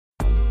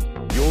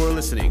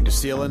listening to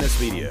CLNS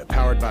Media,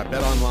 powered by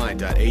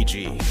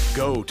betonline.ag.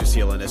 Go to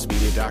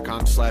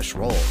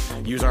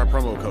clnsmedia.com/roll. Use our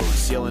promo code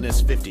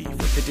CLNS50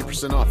 for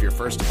 50% off your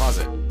first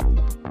deposit.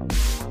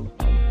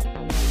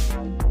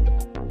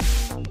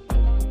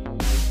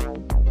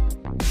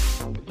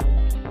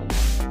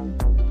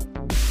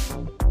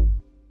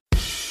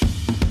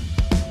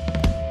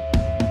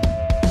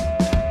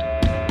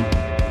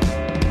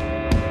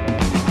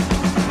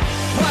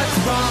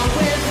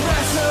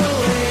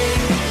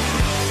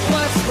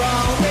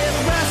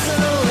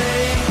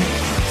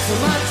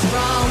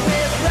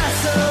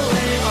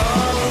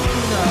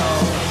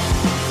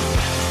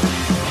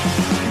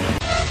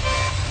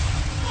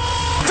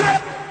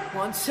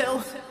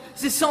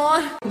 Is this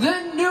on?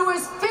 The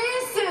newest,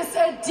 fiercest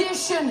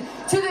addition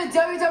to the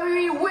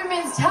WWE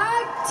Women's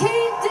Tag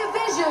Team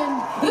Division,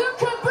 the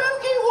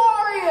Kabuki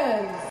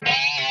Warriors.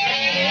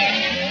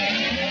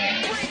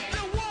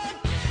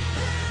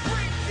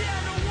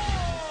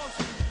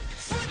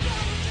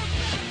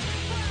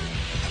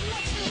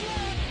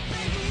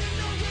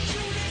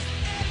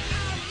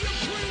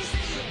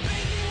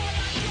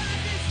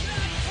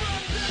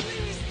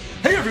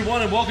 Hey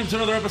everyone, and welcome to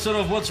another episode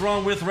of What's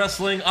Wrong with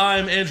Wrestling.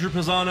 I'm Andrew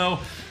Pisano,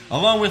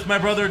 along with my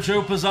brother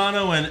Joe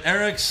Pisano and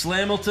Eric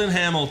Slamilton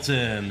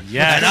Hamilton.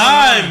 Yeah,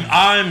 and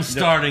I'm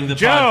starting the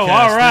Joe, podcast.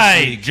 all right,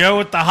 this week. Joe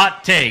with the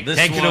hot take. This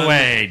Take it one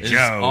away, is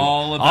Joe.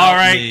 all about all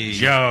right, me.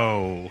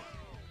 Joe.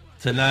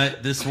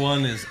 Tonight, this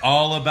one is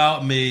all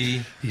about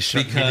me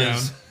shut me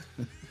because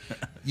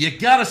you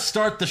got to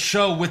start the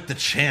show with the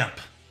champ.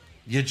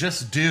 You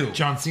just do.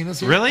 John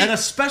Cena's here? Really? And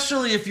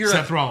especially if you're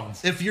Seth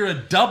Rollins. If you're a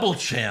double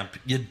champ,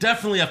 you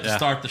definitely have to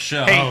start the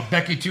show. Oh,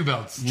 Becky Two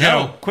Belts.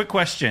 Joe, quick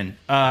question.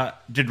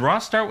 Did Raw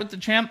start with the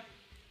champ?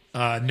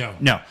 No.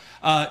 No.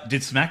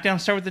 Did SmackDown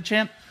start with the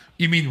champ?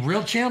 You mean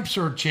real champs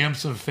or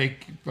champs of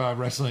fake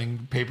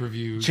wrestling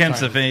pay-per-view? Champs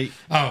titles? of fake.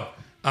 Oh,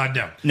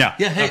 no. No.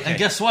 Yeah, hey, Okay. and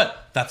guess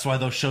what? That's why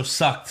those shows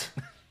sucked.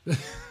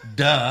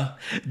 Duh.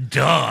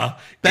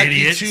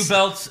 Becky idiots. Two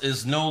Belts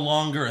is no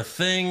longer a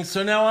thing,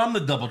 so now I'm the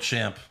double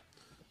champ.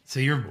 So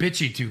you're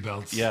bitchy Two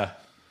Belts. Yeah.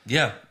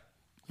 Yeah,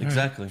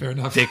 exactly. Fair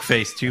enough. Dick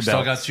face, two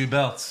Still got belts. 2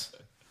 belts.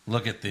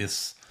 Look at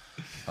this.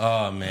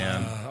 Oh,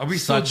 man. Are we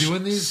still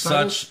doing these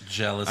titles? Such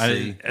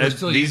jealousy. We're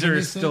still These using are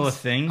these still a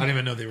things? thing? I didn't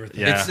even know they were a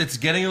thing. Yeah. It's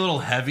getting a little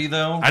heavy,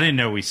 though. I didn't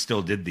know we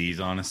still did these,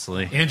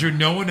 honestly. Andrew,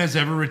 no one has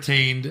ever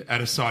retained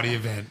at a Saudi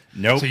event.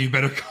 Nope. So you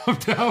better calm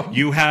down.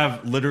 You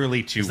have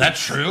literally 2 Is that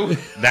weeks. true?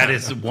 That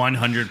is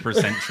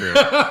 100% true.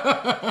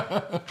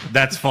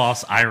 That's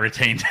false. I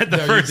retained at the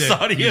No, first you did.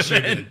 Saudi You event. sure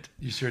did.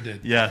 You sure did.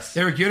 Yes,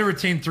 Eric, you had to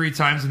retain 3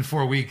 times in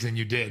 4 weeks, and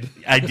you did.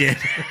 I did.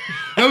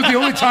 That was the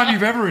only time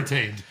you've ever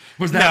retained.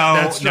 Was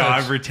that No,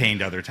 I've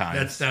retained other times.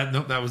 That's that.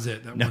 No, that was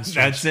it. That No, one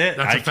stretch. that's it.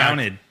 That's I a fact.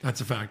 counted. That's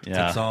a fact. Yeah.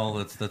 That's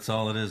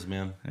all it is,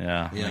 man.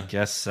 Yeah, Yeah. I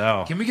guess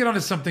so. Can we get on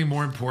to something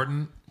more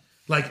important?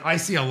 Like, I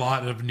see a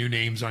lot of new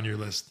names on your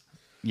list.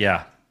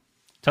 Yeah.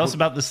 Tell us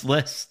about this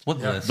list. What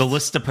list? The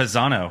list of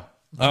Pisano.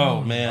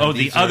 Oh, man. Oh,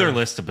 the these other are-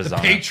 list of The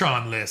Pisano.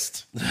 Patreon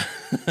list.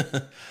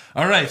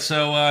 All right,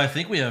 so I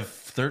think we have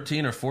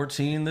 13 or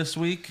 14 this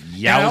week.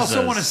 And I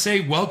also Yowzas. want to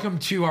say welcome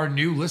to our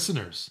new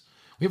listeners.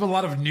 We have a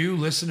lot of new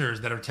listeners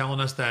that are telling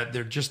us that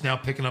they're just now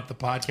picking up the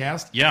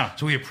podcast. Yeah.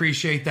 So we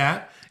appreciate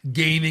that.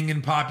 Gaining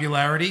in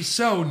popularity.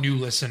 So, new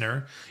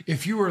listener,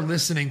 if you are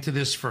listening to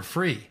this for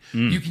free,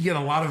 you can get a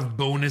lot of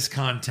bonus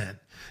content,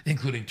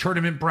 including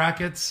tournament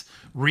brackets,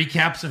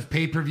 recaps of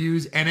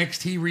pay-per-views,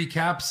 NXT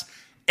recaps,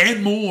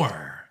 and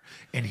more.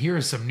 And here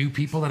are some new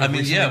people that I have mean,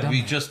 recently yeah, done we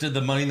that. just did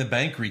the Money in the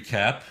Bank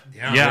recap.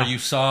 Yeah. Yeah. Where you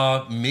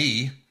saw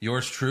me,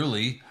 yours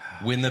truly,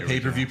 win the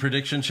pay-per-view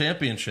prediction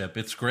championship.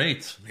 It's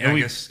great. Yeah, And I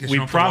we guess you we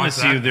don't have to promise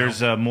watch that you now.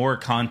 there's more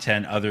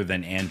content other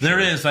than Andrew. There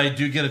is. I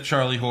do get a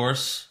Charlie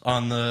horse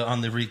on the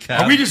recap.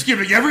 Are we just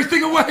giving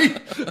everything away?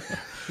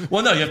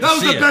 Well, no, you have to That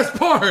was see the it. best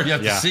part. You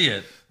have Yeah. to see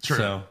it. True.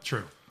 So,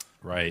 True.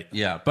 Right.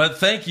 yeah. But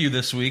thank you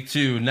this week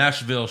to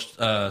Nashville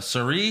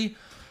Sari,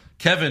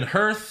 Kevin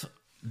Hirth,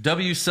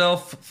 W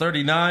Self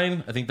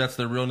 39. I think that's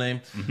their real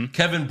name.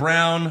 Kevin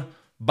Brown,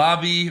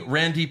 Bobby,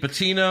 Randy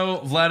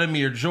Patino,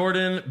 Vladimir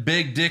Jordan,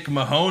 Big Dick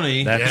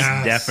Mahoney, That's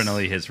Yes.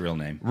 definitely his real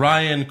name.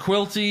 Ryan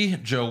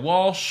Quilty, Joe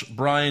Walsh,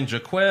 Brian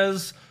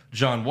Jaquez,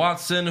 John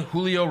Watson,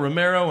 Julio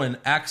Romero, and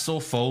Axel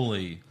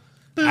Foley.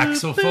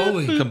 Axel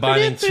Foley.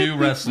 Combining 2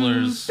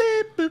 wrestlers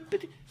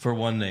for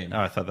one name.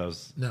 Oh, I thought that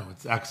was, No,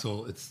 it's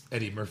Axel. It's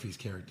Eddie Murphy's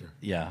character.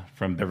 yeah,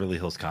 from Beverly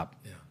Hills Cop.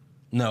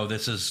 No,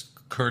 this is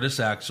Curtis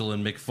Axel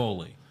and Mick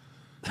Foley.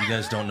 You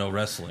guys don't know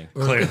wrestling.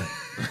 Clearly.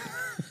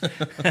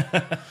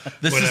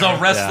 This is a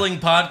wrestling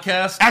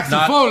podcast. Axel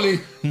not, Foley.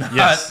 Not,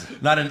 Yes.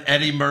 not an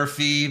Eddie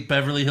Murphy,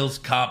 Beverly Hills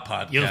Cop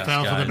podcast. You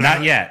fell for guys. the-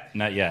 Not yet.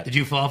 Not yet. Did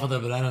you fall for the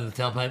banana in the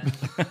tailpipe?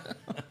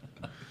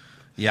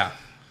 Yeah.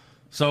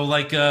 So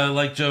like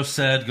Joe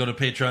said, go to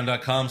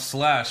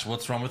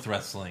patreon.com/what's wrong with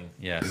wrestling.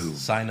 Yes.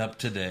 Sign up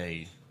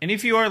today. And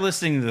if you are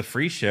listening to the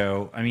free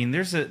show, I mean,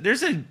 there's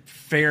a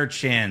fair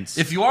chance.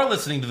 If you are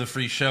listening to the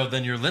free show,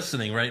 then you're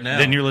listening right now.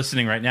 Then you're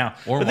listening right now.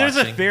 Or but there's a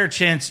watching. fair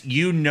chance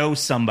you know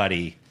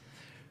somebody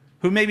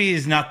who maybe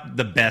is not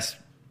the best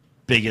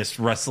biggest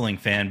wrestling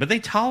fan, but they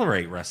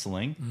tolerate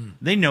wrestling.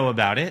 They know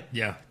about it.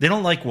 Yeah. They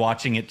don't like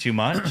watching it too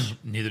much.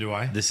 Neither do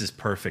I. This is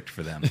perfect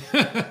for them.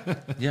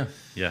 Yeah.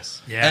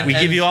 Yes. Yeah. We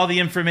give you all the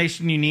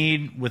information you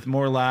need with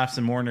more laughs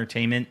and more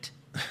entertainment.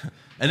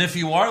 And if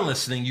you are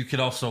listening, you could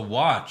also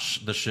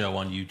watch the show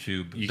on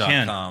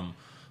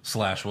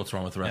YouTube.com/What's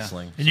Wrong with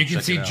Wrestling. And So you can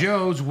check see it out.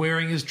 Joe's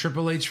wearing his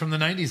Triple H from the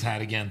 90s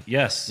hat again.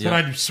 Yes. But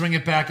I'd swing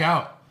it back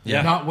out.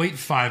 Yeah. Not wait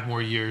 5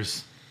 more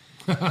years.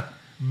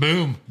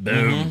 Boom.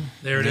 Boom.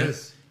 There it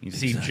is. You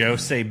see Joe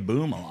say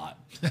boom a lot.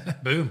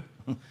 Boom.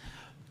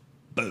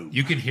 Boom.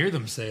 You can hear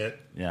them say it.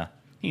 Yeah.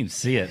 You can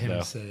see it, Him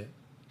though. say it.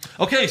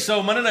 Okay,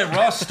 so Monday Night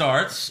Raw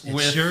starts It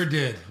with sure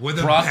did. With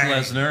a Brock bang.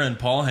 Lesnar and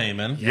Paul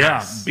Heyman.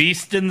 Yeah.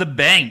 Beast in the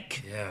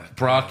bank. Yeah.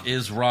 Brock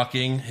is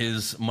rocking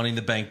his Money in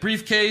the Bank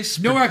briefcase.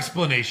 No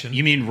explanation.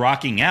 You mean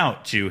rocking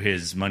out to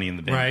his Money in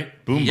the Bank?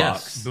 Right. Boombox.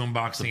 Yes.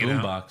 Boomboxing The it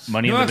out. boombox.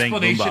 Money No in the Bank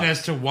explanation boombox.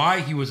 as to why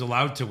he was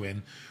allowed to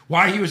win,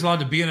 why he was allowed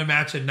to be in a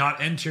match and not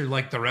enter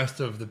like the rest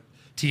of the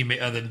team,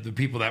 the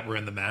people that were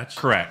in the match,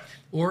 Correct.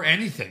 or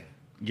anything.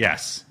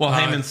 Yes. Well,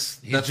 he's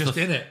just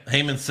in it.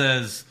 Heyman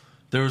says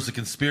there was a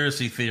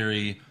conspiracy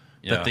theory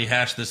Yeah. that they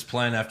hashed this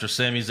plan after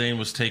Sami Zayn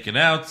was taken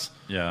out.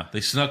 Yeah.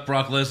 They snuck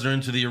Brock Lesnar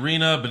into the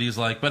arena, but he's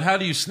like, but how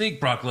do you sneak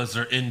Brock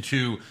Lesnar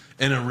into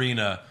an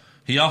arena?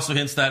 He also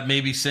hints that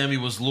maybe Sami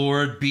was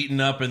lured,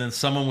 beaten up, and then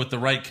someone with the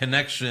right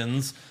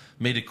connections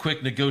made a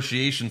quick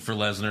negotiation for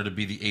Lesnar to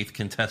be the 8th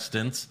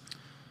contestant.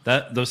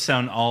 Those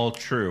sound all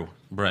true.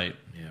 Right.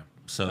 Yeah.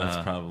 So that's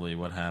probably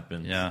what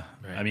happened. Yeah.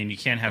 Right. I mean, you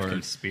can't have Or-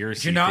 conspiracy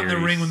If you're not in the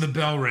theories. ring when the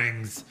bell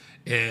rings,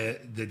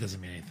 that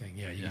doesn't mean anything.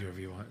 Yeah, you do whatever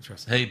you want.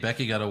 Trust me. Hey,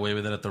 Becky got away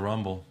with it at the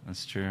Rumble.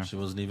 That's true. She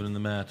wasn't even in the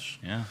match.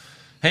 Yeah.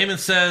 Heyman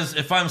says,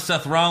 if I'm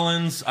Seth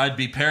Rollins, I'd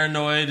be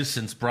paranoid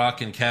since Brock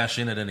can cash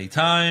in at any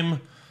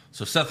time.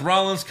 So Seth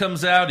Rollins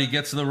comes out, he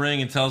gets in the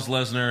ring and tells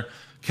Lesnar,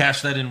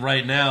 cash that in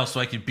right now so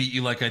I can beat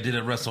you like I did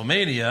at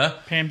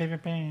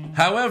WrestleMania.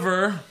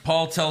 However,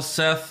 Paul tells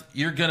Seth,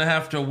 you're going to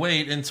have to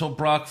wait until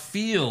Brock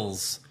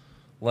feels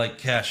like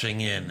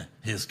cashing in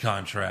his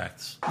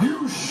contract.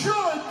 You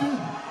should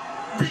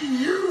be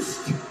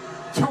used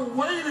to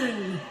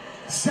waiting,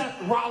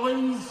 Seth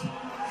Rollins.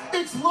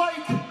 It's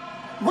like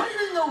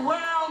waiting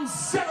around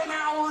 7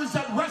 hours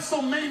at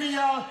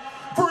WrestleMania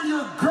for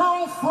your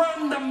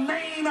girlfriend to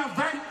main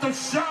event the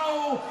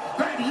show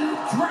that you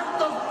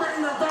dreamt of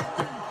main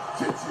eventing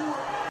since you were...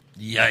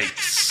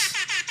 Yikes.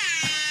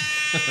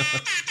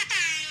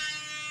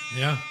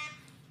 Yeah.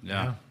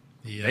 Yeah.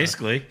 He,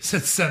 Basically,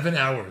 said 7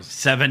 hours.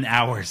 7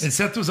 hours. And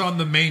Seth was on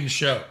the main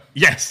show.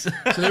 Yes.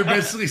 So they're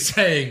basically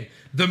saying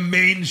the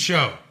main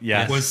show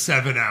Yes. was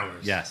 7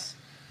 hours. Yes.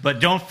 But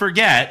don't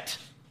forget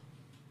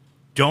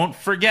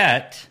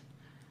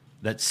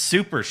that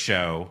Super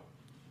Show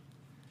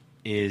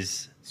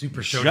is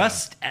Super Showdown.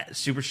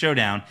 Super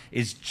Showdown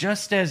is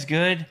just as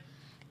good,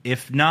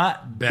 if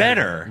not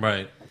better,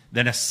 Right.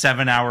 than a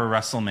 7-hour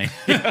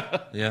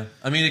WrestleMania. Yeah.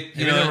 I mean,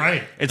 You're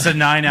right. It's a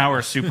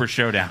 9-hour Super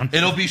Showdown.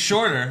 it'll be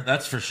shorter,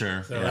 that's for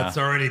sure. So that's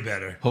already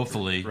better.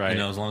 Hopefully, Right.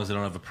 as long as they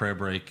don't have a prayer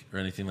break or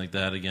anything like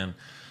that again.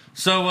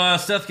 So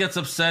Seth gets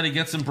upset. He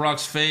gets in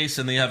Brock's face,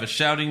 and they have a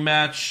shouting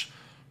match.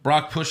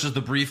 Brock pushes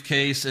the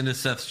briefcase into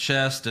Seth's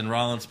chest, and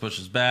Rollins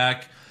pushes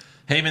back.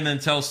 Heyman then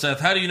tells Seth,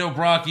 how do you know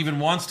Brock even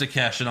wants to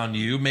cash in on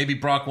you? Maybe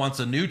Brock wants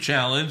a new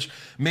challenge.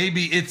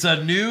 Maybe it's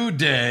a new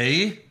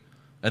day.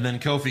 And then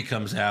Kofi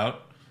comes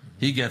out.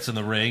 He gets in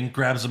the ring,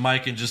 grabs the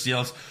mic, and just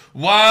yells,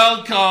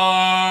 wild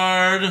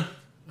card!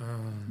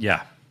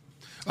 Yeah.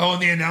 Oh,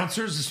 and the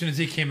announcers, as soon as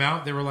he came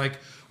out, they were like,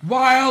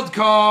 wild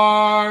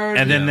card!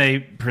 And then they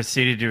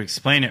proceeded to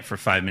explain it for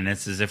 5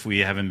 minutes as if we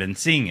haven't been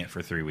seeing it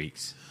for 3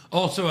 weeks.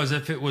 Also, as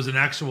if it was an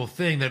actual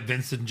thing that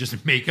Vince didn't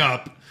just make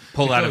up.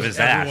 Pull out of because his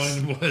ass.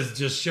 Everyone was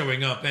just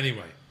showing up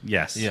anyway.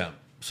 Yes. Yeah.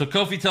 So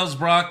Kofi tells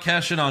Brock,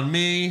 cash in on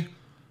me.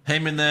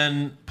 Heyman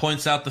then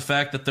points out the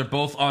fact that they're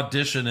both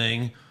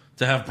auditioning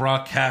to have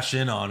Brock cash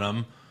in on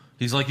him.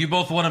 He's like, you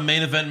both won a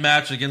main event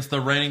match against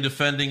the reigning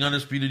defending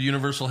undisputed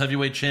Universal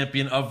Heavyweight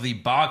Champion of the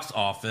box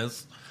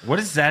office. What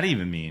does that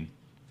even mean?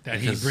 That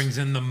Because- he brings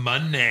in the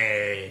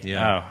money.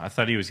 Yeah. Oh, I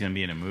thought he was going to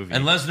be in a movie.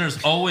 And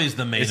Lesnar's always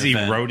the main Is he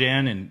event.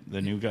 Rodan in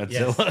the new Yes,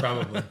 Godzilla?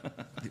 probably.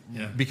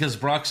 Yeah. Because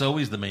Brock's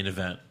always the main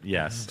event.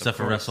 Yes. Except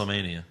for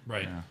WrestleMania,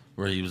 Right.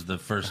 where he was the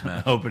first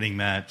match. Opening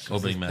match.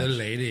 Opening The match.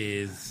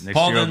 ladies. Next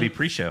Paul year will then- be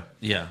pre-show.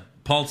 Yeah.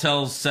 Paul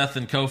tells Seth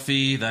and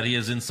Kofi that he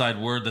has inside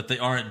word that they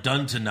aren't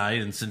done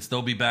tonight, and since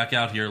they'll be back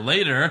out here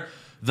later,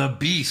 the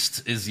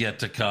Beast is yet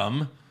to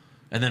come.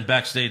 And then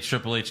backstage,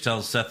 Triple H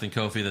tells Seth and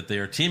Kofi that they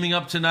are teaming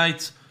up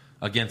tonight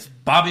against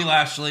Bobby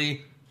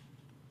Lashley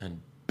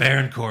and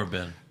Baron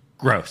Corbin.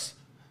 Gross.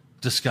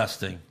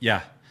 Disgusting.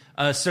 Yeah.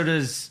 So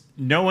does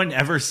no one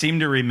ever seem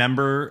to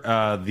remember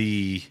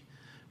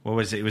what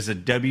was it? It was a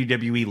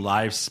WWE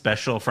live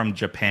special from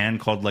Japan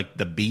called like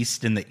The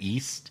Beast in the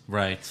East,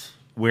 Right.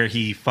 where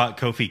he fought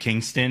Kofi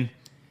Kingston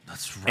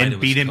That's right. it and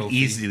was beat him Kofi.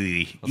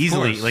 easily,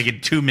 course. like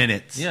in 2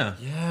 minutes. Yeah.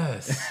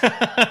 Yes.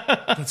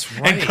 That's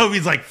right. And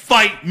Kofi's like,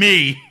 fight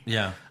me.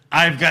 Yeah.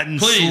 I've gotten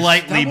Please.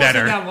 slightly That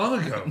better.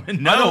 wasn't that long ago.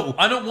 No,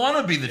 I don't want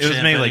to be the it was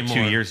champ made like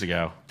anymore. 2 years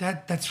ago.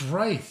 That's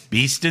right.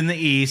 Beast in the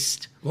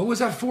East, What was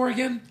that for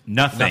again?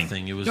 nothing.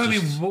 Nothing. It was No, I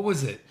just... mean, what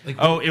was it? Like,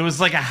 Oh, it was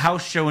like a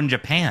house show in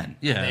Japan.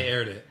 yeah. they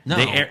aired it. No.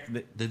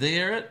 They Did they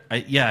air it?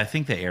 I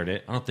think they aired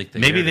it. I don't think they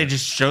Maybe aired they it.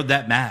 just showed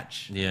that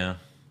match. Yeah.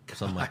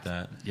 Something like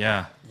that.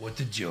 Yeah, What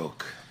the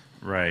joke?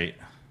 right.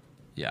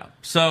 Yeah.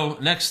 So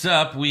next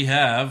up, we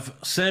have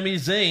Sami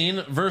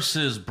Zayn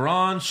versus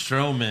Braun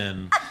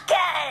Strowman.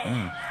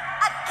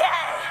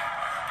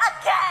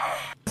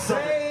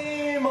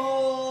 Same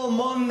old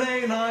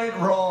Monday Night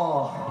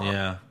Raw.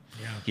 Yeah.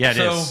 Yeah, it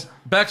So is.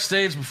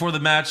 backstage before the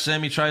match,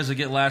 Sami tries to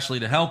get Lashley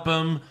to help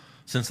him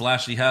since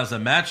Lashley has a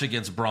match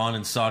against Braun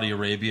in Saudi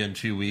Arabia in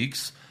 2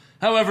 weeks.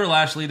 However,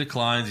 Lashley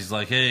declines. He's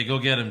like, hey, go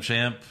get him,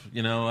 champ.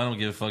 You know, I don't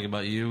give a fuck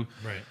about you.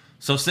 Right.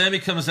 So Sami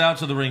comes out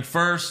to the ring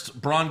first.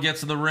 Braun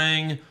gets in the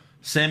ring.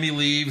 Sami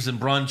leaves, and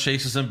Braun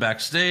chases him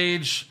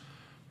backstage.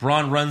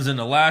 Braun runs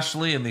into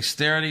Lashley, and they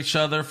stare at each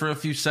other for a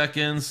few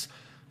seconds.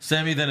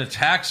 Sami then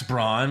attacks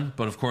Braun,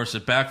 but of course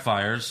it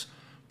backfires.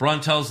 Braun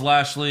tells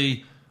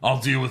Lashley, I'll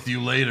deal with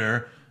you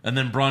later. And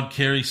then Braun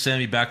carries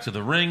Sami back to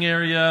the ring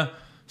area.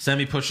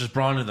 Sami pushes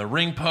Braun to the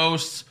ring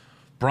post.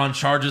 Braun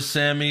charges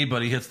Sami,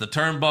 but he hits the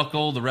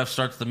turnbuckle. The ref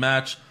starts the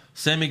match.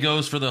 Sami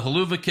goes for the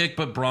haluva kick,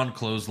 but Braun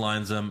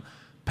clotheslines him.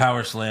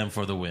 Power slam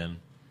for the win.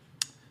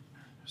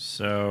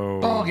 So,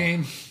 Ball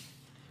game.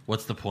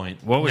 What's the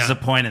point? what was Yeah. the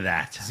point of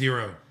that?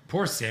 0.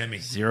 Poor Sammy.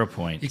 0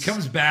 points. He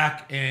comes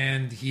back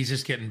and he's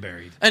just getting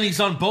buried And he's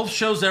on both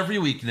shows every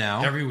week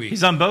now. every week.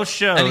 He's on both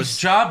shows. And he's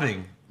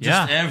jobbing.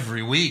 Just Yeah.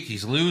 every week.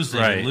 He's losing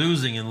Right. and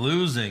losing and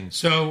losing.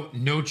 So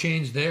no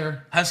change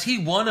there. Has he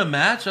won a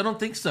match? I don't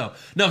think so.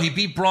 No, he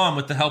beat Braun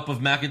with the help of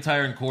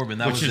McIntyre and Corbin.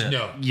 That Which was is it.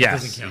 no.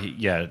 yes, Doesn't count.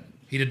 yeah,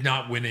 He did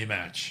not win a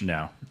match.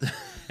 no.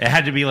 It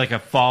had to be like a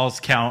falls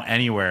count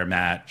anywhere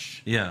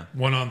match, Yeah.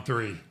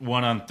 1-on-3.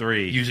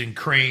 1-on-3, Using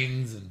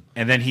cranes and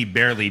and then he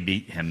barely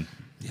beat him.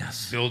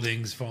 Yes.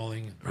 buildings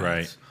falling.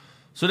 Right.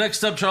 So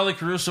next up, Charlie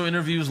Caruso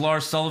interviews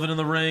Lars Sullivan in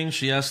the ring.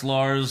 She asks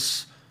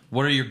Lars,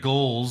 what are your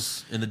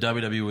goals in the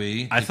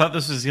WWE? I thought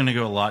this was going to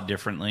go a lot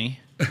differently.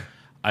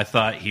 I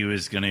thought he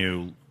was going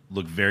to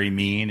look very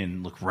mean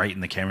and look right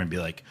in the camera and be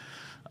like,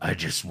 I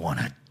just want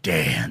to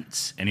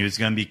dance. And he was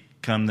going to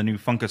become the new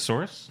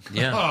Funkasaurus.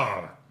 Yeah.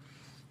 Oh,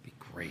 be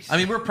great. I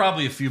mean, we're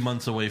probably a few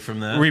months away from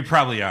that. We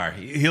probably are.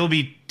 He'll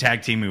be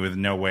tag teaming with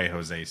No Way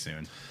Jose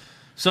soon.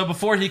 So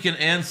before he can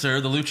answer,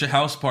 the Lucha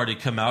House Party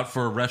come out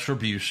for a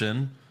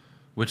retribution,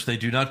 which they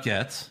do not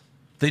get.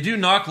 They do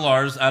knock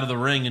Lars out of the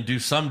ring and do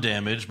some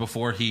damage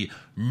before he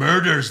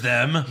murders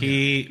them.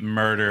 He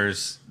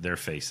murders their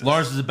faces.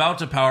 Lars is about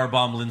to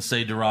powerbomb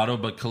Lince Dorado,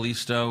 but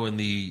Kalisto and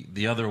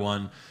the other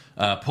one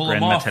pull Grand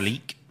him off.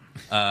 Metalik.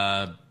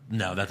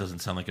 No, that doesn't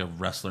sound like a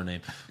wrestler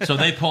name. So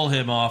they pull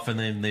him off and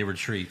then they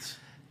retreat.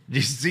 Did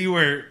you see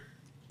where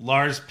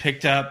Lars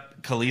picked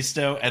up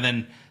Kalisto and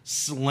then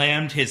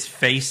slammed his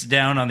face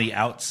down on the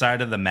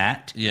outside of the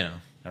mat? Yeah,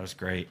 That was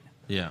great.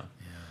 yeah.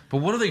 But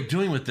what are they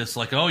doing with this?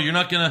 Like, oh, you're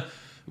not going to...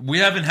 We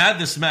haven't had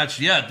this match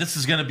yet. This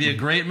is going to be a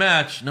great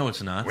match. No,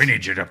 it's not. We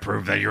need you to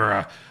prove that you're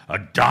a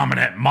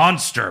dominant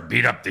monster.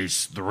 Beat up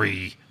these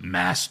 3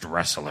 masked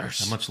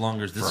wrestlers. How much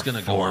longer is this For going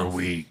to go 4 on?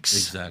 weeks.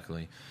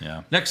 Exactly.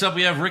 Yeah. Next up,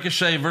 we have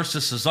Ricochet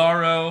versus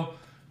Cesaro.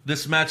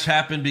 This match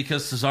happened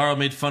because Cesaro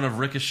made fun of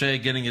Ricochet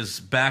getting his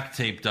back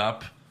taped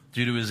up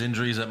due to his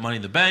injuries at Money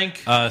in the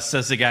Bank.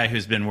 Says the guy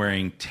who's been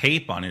wearing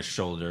tape on his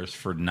shoulders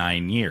for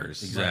 9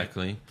 years.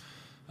 Exactly.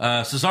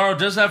 Cesaro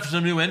does have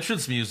some new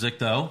entrance music,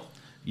 though.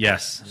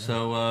 Yes.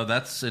 So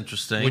that's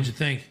interesting. What'd you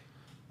think?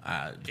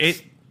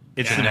 It's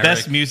the Generic.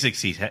 best music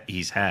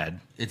he's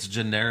had. It's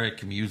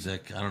generic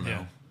music. I don't know.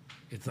 Yeah.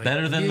 It's like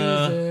Better than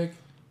the...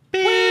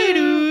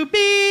 music.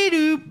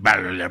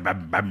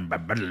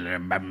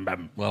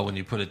 Well, when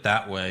you put it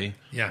that way.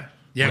 Yeah.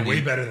 Yeah, When way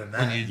you- better than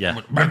that. Yeah.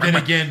 But then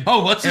again,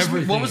 Oh, what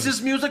everything was this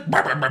music?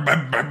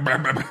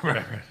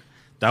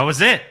 That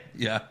was it.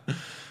 Yeah.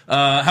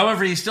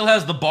 However, he still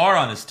has the bar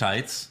on his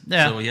tights.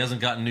 Yeah. So he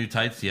hasn't gotten new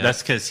tights yet.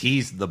 That's because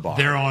he's the boss.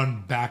 They're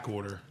on back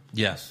order.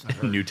 Yes.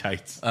 New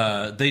tights.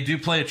 They do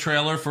play a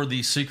trailer for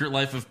The Secret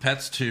Life of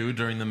Pets 2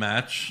 during the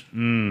match.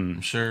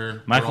 I'm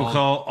sure. Michael we're all-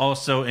 Cole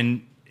also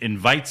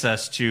invites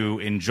us to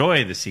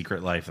enjoy The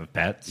Secret Life of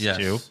Pets, Yes.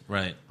 too.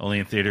 Right. Only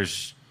in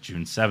theaters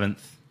June 7th.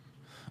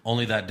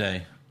 Only that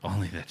day.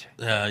 Only that.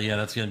 Yeah,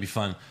 that's going to be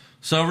fun.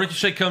 So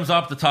Ricochet comes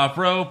off the top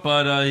rope,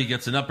 but he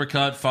gets an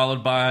uppercut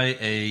followed by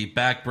a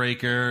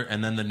backbreaker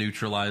and then the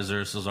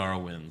neutralizer.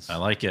 Cesaro wins. I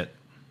like it.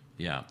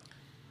 Yeah.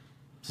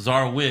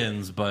 Cesaro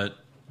wins, but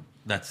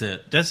that's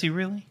it. Does he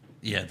really?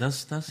 Yeah,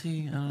 does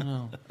he? I don't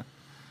know.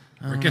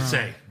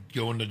 Ricochet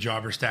going to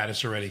jobber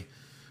status already.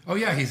 Oh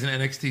yeah, he's an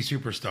NXT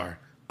superstar,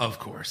 of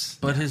course.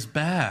 But his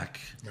back.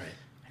 Right.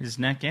 His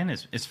neck and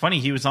his... It's funny,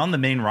 he was on the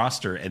main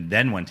roster and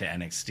then went to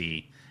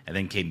NXT and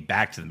then came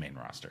back to the main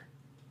roster.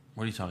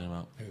 What are you talking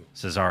about?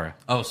 Cesaro.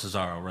 Oh,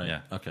 Cesaro, right.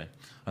 Yeah. Okay. I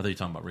thought you were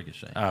talking about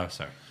Ricochet. Oh,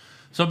 sorry.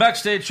 So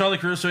backstage, Charlie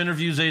Caruso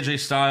interviews AJ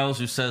Styles,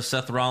 who says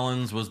Seth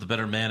Rollins was the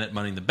better man at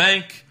Money in the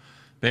Bank.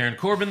 Baron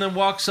Corbin then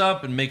walks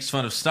up and makes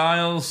fun of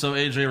Styles, so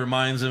AJ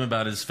reminds him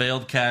about his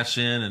failed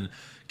cash-in and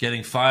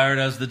getting fired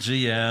as the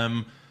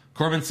GM.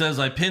 Corbin says,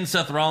 I pinned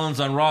Seth Rollins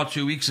on Raw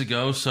 2 weeks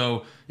ago,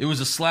 so it was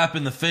a slap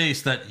in the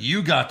face that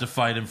you got to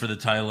fight him for the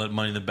title at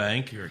Money in the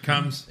Bank. Here it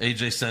comes.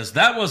 AJ says,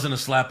 that wasn't a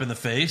slap in the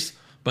face,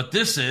 but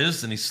this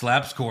is, and he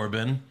slaps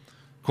Corbin.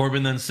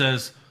 Corbin then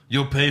says,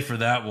 you'll pay for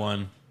that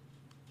one.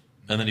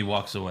 And then he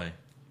walks away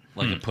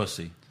like a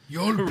pussy.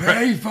 You'll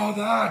pay for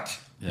that.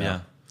 Yeah.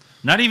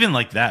 Not even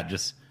like that.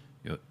 Just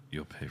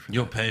you'll pay for.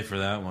 You'll pay for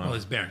that one. Well,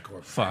 it's Baron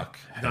Corbin. Fuck.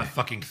 Not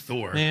fucking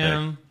Thor.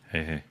 Man.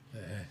 Hey.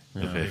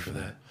 You'll pay for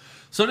that.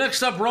 So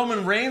next up,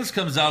 Roman Reigns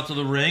comes out to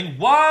the ring.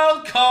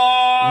 Wild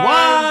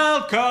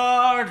card.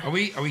 Are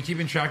we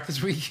keeping track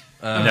this week?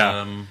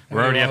 No.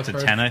 We're already up to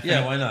 10, I think.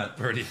 Yeah, why not?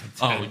 We're already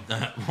at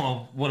 10.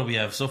 Well, what do we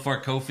have? So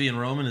far, Kofi and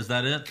Roman, is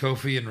that it?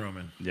 Kofi and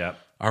Roman. Yep.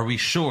 Are we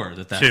sure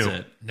that that's 2.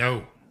 it?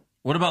 No.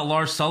 What about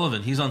Lars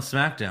Sullivan? He's on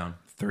SmackDown.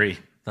 3.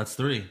 That's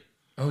 3.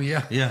 Oh,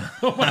 yeah. Yeah.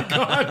 Oh, my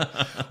God.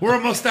 We're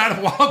almost out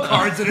of wild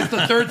cards, and it's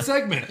the third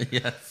segment.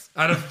 Yes.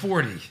 Out of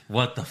 40.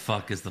 What the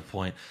fuck is the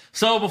point?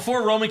 So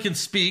before Roman can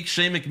speak,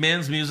 Shane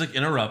McMahon's music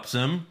interrupts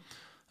him.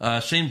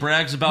 Shane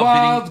brags about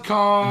Wild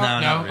card. No,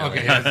 not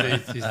really. Okay.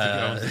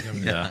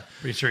 He's Yeah.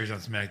 Pretty sure he's on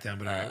SmackDown,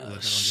 but all right. We'll let that one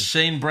go.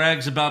 Shane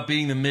brags about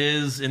beating The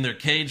Miz in their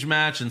cage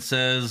match and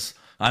says,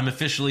 I'm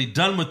officially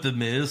done with The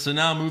Miz, so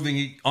now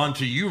moving on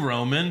to you,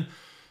 Roman.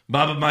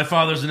 Bob, my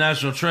father's a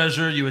national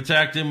treasure. You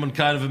attacked him when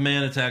kind of a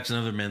man attacks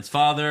another man's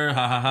father.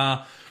 Ha, ha,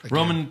 ha. Okay.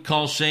 Roman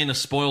calls Shane a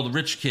spoiled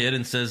rich kid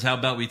and says, how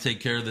about we take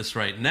care of this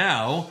right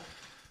now?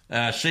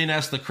 Shane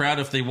asks the crowd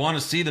if they want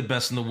to see the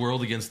best in the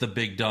world against the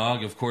big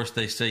dog. Of course,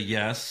 they say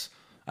yes.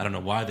 I don't know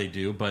why they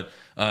do, but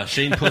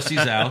Shane pussies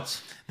out.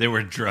 They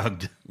were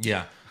drugged.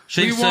 Yeah.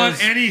 Shane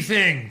want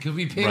anything because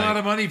we pay a lot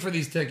of money for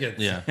these tickets.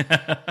 Yeah.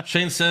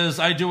 Shane says,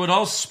 I do what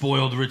all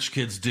spoiled rich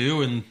kids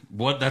do, and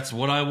that's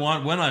what I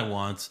want when I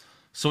want.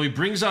 So he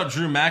brings out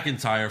Drew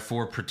McIntyre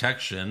for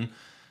protection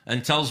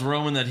and tells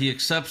Roman that he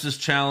accepts his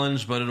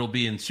challenge, but it'll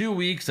be in 2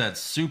 weeks at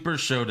Super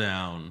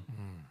Showdown.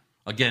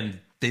 Again,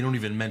 they don't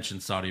even mention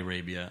Saudi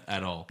Arabia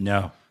at all.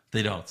 No.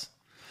 They don't.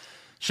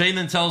 Shane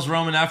then tells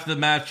Roman after the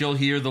match, you'll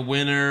hear the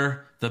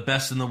winner, the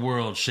best in the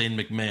world, Shane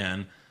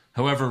McMahon.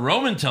 However,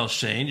 Roman tells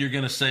Shane, you're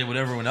going to say what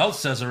everyone else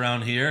says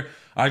around here.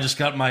 I just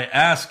got my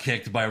ass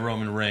kicked by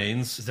Roman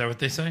Reigns. Is that what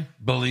they say?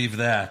 Believe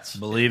that.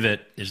 Believe it.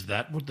 Is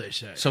that what they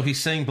say? So he's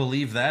saying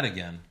believe that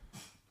again.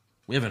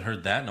 We haven't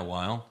heard that in a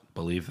while.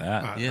 Believe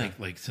that. Yeah.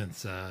 Like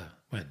since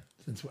when?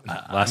 Since what?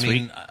 Last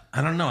week?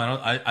 I don't know.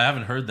 I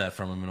haven't heard that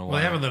from him in a while. Well,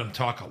 they haven't let him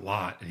talk a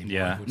lot anymore.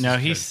 Yeah. No,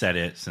 he's said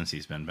it since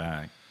he's been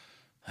back.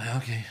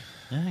 Okay.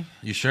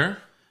 You sure?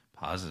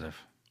 Positive.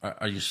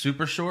 Are you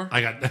super sure?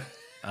 I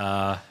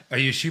got. Are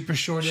you super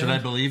short? Should I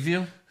believe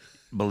you?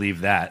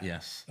 Believe that.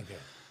 Yes. Okay.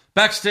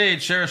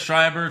 Backstage, Sheriff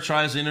Schreiber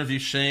tries to interview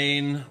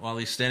Shane while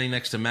he's standing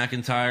next to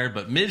McIntyre,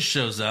 but Miz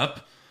shows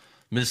up.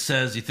 Miz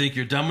says, you think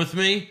you're done with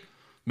me?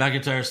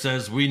 McIntyre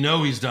says, we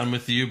know he's done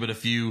with you, but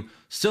if you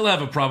still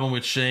have a problem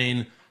with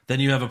Shane,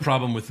 then you have a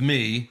problem with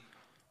me.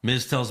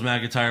 Miz tells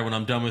McIntyre, when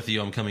I'm done with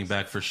you, I'm coming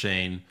back for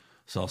Shane,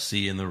 so I'll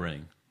see you in the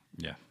ring.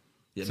 Yeah.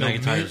 Yeah, So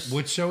McIntyre's...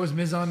 which show is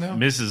Miz on now?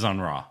 Miz is on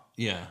Raw.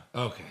 Yeah.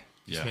 Okay.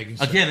 Just Yeah. making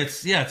sure. Again,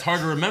 it's hard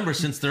to remember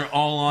since they're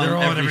all on They're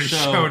all on every every show.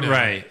 show now.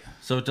 Right.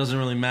 So it doesn't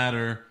really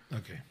matter.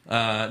 Okay.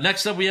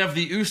 Next up, we have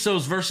the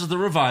Usos versus the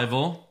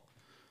Revival.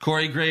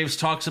 Corey Graves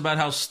talks about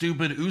how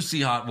stupid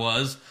Usi Hot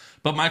was,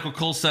 but Michael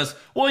Cole says,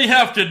 well, you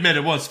have to admit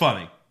it was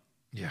funny.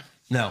 Yeah.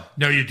 No.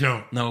 No, you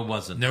don't. No, it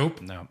wasn't.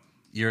 Nope. No.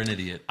 You're an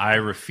idiot. I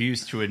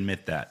refuse to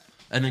admit that.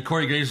 And then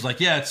Corey Graves is like,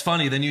 yeah, it's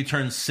funny. Then you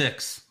turn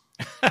 6.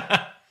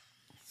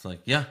 It's like,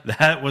 yeah.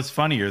 That was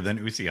funnier than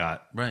Uzi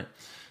Hot. Right.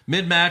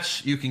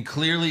 Mid-match, you can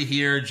clearly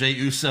hear Jey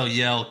Uso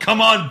yell, come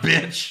on,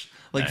 bitch!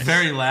 Like,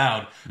 very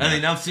loud. And the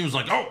announce team was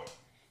like,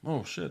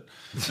 oh, shit.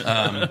 Shit.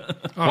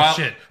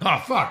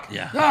 Oh, fuck.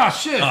 Yeah. Oh,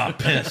 shit. Oh,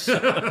 piss.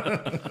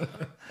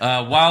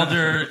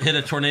 Wilder hit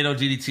a tornado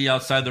DDT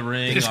outside the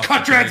ring. Just off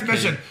cut the barricade.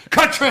 transmission.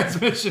 Cut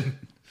transmission.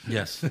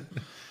 Yes.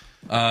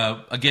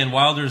 Again,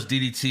 Wilder's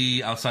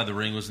DDT outside the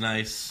ring was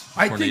nice.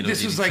 I think Tornado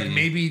this was DDT. like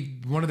maybe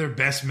one of their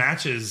best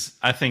matches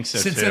I think so,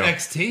 since too.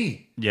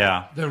 NXT,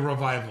 Yeah. the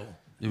Revival.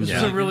 This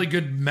Yeah. was a really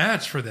good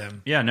match for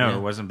them. Yeah, no,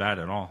 it wasn't bad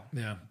at all.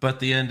 Yeah. But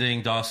the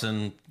ending,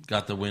 Dawson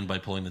got the win by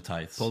pulling the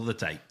tights. Pull the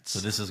tights. So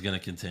this is going to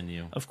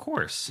continue. Of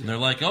course. And they're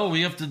like, oh,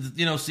 we have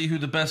to, see who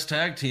the best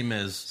tag team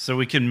is. So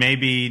we can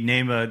maybe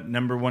name a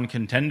number one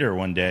contender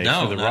one day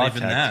No, for the not Raw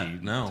even tag that. team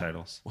No.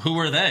 titles. Who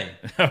are they?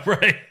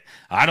 Right.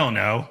 I don't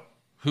know.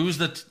 Who's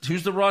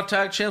the Raw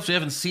tag champs? We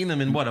haven't seen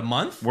them in, what, a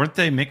month? Weren't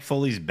they Mick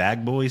Foley's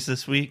bag boys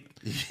this week?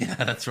 Yeah,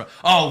 that's right.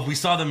 Oh, we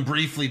saw them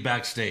briefly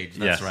backstage.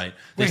 That's Yes. right.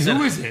 They Wait, said,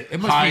 who is it? It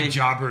must "Hi." be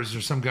jobbers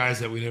or some guys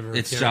that we never.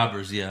 It's cared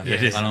jobbers, yeah.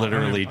 It is I don't-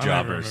 literally I don't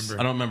jobbers. remember.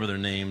 I don't remember their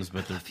names,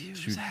 but they're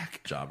two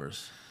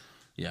jobbers.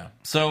 Yeah.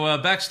 So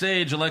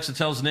backstage, Alexa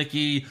tells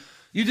Nikki,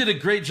 you did a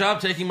great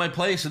job taking my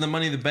place in the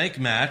Money in the Bank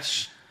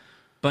match,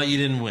 but you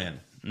didn't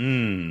win.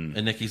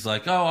 And Nikki's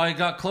like, oh, I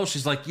got close.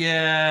 She's like,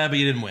 yeah, but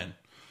you didn't win.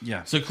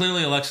 Yeah. So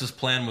clearly Alexa's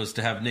plan was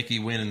to have Nikki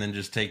win and then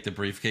just take the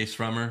briefcase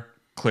from her.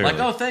 Clearly.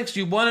 Like, oh, thanks,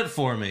 you won it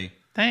for me.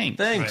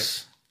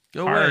 Thanks.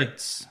 Go away.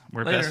 Hearts.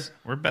 We're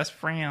Later. best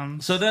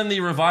friends. So then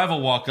the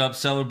Revival walk up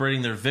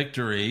celebrating their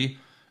victory,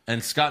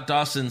 and Scott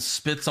Dawson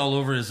spits all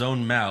over his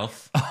own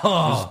mouth. It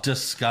was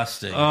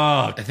disgusting.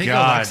 Oh, I think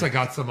God. Alexa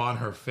got some on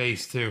her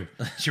face, too.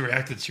 She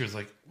reacted. She was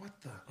like, what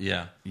the?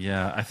 Yeah.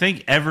 Yeah, I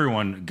think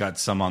everyone got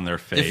some on their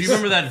face. If you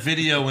remember that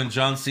video when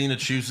John Cena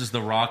chooses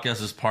The Rock as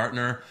his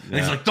partner, and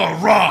he's like, The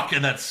Rock!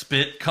 And that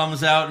spit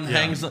comes out and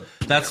hangs.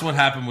 That's what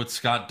happened with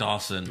Scott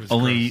Dawson.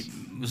 Only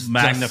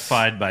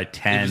magnified by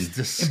 10. It was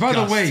disgusting. And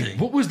by the way,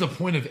 what was the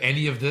point of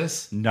any of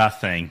this?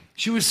 Nothing.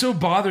 She was so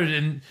bothered,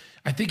 and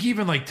I think he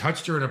even like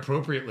touched her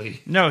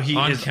inappropriately. No,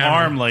 on his camera.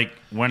 arm like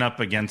went up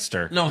against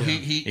her. No,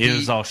 He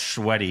was all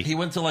sweaty. He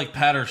went to like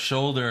pat her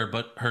shoulder,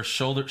 but her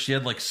shoulder, she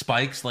had like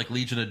spikes like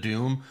Legion of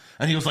Doom,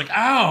 and he was like,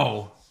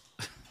 ow.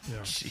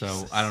 Yeah.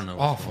 So I don't know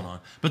what's going on.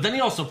 But then he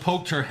also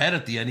poked her head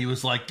at the end. He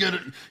was like, get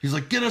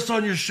us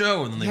on your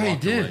show. And then they Yeah, he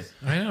walked did. away.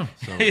 I know.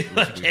 So Hey, it was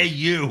like, weird. hey,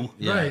 you.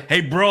 Yeah. Right.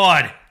 Hey,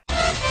 broad.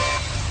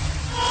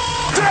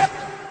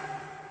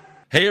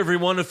 Hey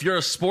everyone, if you're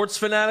a sports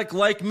fanatic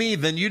like me,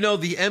 then you know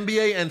the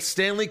NBA and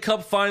Stanley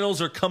Cup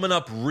finals are coming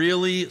up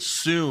really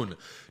soon.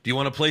 Do you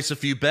want to place a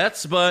few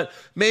bets, but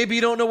maybe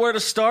you don't know where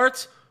to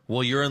start?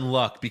 Well, you're in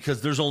luck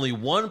because there's only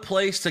one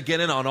place to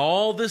get in on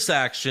all this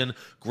action,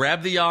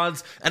 grab the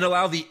odds, and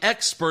allow the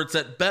experts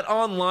at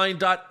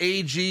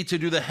betonline.ag to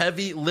do the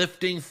heavy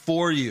lifting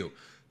for you.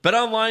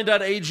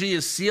 BetOnline.ag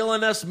is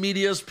CLNS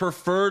Media's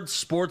preferred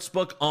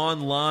sportsbook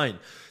online.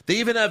 They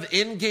even have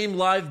in-game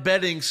live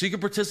betting so you can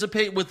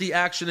participate with the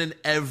action in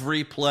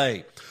every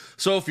play.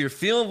 So if you're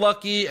feeling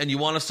lucky and you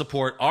want to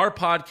support our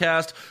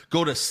podcast,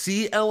 go to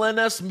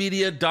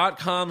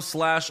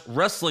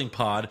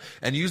clnsmedia.com/wrestlingpod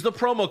and use the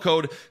promo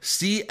code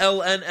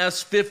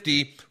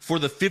CLNS50 for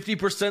the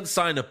 50%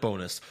 sign-up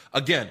bonus.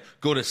 Again,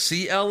 go to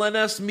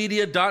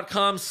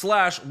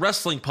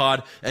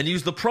clnsmedia.com/wrestlingpod and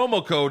use the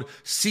promo code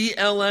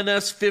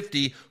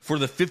CLNS50 for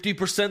the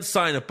 50%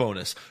 sign-up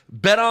bonus.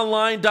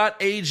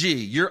 BetOnline.ag,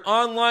 your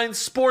online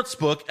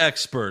sportsbook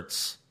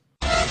experts.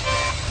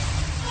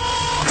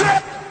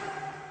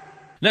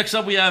 Next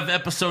up, we have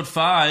episode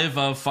 5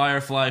 of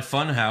Firefly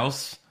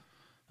Funhouse.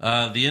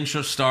 The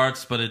intro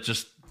starts, but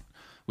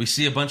we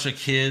see a bunch of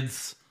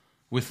kids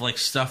with like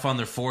stuff on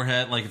their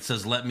forehead, like it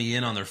says "Let Me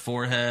In" on their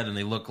forehead, and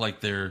they look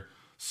like they're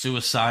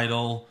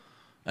suicidal.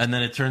 And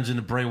then it turns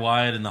into Bray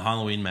Wyatt in the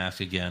Halloween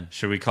mask again.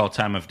 Should we call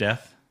Time of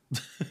Death?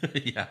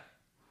 Yeah.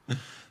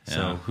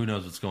 So who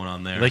knows what's going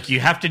on there? Like,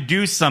 you have to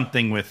do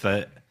something with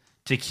it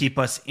to keep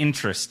us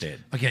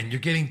interested. Again, you're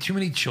getting too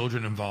many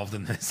children involved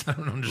in this. I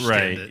don't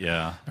understand it.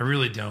 Yeah. I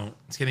really don't.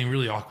 It's getting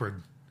really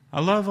awkward.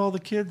 I love all the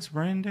kids,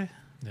 Brandy.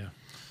 Yeah.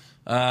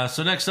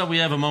 So next up, we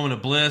have a moment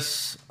of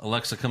bliss.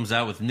 Alexa comes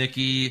out with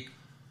Nikki.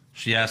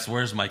 She asks,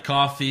 "Where's my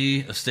coffee?"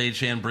 A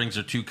stagehand brings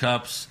her 2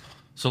 cups.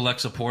 So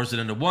Alexa pours it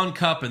into 1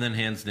 cup and then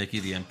hands Nikki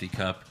the empty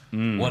cup.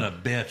 What a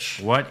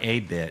bitch. What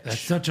a bitch.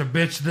 That's such a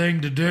bitch thing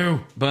to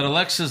do. But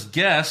Alexa's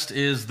guest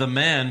is the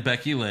man,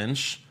 Becky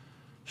Lynch.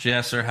 She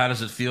asks her, how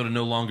does it feel to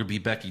no longer be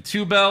Becky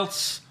 2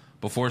 Belts?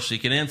 Before she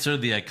can answer,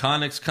 the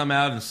Iconics come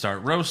out and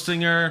start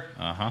roasting her.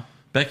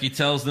 Becky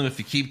tells them, if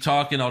you keep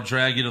talking, I'll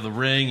drag you to the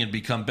ring and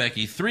become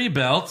Becky 3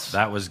 Belts.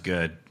 That was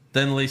good.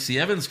 Then Lacey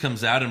Evans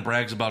comes out and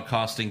brags about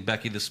costing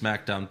Becky the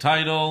SmackDown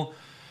title.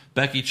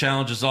 Becky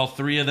challenges all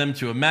 3 of them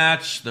to a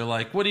match. They're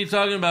like, what are you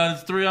talking about?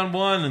 It's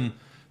 3-on-1.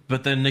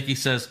 But then Nikki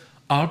says,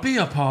 I'll be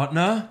a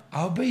partner.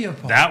 I'll be a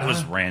partner. That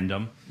was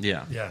random.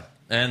 Yeah. Yeah.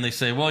 And they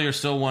say, well, you're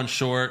still 1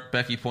 short.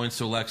 Becky points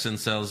to Alexa and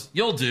says,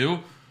 you'll do.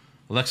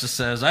 Alexa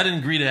says, I didn't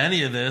agree to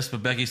any of this.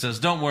 But Becky says,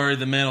 don't worry.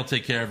 The man will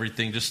take care of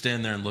everything. Just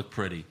stand there and look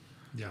pretty.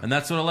 Yeah. And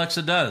that's what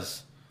Alexa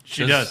does.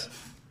 She does.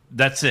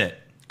 That's it.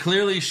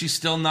 Clearly, she's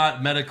still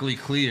not medically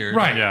cleared.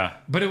 Right. Yeah.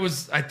 But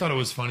I thought it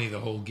was funny,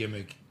 the whole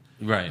gimmick.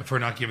 Right. For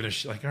not giving a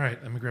shit. Like, all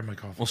right, let me grab my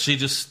coffee. Well, she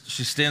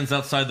stands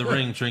outside the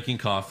ring drinking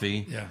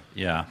coffee. Yeah.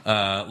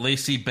 Yeah.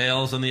 Lacey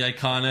bails on the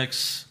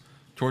Iconics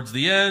towards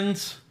the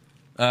end.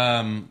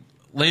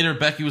 Later,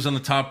 Becky was on the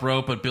top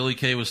rope, but Billie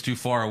Kay was too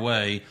far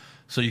away.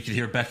 So you could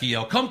hear Becky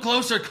yell, come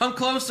closer, come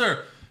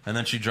closer. And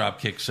then she drop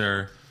kicks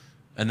her.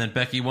 And then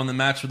Becky won the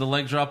match with a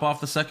leg drop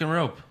off the second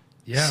rope.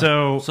 Yeah.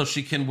 So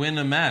she can win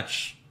a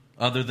match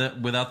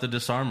without the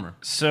disarmer.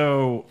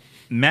 So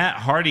Matt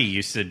Hardy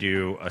used to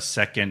do a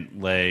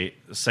second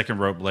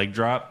rope leg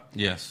drop.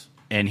 Yes.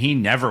 And he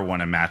never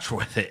won a match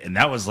with it. And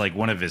that was like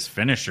one of his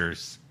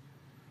finishers.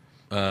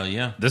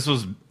 Yeah. This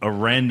was a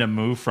random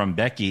move from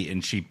Becky,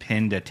 and she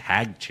pinned a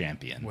tag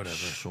champion. Whatever.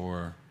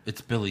 Sure.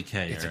 It's Billie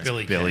Kay. It's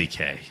right? Billie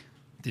Kay. Kay.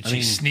 Did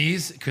she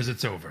sneeze? Because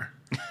it's over.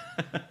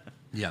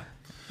 Yeah.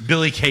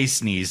 Billie Kay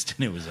sneezed,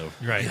 and it was over.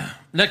 Right.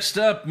 Next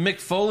up, Mick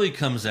Foley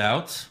comes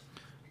out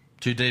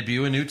to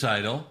debut a new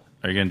title.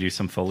 Are you going to do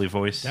some Foley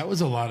voice? That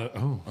was a lot of...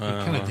 Oh, we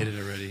kind of did it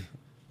already.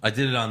 I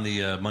did it on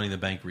the Money in the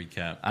Bank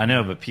recap. I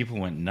know, but people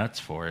went nuts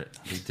for it.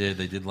 They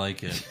did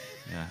like it.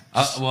 Yeah.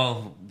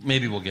 Well,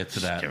 maybe we'll get to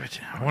that. Give it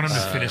to him. I want him to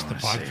finish the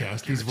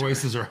podcast. These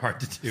voices are hard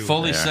to do.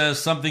 Foley says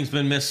something's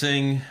been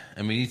missing,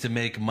 and we need to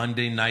make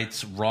Monday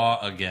nights Raw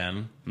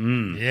again.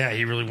 Yeah,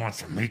 he really wants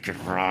to make it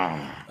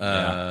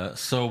raw.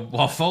 So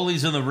while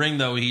Foley's in the ring,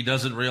 though, he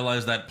doesn't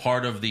realize that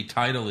part of the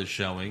title is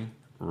showing.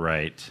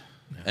 Right.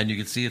 And you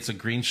can see it's a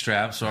green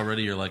strap, so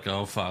already you're like,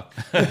 oh, fuck.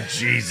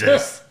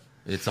 Jesus.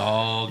 It's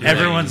all green.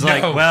 Everyone's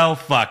like, well,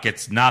 fuck,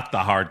 it's not the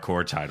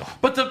hardcore title.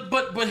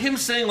 But him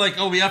saying, like,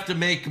 oh, we have to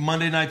make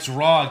Monday Nights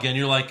Raw again,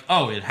 you're like,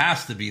 oh, it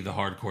has to be the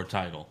hardcore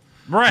title.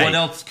 Right. What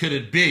else could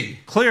it be?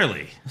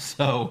 Clearly.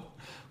 So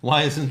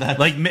why isn't that...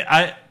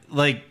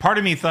 Part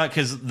of me thought,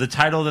 because the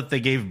title that they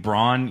gave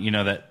Braun, you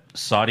know, that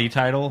Saudi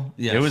title,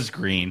 yes. it was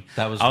green.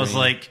 That was I was green.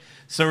 like...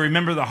 So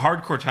remember the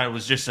hardcore title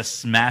was just a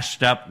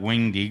smashed up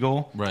winged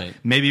eagle? Right.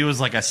 Maybe it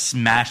was like a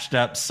smashed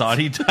up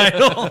Saudi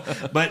title,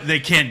 but they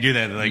can't do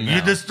that. They're like, No.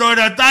 you destroyed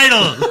our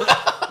title.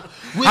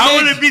 How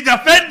will it be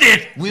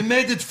defended? We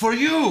made it for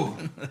you.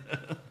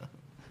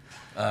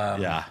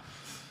 Yeah.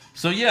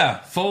 So yeah,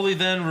 Foley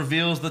then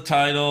reveals the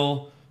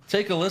title.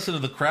 Take a listen to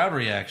the crowd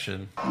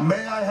reaction.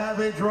 May I have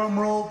a drum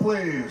roll,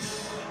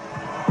 please?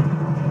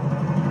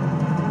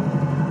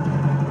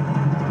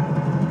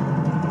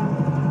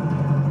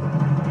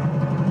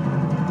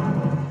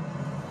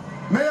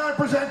 May I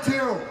present to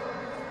you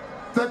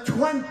the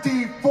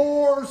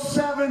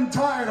 24/7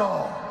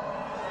 title?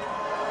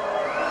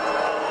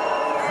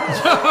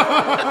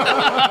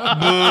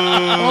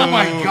 Oh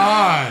my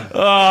God.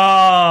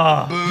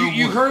 Oh.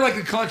 You heard like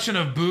a collection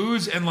of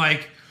boos and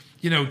like,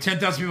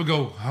 10,000 people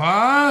go,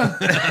 huh?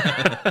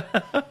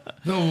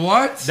 The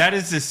what? That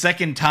is the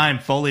second time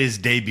Foley has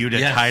debuted a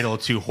Yes. title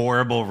to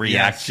horrible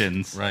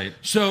reactions. Yes, right.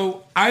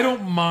 So I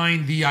don't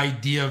mind the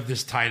idea of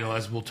this title,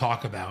 as we'll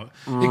talk about.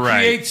 It Right.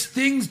 creates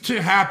things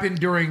to happen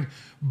during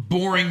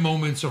boring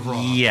moments of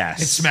Raw.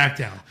 Yes. It's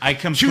SmackDown. I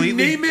completely to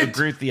name it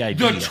agree with the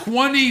idea. The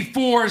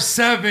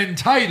 24/7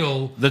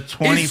 title. The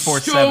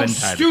 24/7 is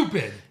so title.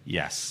 stupid.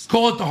 Yes.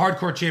 Call it the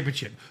Hardcore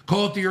Championship.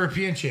 Call it the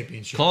European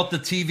Championship. Call it the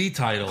TV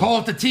title. Call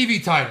it the TV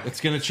title. It's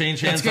going to change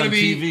hands That's going on to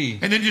be, TV.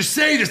 and then just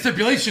say the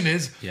stipulation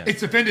is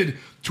it's defended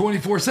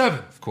 24/7.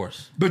 Of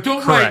course. But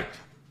don't Correct.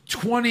 write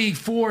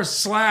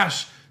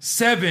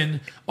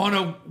 24/7 on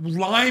a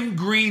lime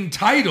green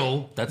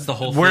title. That's the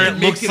whole Where thing. it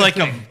Make looks it a like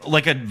thing.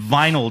 like a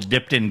vinyl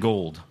dipped in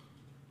gold.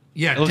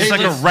 Yeah, It looks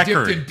like a Taylor's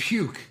record. dipped in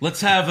puke. Let's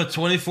have a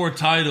 24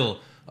 title.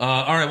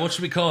 All right, what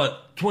should we call it?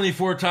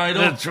 24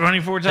 title? The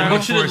 24 And title.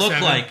 what should it look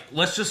 24/7. like?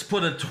 Let's just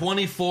put a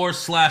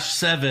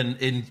 24/7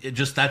 in.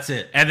 Just that's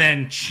it. And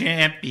then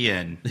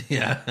champion.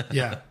 Yeah.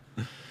 Yeah.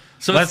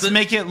 So Let's it's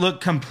make it look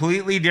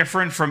completely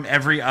different from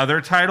every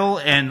other title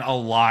and a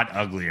lot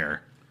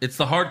uglier. it's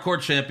the hardcore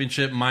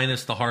championship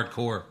minus the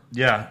hardcore,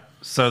 Yeah.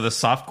 So the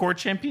softcore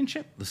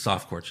championship? the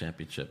softcore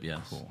championship. Yes.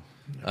 Cool.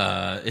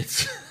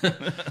 It's.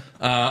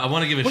 I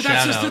want to give a But shout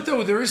that's just out. it,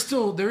 though. There is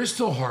still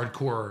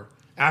hardcore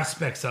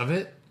aspects of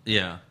it.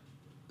 Yeah,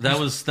 that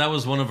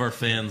was one of our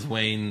fans,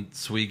 Wayne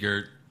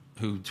Swigert,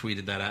 who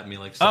tweeted that at me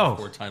like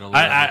softcore title.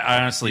 I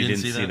honestly You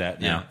didn't see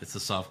that. Yeah, No. it's a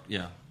soft.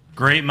 Yeah,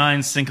 Great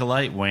minds think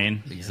alike,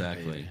 Wayne.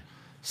 exactly.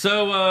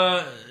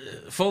 So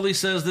Foley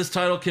says this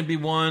title can be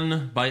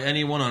won by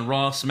anyone on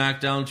Raw,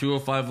 SmackDown,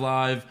 205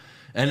 Live,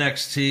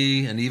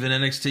 NXT, and even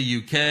NXT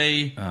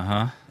UK.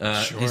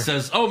 He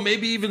says, "Oh,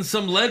 maybe even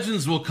some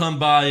legends will come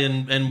by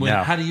and win."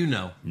 No. How do you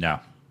know? No.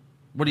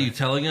 What are you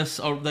telling us?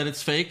 Oh, that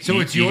it's fake?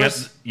 So it's You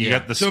yours.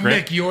 got the So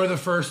script. Mick, you're the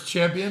first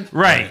champion.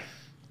 Right.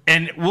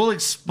 And we'll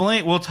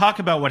talk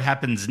about what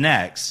happens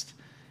next,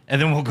 and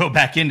then we'll go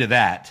back into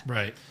that.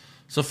 Right.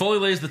 So Foley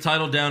lays the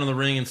title down in the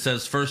ring and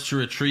says, "First to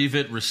retrieve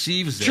it,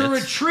 receives it." To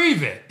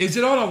retrieve it, is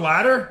it on a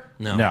ladder?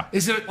 No.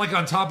 Is it like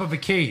on top of a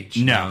cage?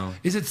 No.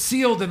 Is it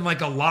sealed in like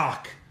a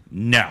lock?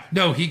 No.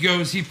 No,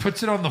 he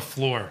puts it on the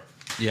floor.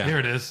 Yeah. Here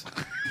it is.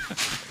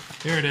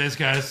 Here it is,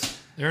 guys.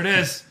 There it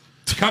is.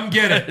 Come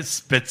get it.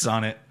 Spits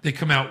on it. They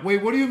come out.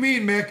 Wait, what do you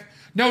mean, Mick?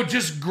 No,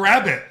 just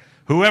grab it.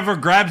 Whoever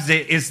grabs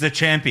it is the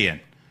champion.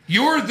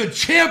 You're the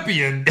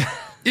champion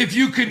if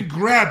you can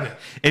grab it.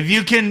 If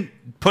you can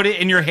put it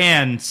in your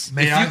hands.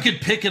 May If I? you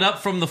could pick it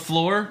up from the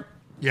floor,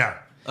 Yeah.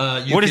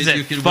 What is it?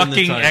 You can win the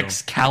Fucking title.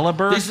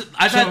 Excalibur?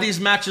 I've had these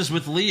matches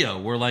with Leo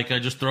where like I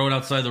just throw it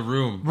outside the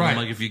room. And Right. I'm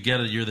like, if you get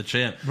it, you're the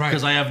champ. Right.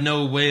 Because I have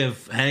no way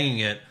of hanging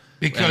it.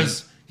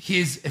 Because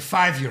he's a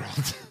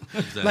 5-year-old.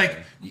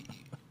 Like,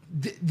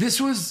 this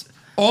was...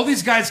 All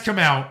these guys come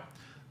out.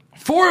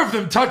 4 of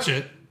them touch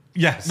it.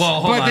 Yes.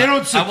 Well, hold But on. they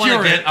don't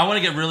secure it. I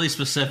want to get really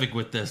specific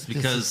with this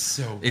because is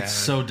so it's bad.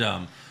 so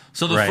dumb.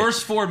 So the Right.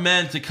 first 4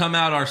 men to come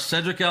out are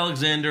Cedric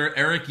Alexander,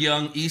 Eric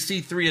Young,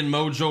 EC3, and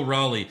Mojo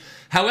Rawley.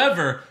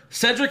 However,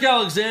 Cedric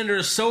Alexander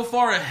is so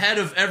far ahead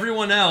of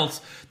everyone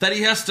else that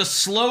he has to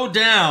slow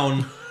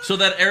down so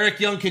that Eric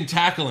Young can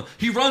tackle him.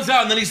 He runs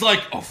out and then he's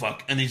like, "Oh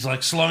fuck!" and he's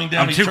like slowing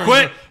down. I'm He too turns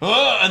quick.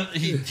 and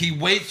he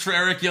waits for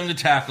Eric Young to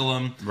tackle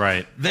him.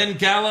 Right. Then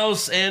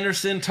Gallows,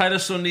 Anderson,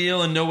 Titus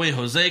O'Neil, and No Way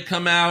Jose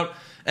come out,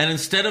 and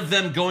instead of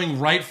them going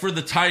right for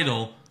the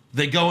title,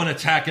 they go and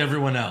attack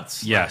everyone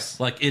else. Yes.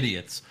 Like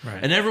idiots. Right.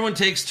 And everyone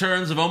takes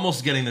turns of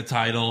almost getting the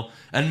title,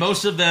 and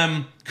most of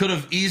them could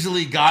have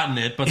easily gotten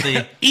it, but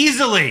they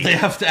Easily. they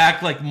have to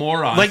act like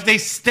morons. Like they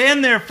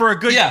stand there for a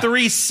good Yeah.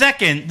 3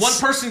 seconds. One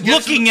person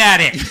gets looking at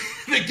it.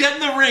 They get in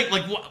the ring,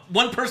 like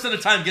one person at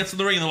a time gets in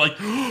the ring, and they're like,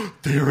 oh,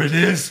 there it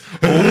is.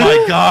 Oh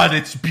my God,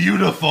 it's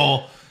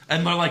beautiful.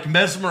 And they're like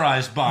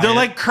mesmerized by it. They're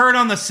like Kurt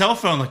on the cell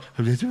phone, like,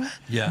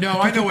 yeah. No,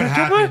 I know what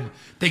happened.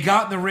 They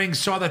got in the ring,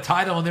 saw the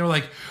title, and they were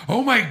like,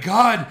 "Oh my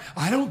God,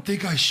 I don't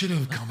think I should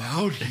have come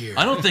out here.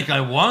 I don't think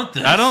I want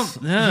this. I don't.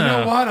 You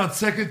know what? On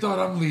second thought,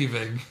 I'm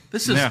leaving."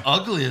 This is Yeah.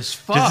 ugly as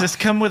fuck. Does this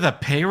come with a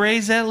pay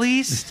raise at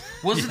least?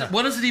 What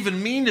does it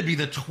even mean to be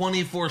the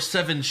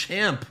 24/7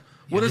 champ?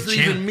 What does the it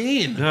champ. even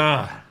mean?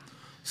 Ugh.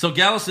 So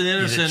Gallus and He's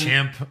Anderson, a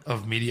champ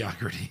of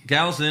mediocrity.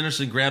 Gallus and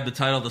Anderson grab the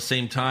title at the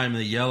same time. And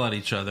they yell at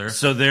each other.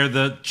 So they're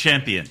the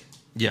champion.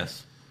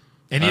 Yes.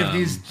 Any of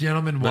these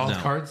gentlemen but wild no.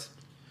 cards?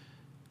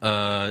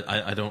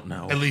 I don't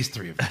know. At least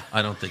 3 of them.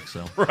 I don't think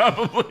so.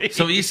 Probably.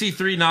 So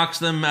EC3 knocks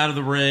them out of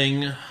the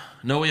ring.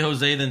 No Way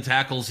Jose then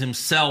tackles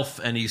himself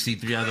and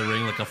EC3 out of the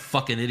ring like a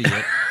fucking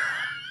idiot.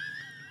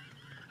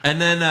 And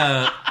then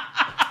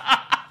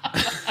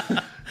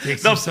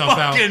Takes the himself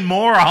out. fucking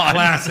moron.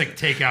 Classic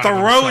takeout. of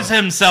Throws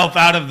himself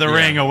out of the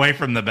ring away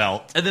from the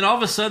belt. And then all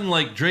of a sudden,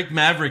 like, Drake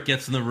Maverick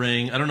gets in the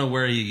ring. I don't know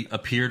where he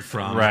appeared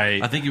from.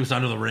 Right. I think he was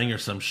under the ring or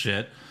some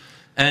shit.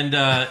 And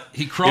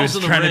he He crawls was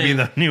in the trying ring. to be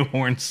the new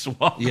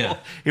Hornswoggle. Yeah.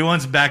 He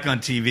wants back on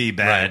TV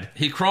bad.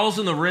 He crawls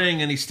in the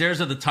ring and he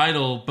stares at the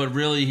title, but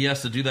really he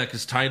has to do that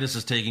because Titus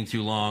is taking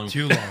too long.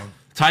 Too long.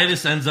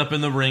 Titus ends up in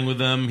the ring with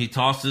him. He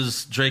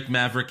tosses Drake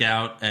Maverick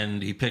out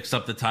and he picks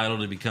up the title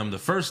to become the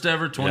first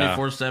ever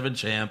 24/7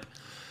 champ.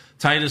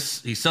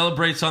 Titus, he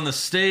celebrates on the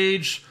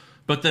stage,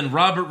 but then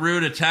Robert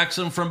Roode attacks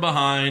him from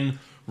behind,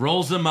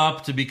 rolls him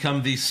up to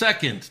become the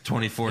second Here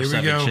we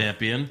 24/7 go.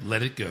 champion.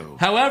 Let it go.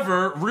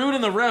 However, Roode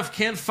and the ref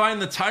can't find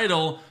the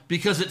title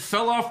because it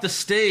fell off the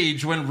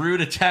stage when Roode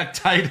attacked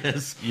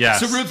Titus. Yes.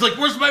 So Roode's like,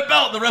 where's my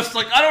belt? And the ref's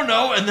like, I don't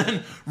know. And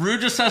then Roode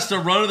just has to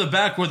run to the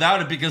back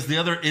without it because the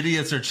other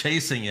idiots are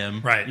chasing him.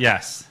 Right.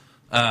 Yes.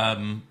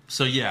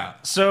 So, yeah.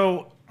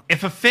 So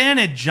if a fan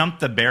had jumped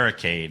the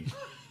barricade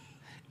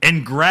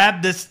and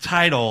grabbed this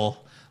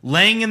title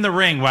laying in the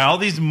ring while all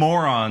these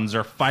morons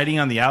are fighting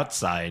on the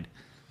outside,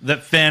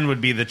 that fan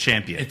would be the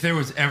champion. If there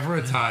was ever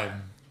a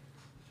time,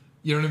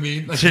 you know what I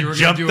mean? Like you To were gonna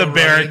jump do the a run-in,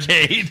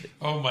 barricade.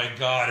 oh my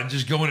God, and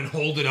just go in and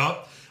hold it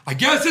up. I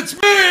guess it's me!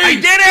 I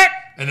did it!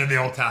 And then they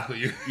all tackle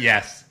you.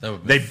 Yes. That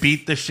would They be-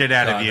 beat the shit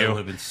out God, of that you. would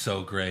have been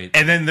so great.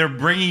 And then they're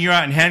bringing you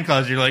out in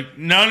handcuffs. You're like,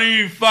 none of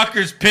you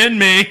fuckers pinned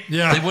me.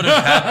 Yeah. They would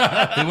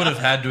have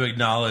had to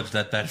acknowledge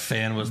that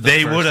fan was the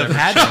They first would have ever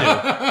had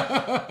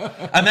champ.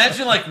 to.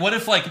 Imagine, like, what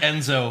if, like,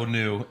 Enzo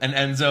knew and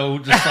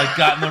Enzo just, like,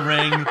 got in the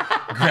ring,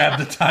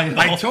 grabbed the title.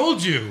 I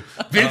told you.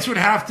 Vince would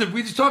have to,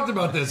 we just talked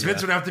about this.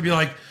 Vince would have to be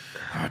like,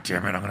 oh,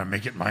 damn it, I'm going to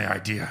make it my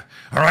idea.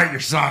 All right, you're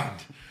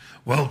signed.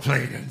 Well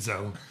played,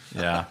 Enzo.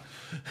 Yeah.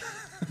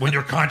 When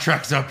your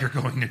contract's up, you're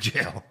going to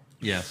jail.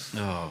 Yes.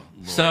 Oh,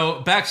 Lord.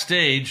 So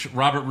backstage,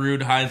 Robert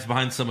Roode hides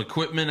behind some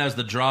equipment as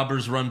the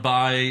jobbers run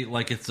by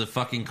like it's a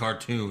fucking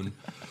cartoon.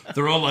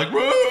 They're all like, "Whoa!"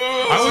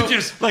 I would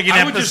just, Like an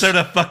I would episode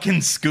just, of fucking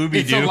Scooby-Doo.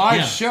 it's a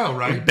live Yeah. show,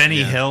 right?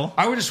 Benny Hill.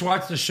 I would just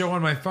watch the show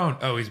on my phone.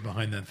 Oh, he's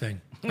behind that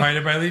thing. All right,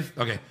 everybody leave?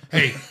 Okay.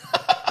 Hey,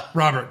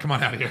 Robert, come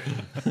on out here.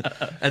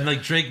 And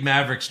like Drake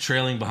Maverick's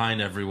trailing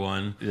behind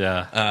everyone.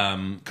 Yeah.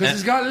 Because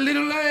he's got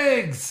little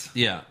legs.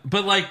 Yeah.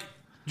 But like,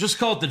 just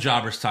call it the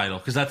jobbers title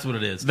because that's what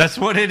it is. That's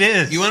what it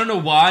is. You want to know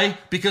why?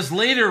 Because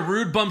later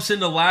Roode bumps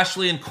into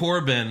Lashley and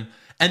Corbin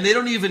and they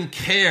don't even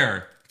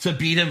care to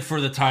beat him for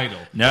the title.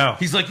 No.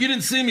 He's like, you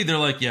didn't see me. They're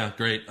like, yeah,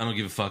 great. I don't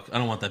give a fuck. I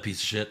don't want that piece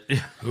of shit.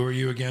 Who are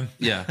you again?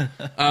 Yeah.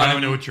 I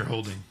don't know what you're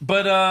holding.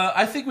 But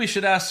I think we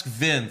should ask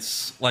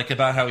Vince, like,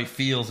 about how he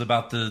feels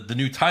about the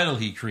new title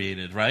he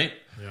created, right?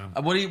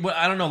 Yeah. What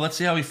I don't know. Let's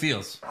see how he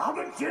feels. I'm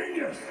a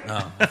genius.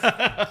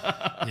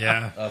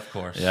 Yeah. Of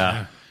course.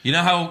 Yeah. You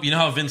know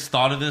how Vince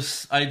thought of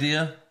this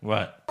idea?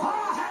 What?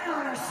 Oh, hang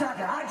on a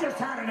second. I just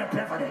had an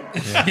epiphany.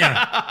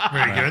 Yeah.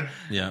 Very good.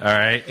 Yeah. All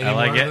right. Any I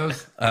like more it. of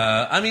those?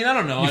 I mean, I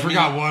don't know. You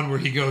forgot one where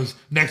he goes,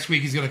 next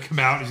week he's going to come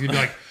out and he's going to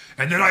be like,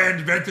 and then I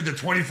invented the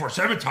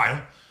 24/7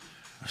 title.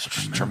 It's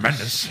just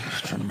tremendous.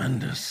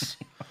 Tremendous.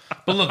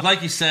 But look,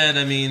 like you said,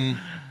 I mean,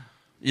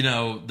 you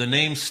know, the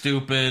name's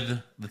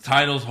stupid, the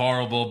title's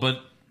horrible, but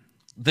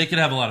they could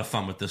have a lot of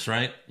fun with this,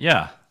 right?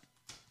 Yeah.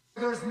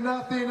 There's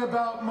nothing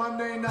about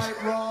Monday Night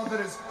Raw that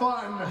is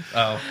fun.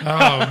 Oh,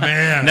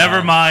 man.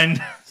 Never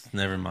mind.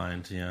 Never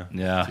mind. Yeah.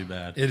 Yeah. Too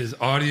bad. It is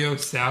audio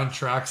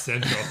soundtrack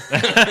central.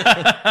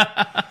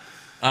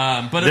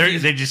 But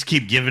if They just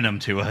keep giving them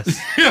to us.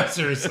 Yeah,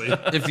 seriously.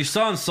 if you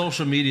saw on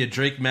social media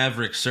Drake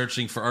Maverick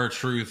searching for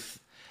R-Truth,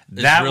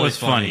 it's That really was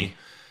funny.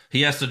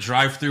 He has to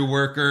drive-through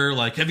worker,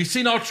 like, have you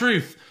seen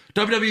R-Truth?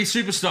 WWE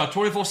superstar,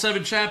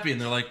 24/7 champion.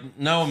 They're like,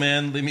 no,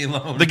 man, leave me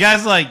alone. The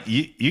guy's like,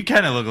 you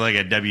kind of look like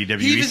a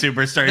WWE Even-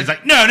 superstar. He's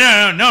like, no,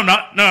 I'm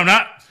not. No, I'm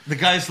not. The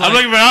guy's I'm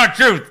like, looking for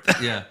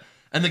R-Truth. yeah.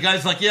 And the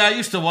guy's like, yeah, I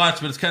used to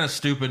watch, but it's kind of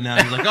stupid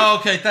now. He's like, oh,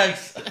 okay,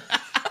 thanks.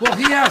 Well,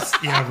 he has.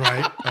 Yeah,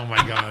 right. Oh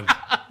my God.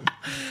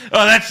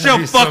 Oh, that show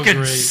be so fucking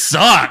great.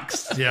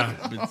 sucks. Yeah,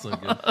 It's so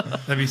good.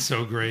 that'd be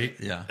so great.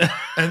 Yeah.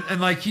 And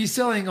like he's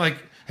selling like.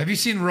 Have you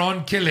seen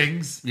Ron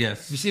Killings?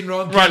 Yes. Have you seen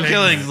Ron Ron Killings?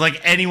 Killings,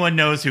 like anyone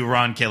knows who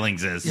Ron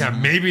Killings is. Yeah,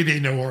 maybe they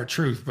know our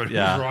truth, but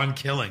Yeah. who's Ron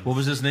Killings? What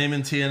was his name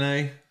in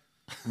TNA?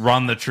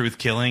 Ron the Truth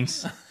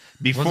Killings.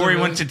 Before Was it he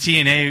really? went to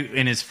TNA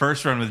in his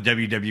first run with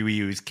WWE,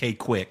 he was K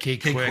Quick. K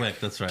K Quick. Quick,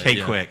 that's right. K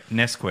yeah. Quick.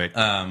 Nesquick.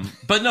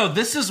 But no,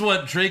 this is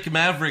what Drake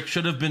Maverick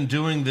should have been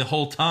doing the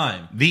whole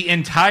time. The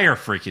entire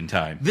freaking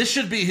time. This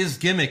should be his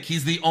gimmick.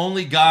 He's the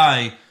only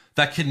guy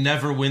that can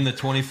never win the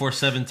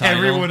 24/7 title.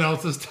 Everyone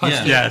else has touched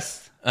Yeah. it. Yes.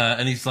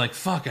 And he's like,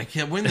 fuck, I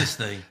can't win this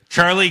thing.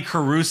 Charlie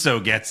Caruso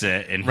gets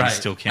it, and he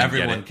still can't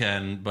Everyone get it.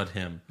 can but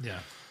him. Yeah.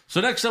 So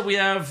next up we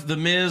have The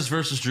Miz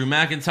versus Drew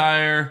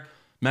McIntyre.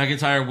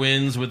 McIntyre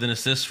wins with an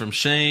assist from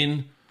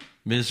Shane.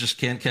 Miz just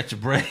can't catch a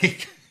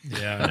break.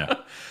 Yeah.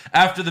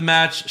 After the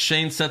match,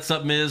 Shane sets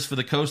up Miz for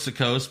the coast to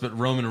coast, but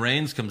Roman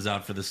Reigns comes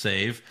out for the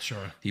save.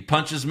 Sure. He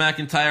punches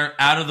McIntyre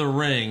out of the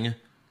ring,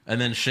 and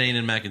then Shane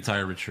and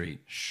McIntyre retreat.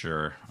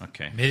 Sure.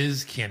 Okay.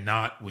 Miz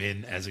cannot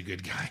win as a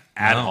good guy.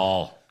 At No.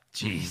 all.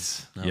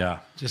 Jeez. Yeah.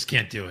 Just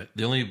can't do it.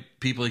 The only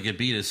people he could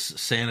beat is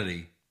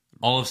Sanity.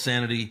 All of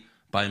Sanity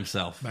by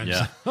himself.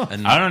 Yeah.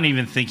 And I don't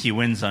even think he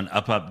wins on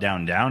up, up,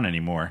 down, down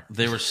anymore.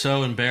 they were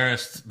so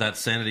embarrassed that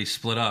Sanity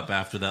split up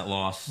after that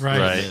loss. Right. to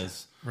The Right.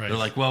 Miz. Right. They're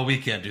like, well, we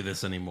can't do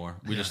this anymore.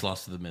 We just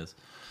lost to The Miz.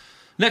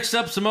 Next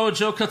up, Samoa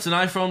Joe cuts an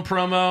iPhone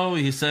promo.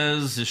 He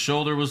says his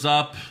shoulder was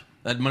up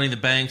at Money in the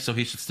Bank, so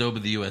he should still be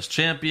the U.S.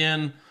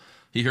 champion.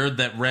 He heard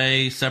that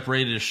Ray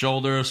separated his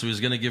shoulder, so he's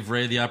going to give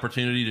Ray the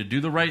opportunity to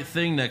do the right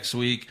thing next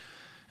week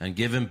and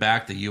give him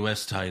back the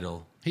U.S.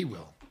 title. He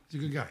will. He's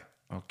a good guy.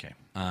 Okay.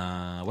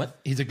 What?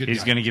 He's a good He's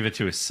guy. going to give it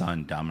to his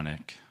son,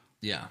 Dominic.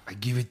 Yeah. I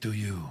give it to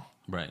you.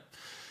 Right.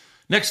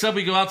 Next up,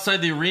 we go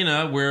outside the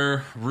arena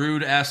where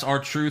Rude asks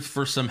R-Truth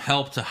for some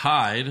help to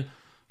hide.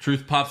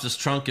 Truth pops his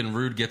trunk and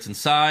Rude gets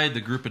inside.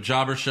 The group of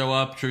jobbers show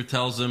up. Truth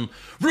tells him,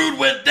 Rude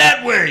went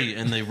that way!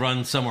 And they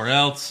run somewhere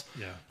else.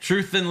 Yeah.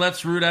 Truth then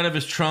lets Rude out of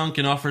his trunk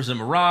and offers him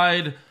a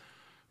ride.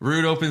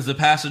 Rude opens the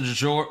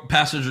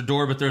passenger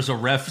door, but there's a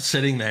ref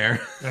sitting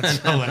there. That's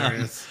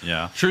hilarious.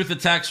 Yeah. Truth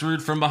attacks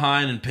Rude from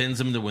behind and pins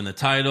him to win the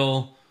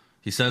title.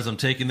 He says, I'm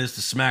taking this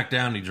to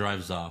SmackDown, and he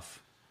drives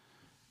off.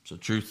 So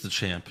Truth's the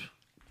champ.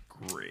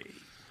 Great.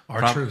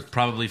 R-Truth.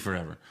 Probably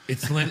forever.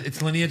 It's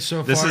lineage so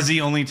far. This is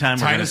the only time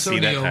we're going to Titus see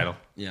that O'Neil. title.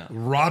 Yeah.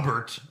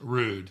 Robert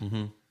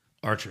Roode.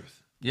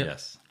 R-Truth. Yep.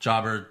 Yes.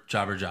 Jobber.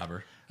 Jabber,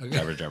 jabber.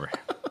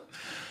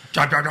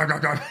 Job, job, job,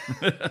 job,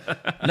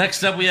 job.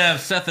 Next up, we have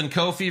Seth and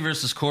Kofi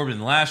versus Corbin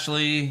and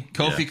Lashley.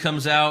 Kofi Yeah.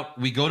 comes out.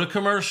 We go to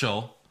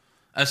commercial.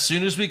 As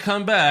soon as we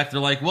come back,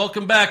 they're like,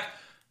 welcome back.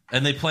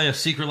 And they play a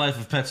Secret Life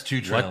of Pets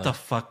 2 trailer. What the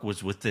fuck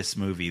was with this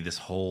movie this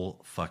whole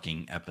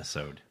fucking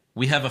episode?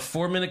 We have a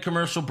 4-minute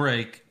commercial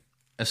break.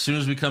 As soon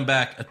as we come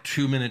back, a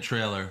 2-minute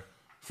trailer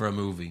for a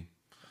movie.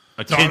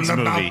 A It's all kid's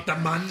about movie. the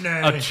money.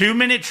 A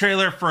 2-minute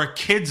trailer for a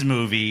kid's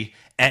movie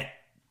at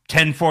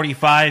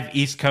 10:45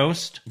 East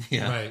Coast?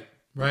 Yeah.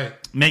 Right.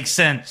 Makes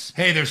sense.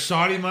 Hey, there's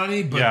Saudi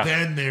money, but Yeah.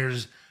 then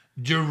there's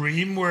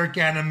DreamWorks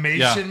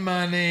animation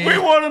money. We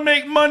want to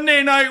make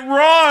Monday Night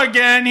Raw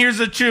again. Here's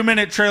a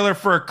 2-minute trailer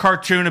for a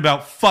cartoon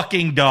about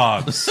fucking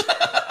dogs.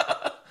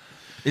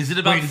 Is it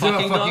about Wait, is it about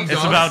fucking fucking dogs?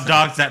 It's about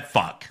dogs that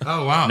fuck.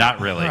 Oh, wow. Not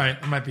really. All right,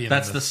 I might be in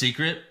That's on the this.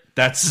 secret?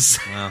 That's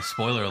Wow,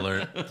 spoiler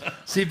alert.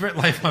 Secret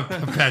Life of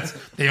Pets.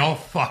 They all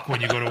fuck when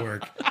you go to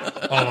work.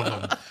 All of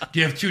them. Do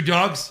you have 2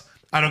 dogs?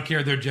 I don't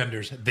care their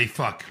genders. They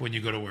fuck when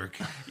you go to work.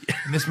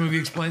 And this movie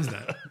explains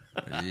that.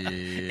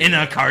 in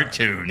a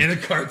cartoon. In a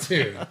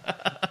cartoon.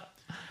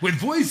 With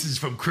voices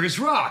from Chris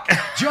Rock,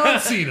 John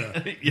Cena,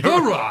 The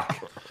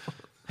Rock.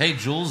 Hey,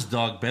 Jules'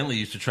 dog Bentley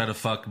used to try to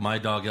fuck my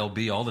dog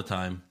LB all the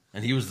time.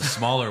 And he was the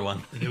smaller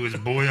one. It was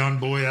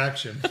boy-on-boy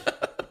action.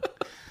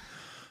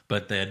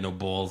 But they had no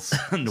balls.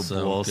 No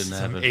balls. Didn't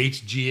have it.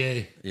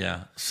 HGA.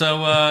 Yeah.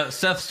 So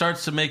Seth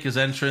starts to make his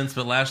entrance,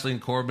 but Lashley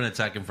and Corbin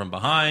attack him from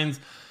behind.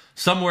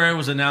 Somewhere it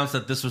was announced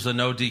that this was a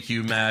no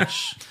DQ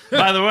match.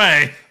 By the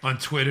way. On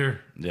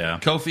Twitter. Yeah.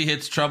 Kofi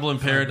hits Trouble in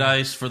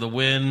Paradise for the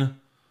win.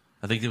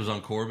 I think it was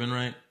on Corbin,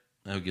 right?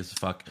 Who gives a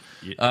fuck?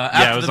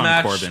 After it was the on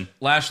match, Corbin.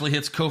 Lashley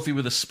hits Kofi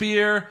with a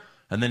spear,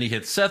 and then he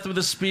hits Seth with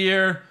a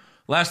spear.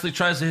 Lashley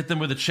tries to hit them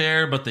with a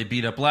chair, but they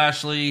beat up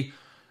Lashley.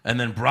 And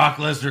then Brock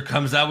Lesnar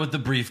comes out with the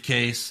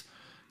briefcase,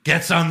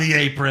 gets on the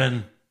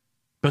apron,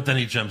 but then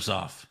he jumps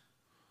off.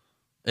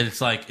 And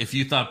it's like, if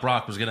you thought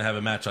Brock was going to have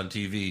a match on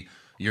TV,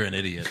 you're an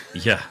idiot.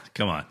 Yeah,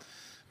 come on.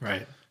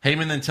 Right.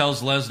 Heyman then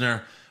tells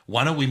Lesnar,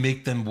 why don't we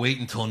make them wait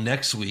until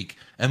next week,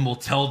 and we'll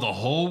tell the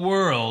whole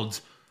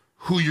world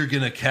who you're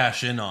going to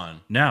cash in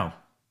on. No.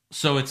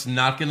 So it's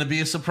not going to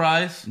be a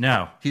surprise?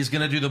 No. He's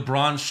going to do the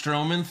Braun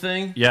Strowman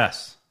thing?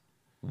 Yes.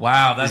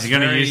 Wow, that's Is he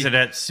going to very- use it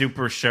at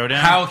Super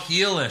Showdown? How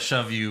heelish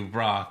of you,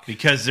 Brock.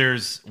 Because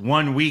there's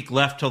 1 week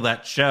left till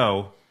that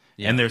show,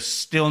 Yeah. and there's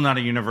still not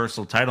a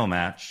Universal title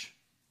match.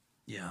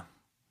 Yeah.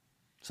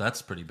 So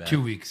that's pretty bad.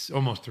 2 weeks,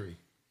 almost 3.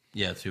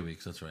 Yeah, 2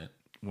 weeks. That's right.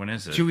 When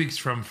is it? 2 weeks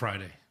from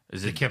Friday.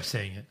 Is They it? kept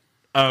saying it.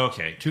 Oh,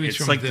 okay. 2 weeks it's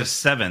from like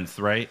this. the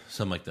 7th, right?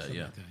 Something like that.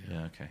 Yeah.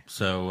 Yeah. Okay.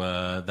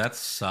 So that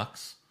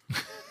sucks.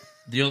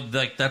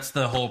 That's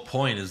the whole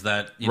point. Is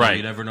that Right.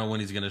 you never know when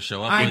he's going to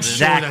show up. I'm with it.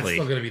 sure that's Exactly.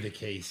 still going to be the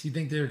case. You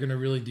think they're going to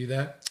really do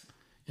that?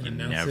 And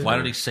announce never it? Why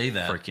did he say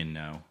that? Freaking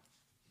no.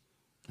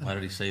 Why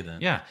did he say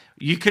that? Yeah,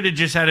 you could have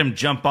just had him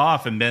jump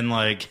off and been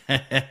like,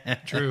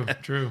 True.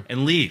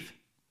 and leave.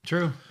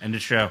 True. End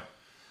of show.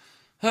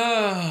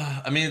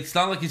 I mean, it's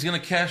not like he's going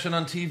to cash it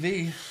on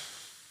TV.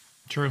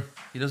 True.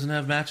 He doesn't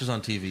have matches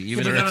on TV,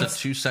 even but if then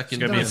it's a 2-second.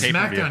 gonna Then be on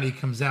a pay-per-view. SmackDown, he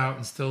comes out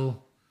and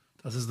still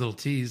does his little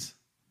tease.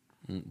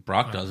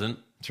 Brock doesn't.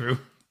 True.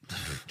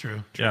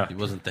 True. Yeah, He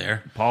wasn't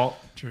there. Paul.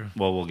 True.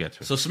 Well, we'll get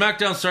to it. So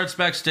SmackDown starts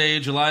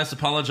backstage. Elias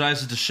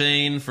apologizes to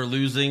Shane for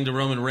losing to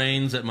Roman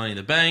Reigns at Money in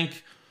the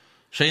Bank.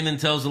 Shane then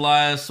tells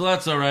Elias, well,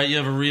 that's all right. You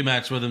have a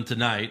rematch with him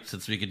tonight,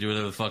 since we can do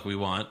whatever the fuck we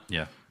want.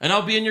 Yeah. And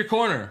I'll be in your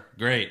corner.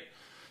 Great.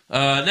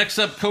 Next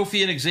up,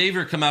 Kofi and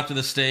Xavier come out to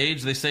the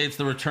stage. They say it's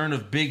the return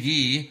of Big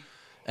E.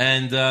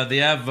 And they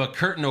have a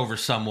curtain over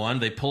someone.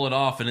 They pull it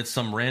off, and it's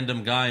some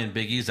random guy in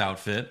Big E's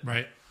outfit.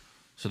 Right.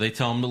 So they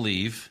tell him to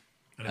leave.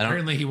 And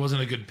apparently he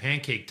wasn't a good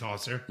pancake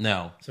tosser.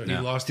 No. So he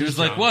lost He his was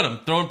like, job. what? I'm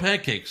throwing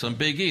pancakes on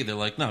Big E. They're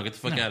like, no, get the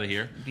fuck out of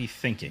here. Be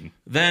thinking.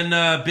 Then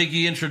Big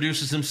E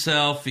introduces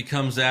himself. He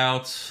comes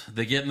out.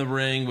 They get in the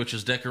ring, which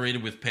is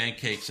decorated with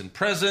pancakes and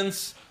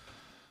presents.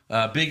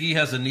 Big E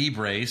has a knee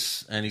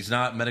brace, and he's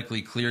not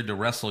medically cleared to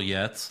wrestle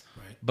yet.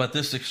 Right. But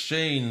this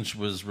exchange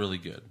was really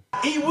good.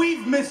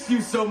 We've missed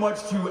you so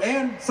much too.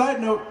 And side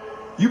note,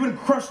 you've been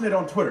crushing it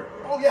on Twitter.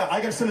 Oh yeah,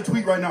 I gotta send a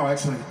tweet right now,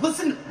 actually.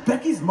 Listen,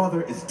 Becky's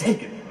mother is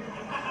taken.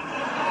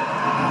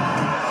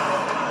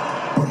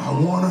 But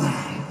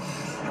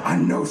I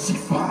know she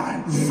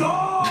fine. So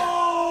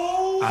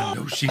I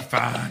know she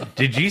fine.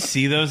 Did you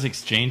see those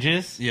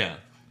exchanges? Yeah.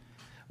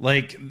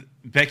 Like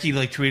Becky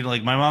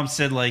tweeted my mom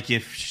said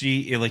if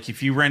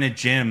you ran a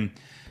gym,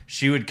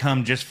 she would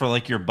come just for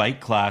your bike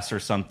class or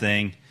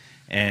something,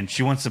 and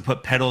she wants to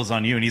put pedals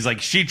on you, and he's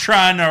like, she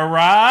trying to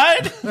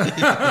ride?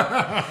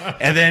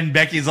 And then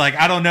Becky's like,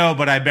 I don't know,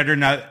 but I better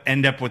not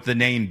end up with the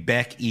name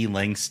Beck E.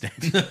 Langston.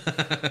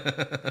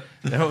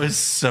 That was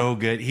so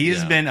good. He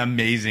has been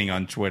amazing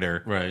on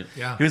Twitter. Right.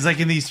 Yeah. He was like,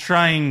 in these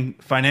trying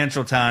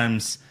financial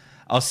times,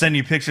 I'll send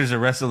you pictures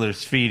of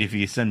wrestlers' feet if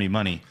you send me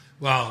money.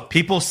 Well,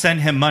 People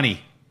send him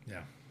money, yeah.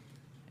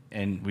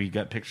 and we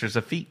got pictures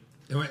of feet.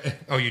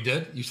 Oh, you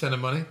did? You sent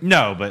him money?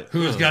 No, but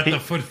Who's got the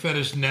foot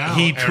fetish now?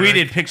 he Eric?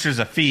 tweeted pictures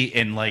of feet,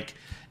 and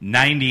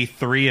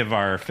 93 of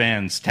our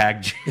fans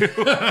tagged you.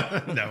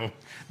 No.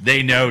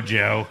 They know,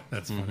 Joe.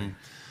 That's funny.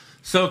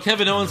 So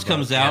Kevin Owens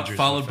comes out, Andrew's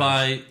followed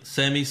fetish. by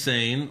Sami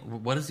Zayn.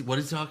 What is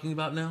he talking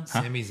about now?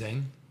 Sami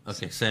Zayn.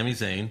 Okay, Sami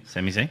Zayn.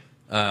 Sami Zayn?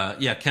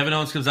 Yeah, Kevin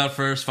Owens comes out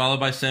first,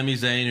 followed by Sami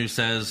Zayn, who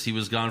says he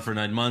was gone for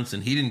 9 months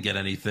and he didn't get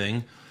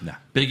anything. No.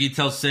 Big E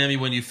tells Sami,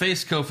 when you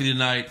face Kofi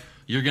tonight,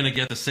 you're going to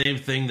get the same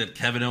thing that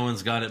Kevin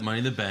Owens got at Money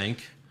in the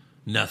Bank.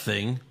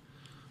 Nothing.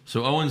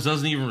 So Owens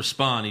doesn't even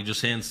respond. He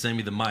just hands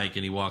Sami the mic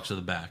and he walks to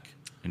the back.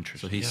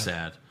 Interesting. So he's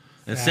sad.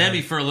 And Sad.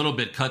 Sami, for a little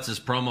bit, cuts his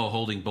promo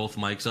holding both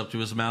mics up to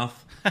his mouth.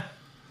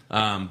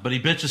 But he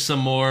bitches some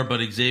more,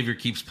 but Xavier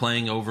keeps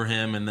playing over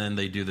him, and then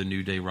they do the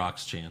New Day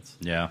Rocks chants.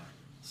 Yeah.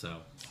 So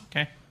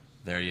Okay.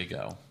 there you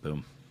go.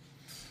 Boom.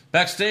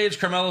 Backstage,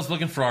 Carmelo's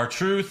looking for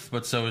R-Truth,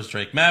 but so is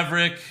Drake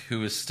Maverick,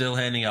 who is still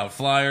handing out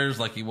flyers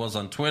like he was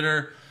on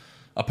Twitter.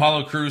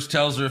 Apollo Crews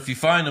tells her, if you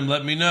find him,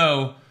 let me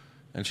know.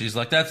 And she's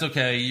like, that's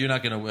okay. You're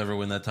not going to ever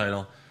win that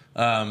title.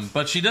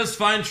 But she does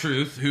find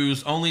Truth,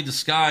 whose only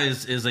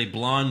disguise is a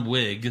blonde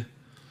wig.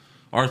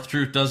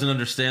 R-Truth doesn't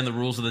understand the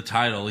rules of the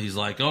title. He's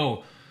like,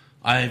 oh,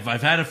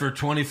 I've had it for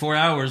 24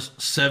 hours,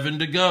 7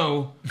 to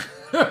go.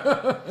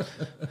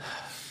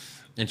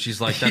 And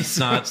she's like,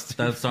 those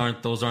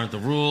aren't the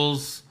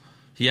rules.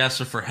 He asks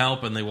her for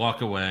help, and they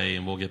walk away,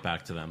 and we'll get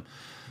back to them.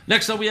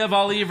 Next up, we have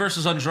Ali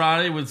versus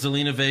Andrade with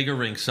Zelina Vega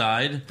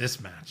ringside. This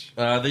match.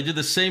 They did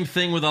the same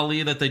thing with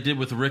Ali that they did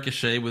with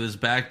Ricochet, with his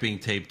back being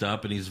taped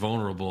up, and he's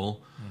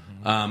vulnerable.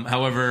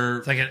 However,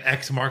 It's like an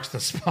X marks the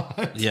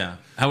spot. yeah.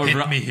 However,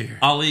 Hit me here.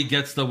 Ali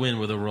gets the win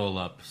with a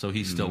roll-up, so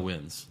he still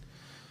wins.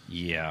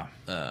 Yeah.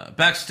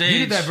 Backstage, You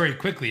did that very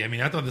quickly. I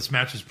mean, I thought this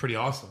match was pretty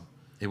awesome.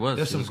 it was.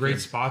 There's it some was great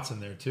good. spots in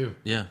there, too.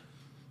 Yeah.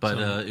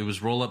 But it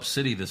was Roll Up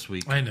City this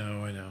week. I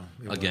know.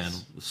 It Again,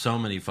 was. so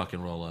many fucking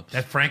roll-ups.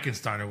 That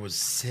Frankensteiner was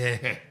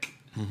sick.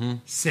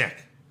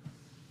 Sick.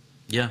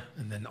 Yeah.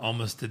 And then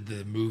almost did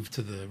the move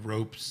to the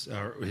ropes.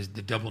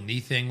 The double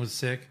knee thing was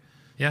sick.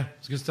 Yeah,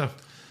 it's good stuff.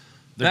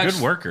 They're Back-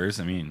 good workers.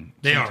 I mean,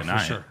 They can't are, deny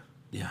for it. sure.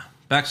 Yeah.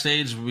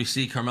 Backstage, we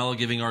see Carmella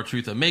giving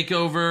R-Truth a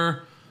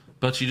makeover,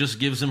 but she just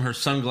gives him her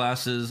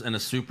sunglasses and a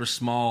super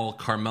small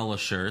Carmella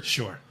shirt.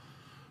 Sure.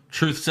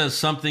 Truth says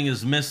something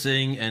is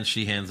missing, and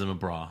she hands him a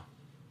bra.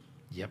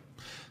 Yep.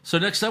 So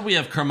next up, we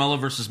have Carmella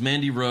versus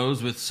Mandy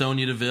Rose with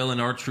Sonya Deville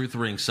and R-Truth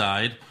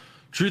ringside.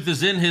 Truth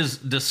is in his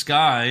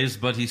disguise,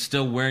 but he's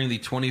still wearing the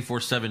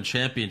 24/7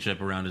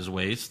 championship around his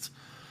waist.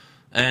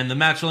 And the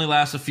match only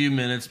lasts a few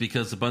minutes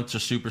because a bunch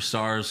of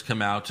superstars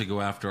come out to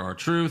go after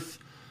R-Truth.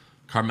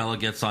 Carmella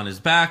gets on his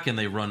back and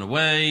they run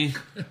away.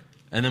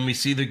 And then we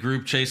see the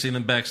group chasing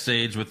them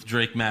backstage with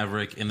Drake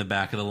Maverick in the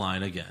back of the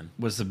line again.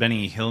 Was the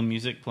Benny Hill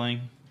music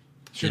playing?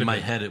 In my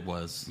head it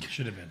was.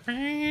 Should have been.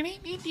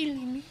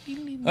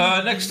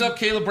 Next up,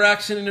 Kayla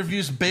Braxton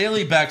interviews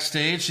Bayley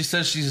backstage. She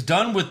says she's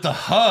done with the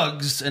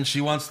hugs and she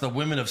wants the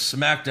women of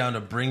SmackDown to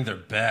bring their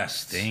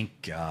best.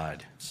 Thank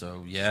God.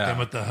 So, yeah. Done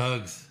with the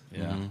hugs. Yeah.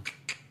 Yep.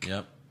 You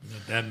know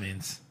what that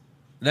means?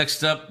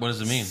 Next up, what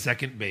does it mean?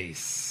 Second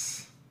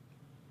base.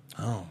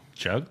 Oh.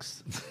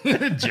 Jugs?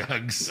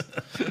 Jugs.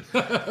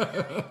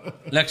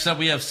 Next up,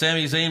 we have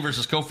Sami Zayn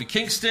versus Kofi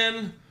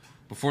Kingston.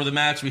 Before the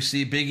match, we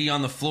see Big E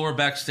on the floor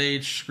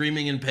backstage,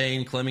 screaming in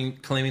pain,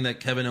 claiming that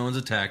Kevin Owens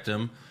attacked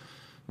him.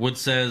 Woods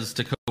says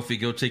to Kofi,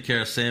 go take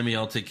care of Sami,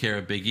 I'll take care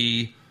of Big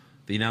E.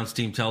 The announce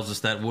team tells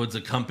us that Woods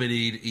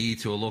accompanied E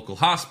to a local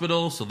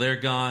hospital, so they're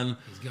gone.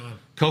 He's gone.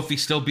 Kofi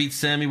still beats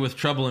Sami with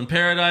Trouble in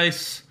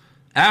Paradise.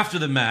 After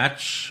the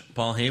match,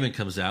 Paul Heyman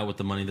comes out with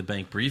the Money in the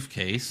Bank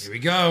briefcase. Here we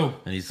go.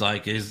 And he's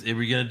like, are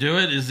we going to do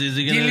it? Is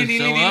he going to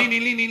show up?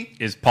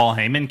 Is Paul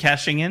Heyman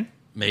cashing in?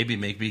 Maybe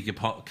he could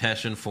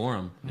cash in for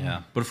him.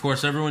 Yeah. But of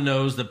course, everyone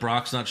knows that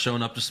Brock's not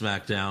showing up to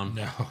SmackDown.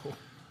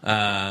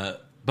 No.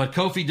 But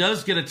Kofi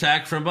does get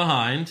attacked from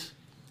behind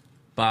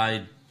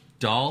by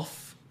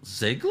Dolph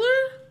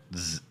Ziggler?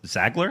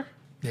 Zagler?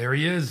 There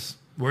he is.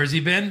 Where's he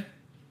been?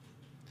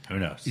 Who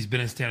knows? He's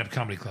been in stand-up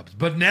comedy clubs.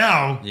 But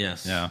now,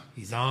 Yes. Yeah.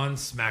 he's on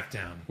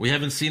SmackDown. We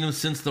haven't seen him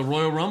since the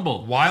Royal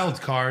Rumble. Wild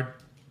card.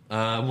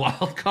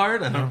 Wild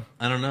card? I don't know.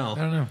 I don't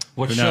know.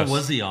 What Who show knows?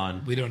 was he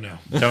on? We don't know.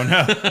 Don't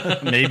know.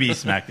 Maybe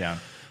SmackDown.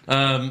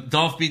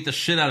 Dolph beat the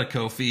shit out of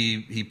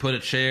Kofi. He put a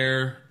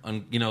chair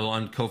on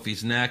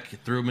Kofi's neck,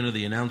 threw him into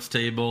the announce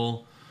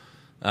table.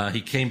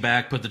 He came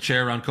back, put the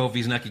chair around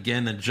Kofi's neck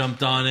again, then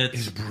jumped on it.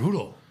 It's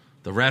brutal.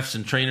 The refs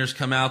and trainers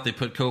come out. They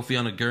put Kofi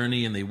on a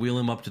gurney and they wheel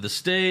him up to the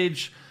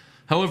stage.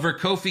 However,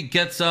 Kofi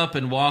gets up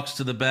and walks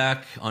to the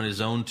back on his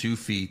own 2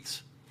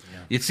 feet. Yeah.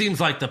 It seems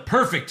like the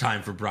perfect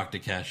time for Brock to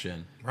cash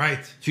in. Right.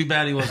 Too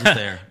bad he wasn't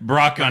there.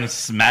 Brock on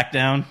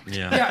SmackDown.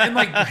 Yeah. Yeah, and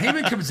like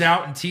Heyman comes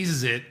out and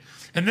teases it,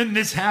 and then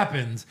this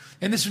happens,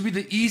 and this would be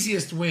the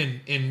easiest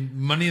win in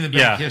Money in the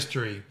Bank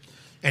history,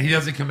 and he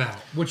doesn't come out,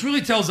 which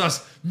really tells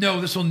us,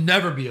 no, this will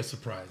never be a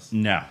surprise.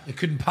 No. It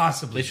couldn't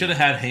possibly They should have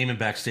had Heyman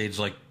backstage,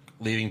 like,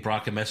 leaving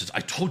Brock a message.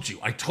 I told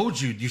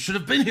you, you should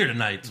have been here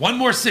tonight. One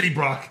more city,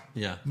 Brock.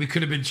 Yeah. We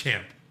could have been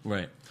champ.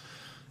 Right.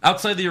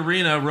 Outside the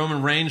arena,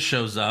 Roman Reigns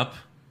shows up.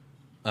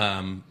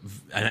 An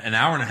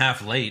hour and a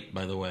half late,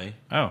 by the way.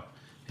 Oh.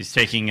 He's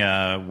taking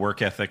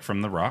work ethic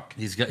from The Rock.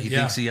 He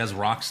thinks he has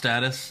Rock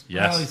status.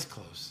 Yes. Well, he's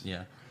close.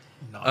 Yeah.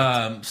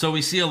 So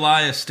we see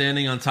Elias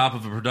standing on top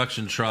of a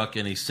production truck,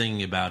 and he's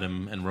singing about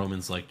him, and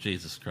Roman's like,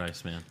 Jesus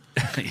Christ, man.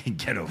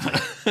 Get over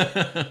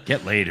it.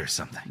 Get laid or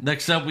something.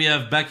 Next up, we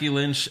have Becky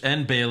Lynch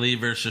and Bayley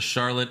versus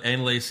Charlotte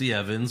and Lacey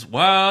Evans.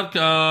 Wild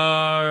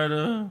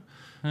card.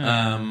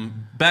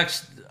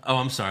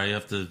 I'm sorry, you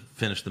have to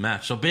finish the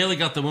match. So Bayley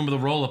got the win with a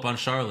roll-up on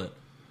Charlotte.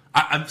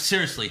 I'm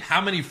seriously, how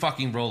many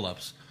fucking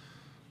roll-ups?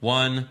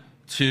 1,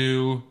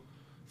 2,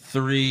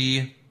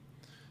 3...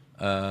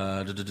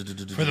 For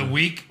the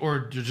week or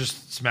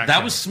just SmackDown?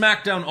 That was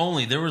SmackDown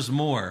only. There was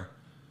more.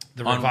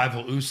 The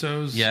Revival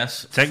Usos?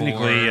 Yes.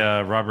 Technically,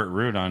 Robert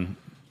Roode on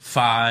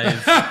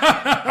 5.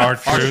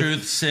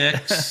 R-Truth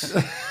 6.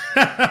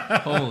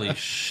 Holy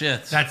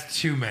shit. That's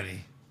too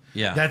many.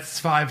 Yeah. That's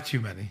 5 too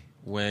many.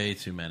 Way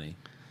too many.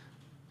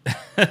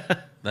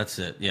 That's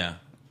it. Yeah.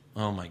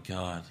 Oh my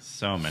God.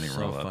 So many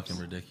So roll-ups. fucking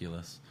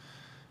ridiculous.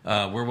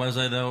 Where was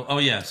I though? Oh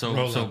yeah.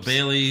 So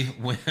Bayley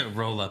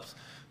roll-ups.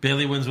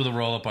 Bayley wins with a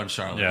roll-up on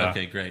Charlotte. Yeah.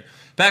 Okay, great.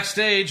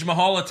 Backstage,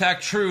 Mahal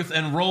attacked Truth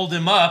and rolled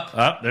him up.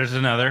 Oh, there's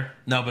another.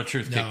 No, but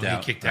Truth kicked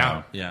out. He kicked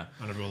out. Yeah.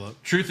 On a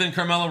roll-up. Truth and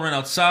Carmella run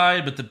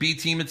outside, but the B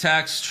team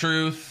attacks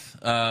Truth.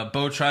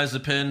 Bo tries to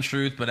pin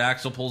Truth, but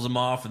Axel pulls him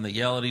off, and they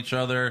yell at each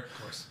other.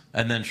 Of course.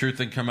 And then Truth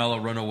and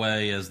Carmella run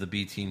away as the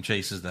B team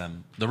chases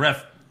them. The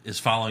ref is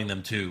following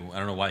them too. I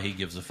don't know why he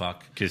gives a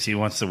fuck. Because he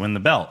wants to win the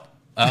belt.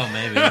 Oh,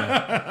 maybe.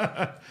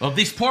 Yeah. Well,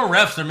 these poor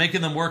refs, they're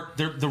making them work.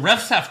 The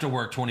refs have to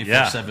work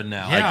 24/7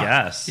 now. Yeah. I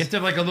guess. You have to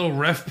have like a little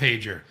ref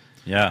pager.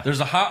 Yeah.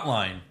 There's a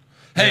hotline.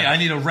 Hey, I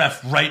need a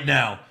ref right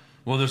now.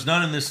 Well, there's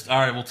none in this. All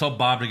right, we'll tell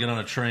Bob to get on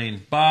a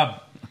train.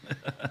 Bob.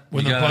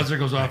 When the buzzer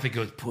goes off, it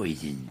goes,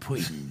 poison,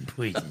 poison,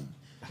 poison,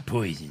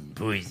 poison,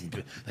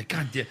 poison. Like,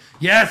 God damn.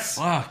 Yes.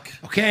 Fuck.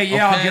 Okay,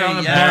 yeah, I'll get on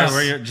the Yeah,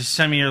 bus. just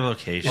send me your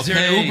location. Is there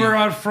an Uber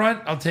out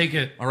front? I'll take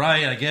it. All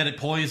right, I get it.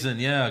 Poison.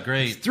 Yeah,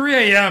 great. 3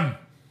 a.m.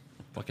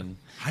 Fucking.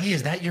 Honey,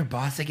 is that your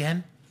boss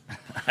again?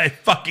 I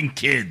fucking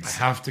kids.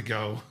 I have to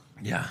go.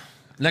 Yeah.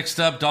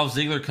 Next up, Dolph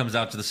Ziggler comes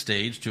out to the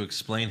stage to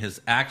explain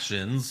his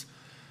actions.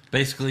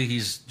 Basically,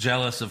 he's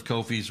jealous of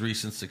Kofi's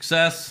recent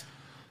success.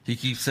 He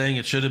keeps saying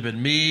it should have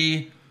been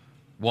me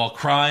while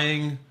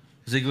crying.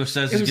 Ziggler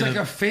says It he's was going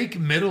like a fake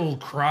middle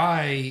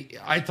cry.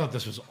 I thought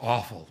this was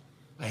awful.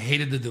 I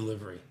hated the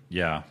delivery.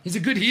 Yeah. He's a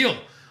good heel.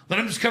 Let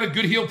him just cut a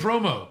good heel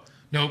promo.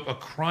 Nope, a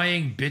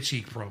crying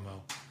bitchy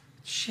promo.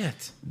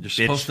 Shit. You're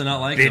supposed to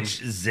not like him.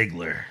 Bitch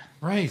Ziggler.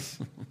 Right.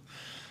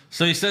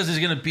 So he says he's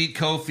going to beat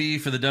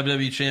Kofi for the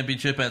WWE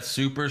Championship at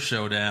Super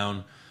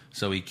Showdown.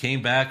 So he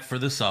came back for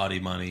the Saudi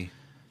money.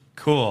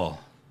 Cool.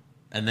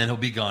 And then he'll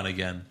be gone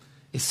again.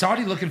 Is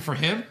Saudi looking for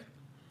him?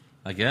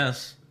 I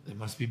guess. They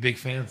must be big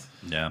fans.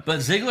 Yeah. But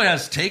Ziggler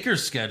has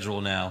Taker's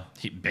schedule now.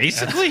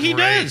 Basically, he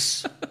great.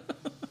 does.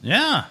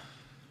 Yeah.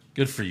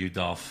 Good for you,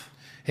 Dolph.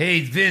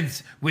 Hey,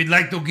 Vince, we'd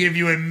like to give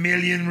you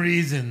 1,000,000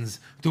 reasons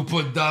to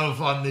put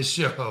Dolph on the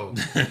show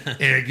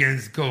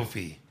against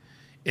Kofi.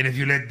 And if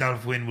you let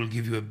Dolph win, we'll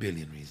give you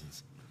 1,000,000,000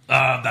 reasons.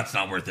 That's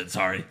not worth it.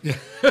 Sorry.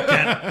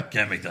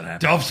 Can't make that happen.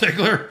 Dolph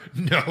Ziggler?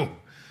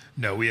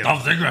 No, we have.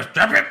 Dolph Ziggler's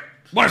champion?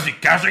 What is he,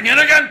 cashing in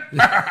again?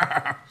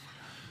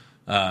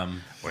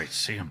 Wait,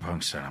 CM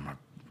Punk said I'm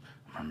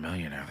a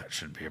millionaire. That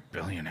should be a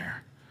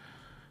billionaire.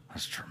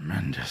 That's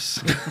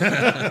tremendous.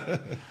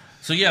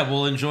 So yeah,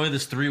 we'll enjoy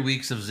this 3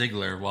 weeks of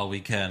Ziggler while we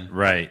can.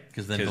 Right.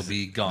 Because then he'll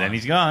be gone. Then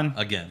he's gone.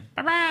 Again.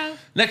 Bye-bye.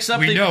 Next up,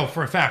 We know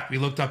for a fact. We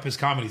looked up his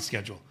comedy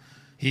schedule.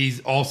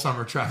 He's all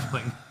summer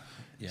traveling.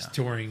 He's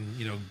touring,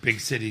 big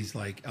cities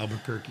like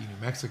Albuquerque,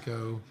 New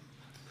Mexico,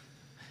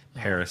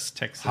 Paris,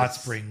 Texas. Hot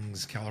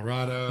Springs,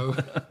 Colorado.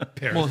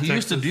 Paris, Well, he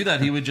used to Texas. do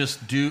that. He would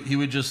just do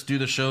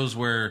the shows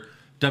where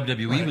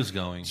WWE was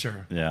going.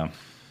 Sure. Yeah.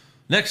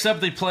 Next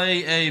up, they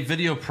play a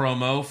video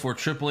promo for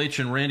Triple H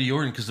and Randy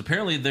Orton because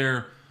apparently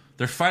they're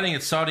fighting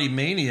at Saudi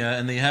Mania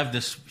and they have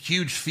this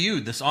huge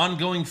feud, this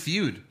ongoing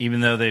feud. Even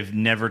though they've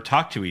never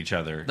talked to each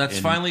other. That's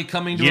in finally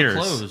coming to years. a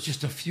close.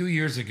 Just a few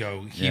years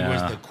ago, he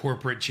was the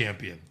corporate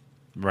champion.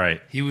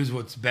 Right. He was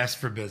what's best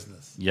for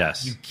business.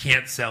 Yes. You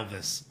can't sell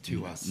this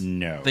to us.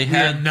 No. They We are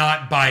had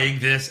not buying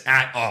this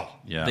at all.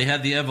 Yeah. they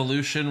had the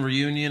Evolution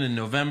reunion in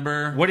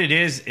November. What it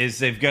is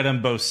they've got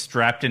them both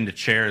strapped into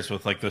chairs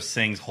with like those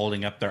things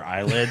holding up their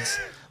eyelids,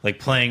 like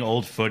playing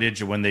old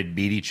footage of when they'd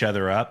beat each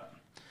other up.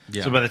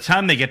 Yeah. So by the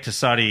time they get to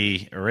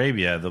Saudi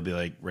Arabia, they'll be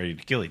like ready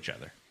to kill each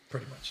other.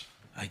 Pretty much.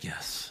 I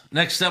guess.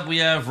 Next up, we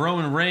have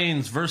Roman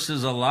Reigns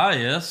versus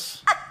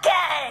Elias.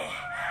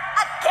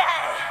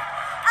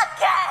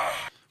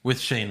 With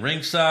Shane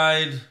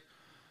ringside.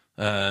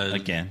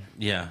 Again.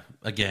 Yeah,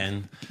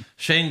 again.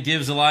 Shane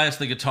gives Elias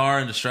the guitar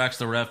and distracts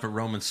the ref, but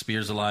Roman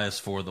spears Elias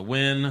for the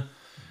win.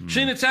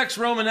 Shane attacks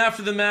Roman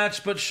after the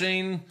match, but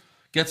Shane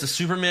gets a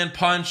Superman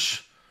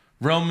punch.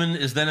 Roman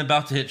is then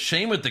about to hit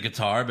Shane with the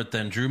guitar, but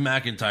then Drew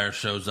McIntyre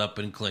shows up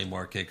and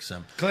Claymore kicks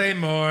him.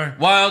 Claymore.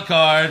 Wild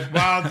card.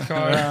 Wild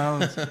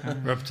card.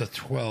 We're up to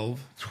 12.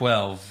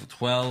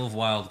 12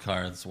 wild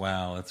cards.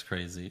 Wow, that's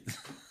crazy.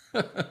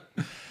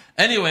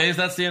 Anyways,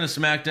 that's the end of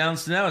SmackDown.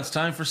 So now it's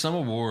time for some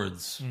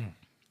awards.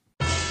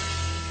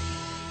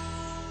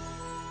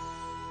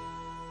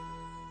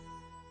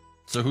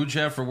 So who'd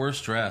you have for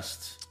worst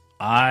dressed?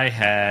 I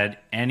had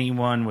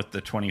anyone with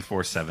the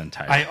 24/7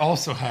 title. I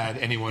also had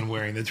anyone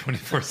wearing the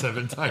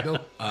 24/7 title.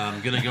 I'm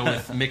going to go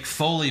with Mick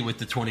Foley with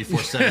the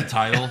 24/7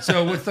 title.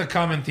 So what's the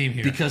common theme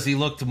here? Because he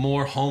looked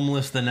more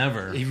homeless than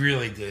ever. He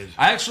really did.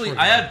 I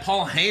had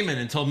Paul Heyman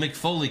until Mick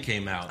Foley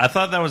came out. I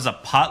thought that was a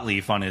pot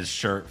leaf on his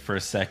shirt for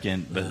a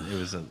second, but it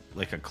was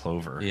like a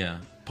clover. Yeah.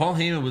 Paul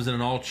Heyman was in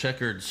an all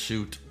checkered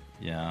suit.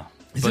 Yeah.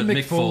 Isn't But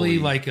Mick Foley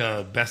like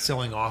a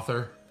best-selling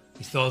author?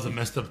 He still has a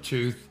messed up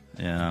tooth,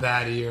 Yeah.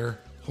 bad ear,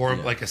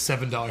 horrible, like a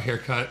 $7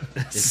 haircut.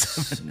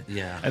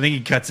 Yeah. I think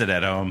he cuts it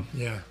at home.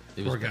 Yeah,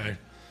 It poor was guy.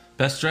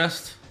 Best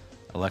dressed?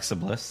 Alexa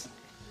Bliss.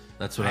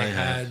 That's what I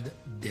had.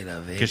 De La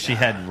Vega. Because she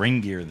had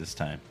ring gear this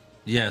time.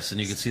 Yes, and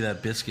you could see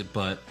that biscuit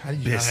butt. How did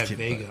you not have biscuit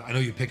Vega? I know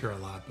you pick her a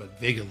lot, but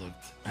Vega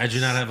looked. How'd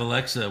you not have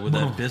Alexa with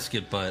that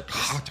biscuit butt?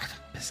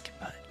 Biscuit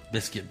butt.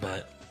 Biscuit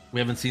butt. We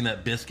haven't seen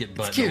that biscuit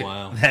butt in cute. a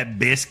while. That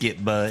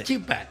biscuit butt.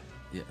 Cute bat.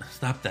 Yeah,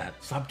 stop that.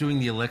 Stop doing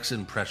the Alexa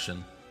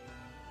impression.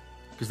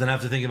 Because then I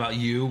have to think about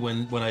you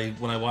when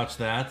I watch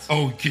that.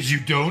 Oh, because you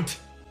don't?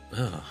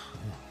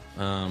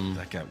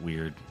 That got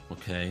weird.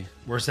 Okay.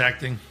 Worst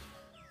acting?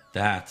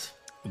 That.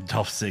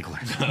 Dolph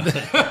Ziggler.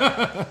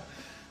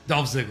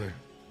 Dolph Ziggler.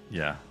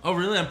 Yeah. Oh,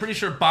 really? I'm pretty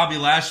sure Bobby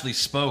Lashley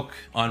spoke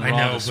on I Raw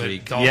know, this but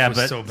week. Dolph yeah, was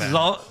but so bad.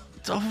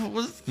 Dolph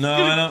was No,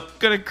 I don't.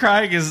 gonna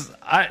cry because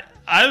I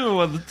haven't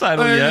won the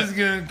title I'm yet. just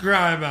going to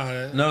cry about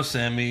it. No,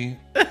 Sammy.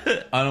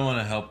 I don't want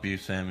to help you,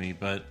 Sammy,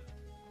 but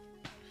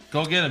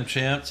go get him,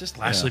 champ. Just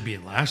Lashley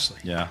being Lashley.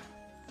 Yeah.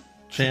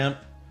 Champ.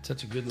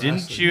 Such a good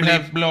Didn't Lashley. you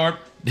have Blorp.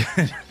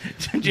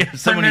 Didn't you have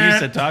someone who used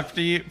to talk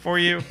for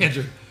you?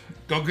 Andrew,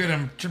 go get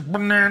him.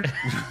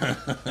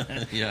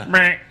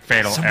 Yeah.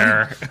 Fatal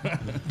error.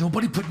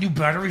 Nobody put new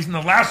batteries in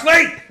the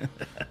Lashley.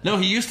 No,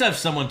 he used to have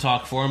someone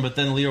talk for him, but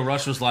then Leo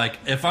Rush was like,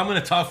 if I'm going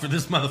to talk for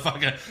this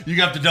motherfucker, you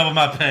got to double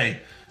my pay.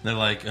 And they're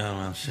like, oh,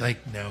 well, shit.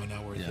 Like, no,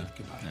 not worth it.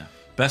 Goodbye. Yeah.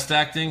 Best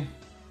acting?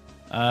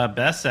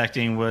 Best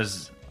acting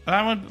was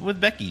I went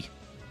with Becky.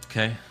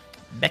 Okay.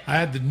 I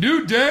had the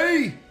New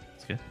Day.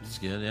 That's good. That's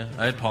good, yeah.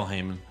 I had Paul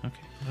Heyman.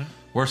 Okay.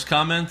 Worst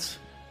comments?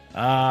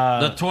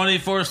 The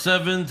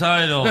 24/7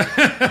 title.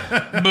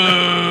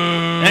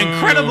 Boo.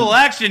 Incredible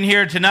action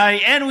here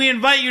tonight, and we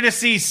invite you to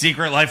see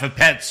Secret Life of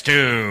Pets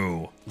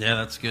 2. Yeah,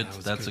 that's good.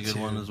 That's good a good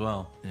too. one as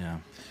well. Yeah.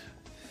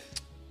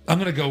 I'm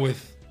going to go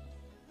with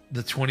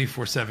the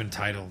 24/7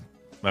 title.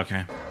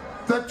 Okay.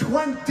 The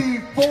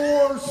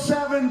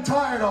 24/7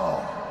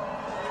 title.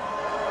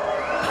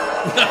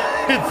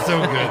 It's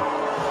so good.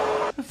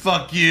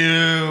 Fuck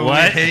you. What?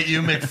 I hate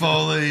you, Mick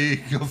Foley.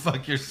 Go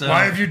fuck yourself.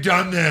 Why have you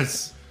done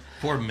this?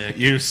 Poor Mick.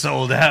 You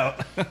sold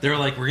out. They were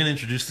like, we're going to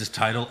introduce this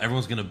title.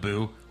 Everyone's going to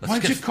boo.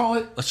 Why'd you call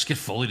it? Let's just get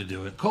Foley to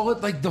do it. Call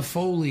it like the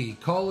Foley.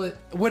 Call it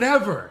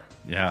whatever.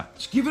 Yeah.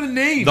 Just give it a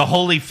name. The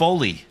Holy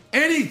Foley.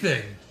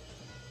 Anything.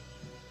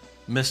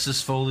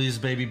 Mrs. Foley's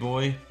baby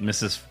boy.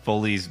 Mrs.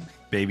 Foley's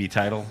baby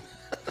title.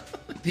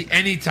 The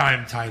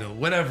Anytime title.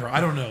 Whatever.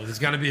 I don't know. There's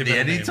got to be a The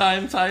better name.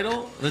 Anytime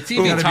title? The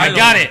TV I title.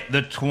 got it.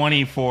 The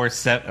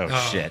 24/7.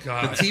 Oh, shit.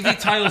 God. The TV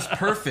title's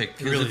perfect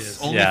because really it's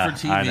is. only Yeah,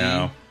 for TV. I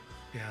know.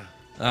 Yeah.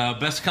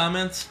 Best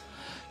comments?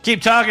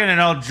 Keep talking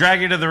and I'll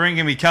drag you to the ring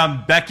and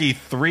become Becky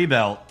 3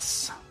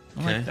 belts. I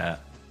Okay. like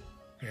that.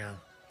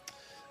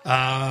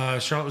 Yeah.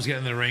 Charlotte was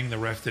getting in the ring. The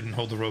ref didn't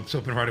hold the ropes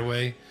open right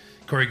away.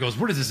 Corey goes,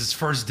 "What is this? His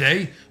first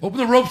day? Open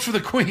the ropes for the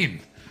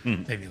queen."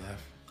 Made me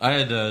laugh. I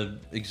had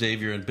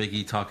Xavier and Big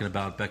E talking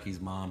about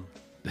Becky's mom.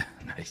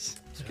 Nice.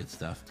 It's good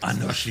stuff. I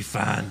know she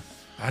fine.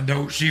 I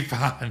know she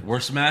fine.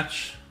 Worst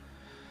match?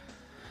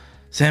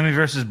 Sammy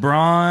versus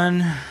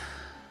Braun.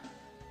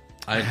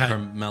 I had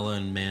Carmella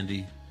and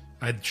Mandy.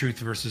 I had Truth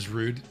versus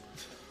Rude.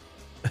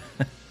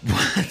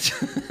 What?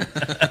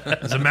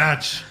 It was a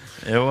match.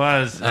 It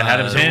was. It had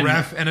a There's pin. a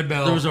ref and a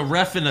bell. There was a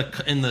ref in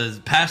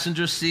the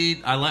passenger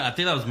seat. I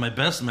think that was my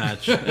best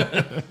match.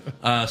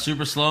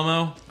 Super slow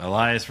mo.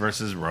 Elias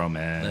versus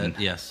Roman.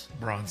 Yes,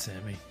 Braun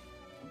Sammy.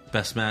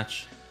 best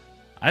match.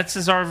 I had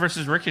Cesaro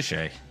versus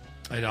Ricochet.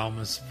 I had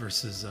Almas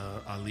versus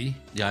Ali.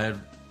 Yeah,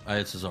 I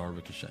had Cesaro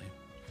Ricochet.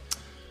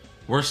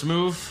 Worst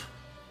move?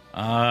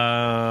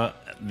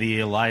 The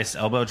Elias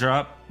elbow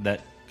drop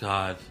that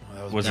God,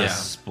 was yeah. a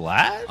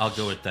splash. I'll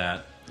go with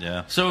that.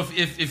 Yeah. So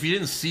if you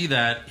didn't see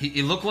that,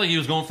 it looked like he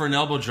was going for an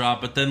elbow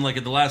drop, but then like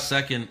at the last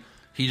second,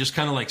 he just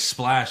kind of like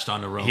splashed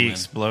onto Roman. He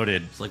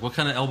exploded. It's like, what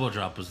kind of elbow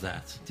drop was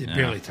that? It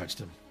barely touched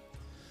him.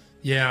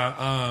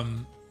 Yeah,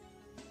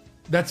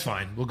 that's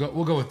fine. We'll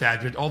go with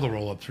that. But all the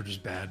roll ups are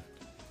just bad.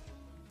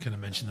 Could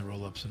have mentioned the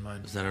roll ups in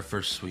mine. Is that our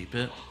first sweep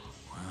it?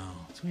 Wow.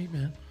 Sweet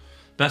man.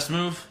 Best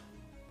move?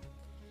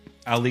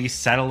 Ali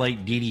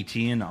satellite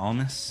DDT and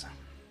Almas.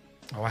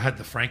 Oh, I had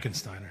the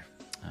Frankensteiner.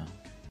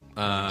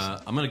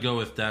 I'm gonna go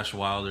with Dash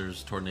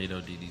Wilder's Tornado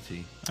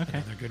DDT. Okay.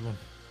 Another good one.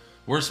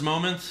 Worst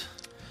moment?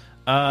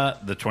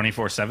 The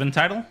 24/7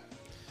 title.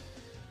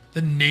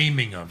 The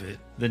naming of it.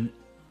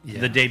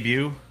 The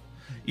debut.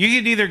 You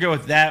could either go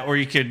with that, or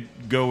you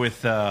could go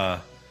with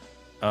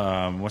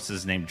what's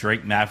his name,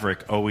 Drake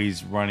Maverick,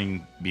 always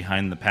running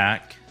behind the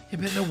pack. Yeah,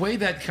 but in a way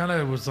that kind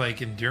of was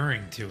like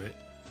enduring to it.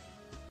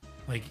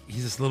 Like,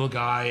 he's this little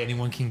guy,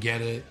 anyone can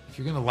get it. If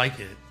you're gonna like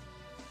it,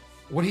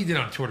 what he did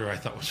on Twitter, I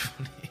thought was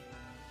funny.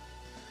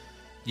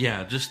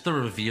 Yeah, just the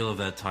reveal of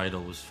that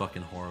title was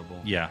fucking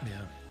horrible. Yeah.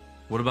 Yeah.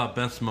 What about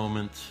best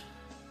moment?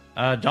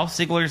 Dolph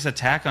Ziggler's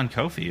attack on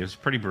Kofi. It was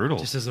pretty brutal.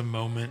 Just as a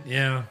moment,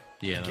 yeah.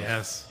 Yeah, I that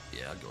guess.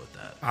 Yeah, I'll go with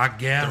that. I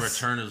guess.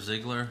 The return of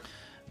Ziggler.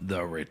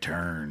 The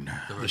return.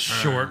 The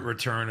short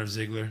return of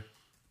Ziggler.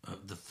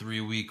 The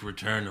 3-week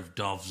return of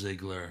Dolph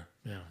Ziggler.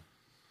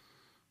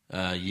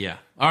 Yeah. Yeah.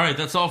 All right,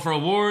 that's all for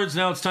awards.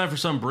 Now it's time for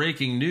some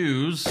breaking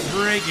news.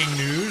 Breaking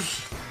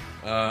news.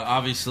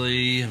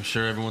 Obviously, I'm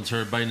sure everyone's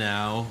heard by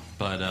now,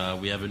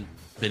 but we haven't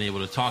been able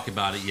to talk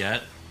about it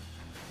yet.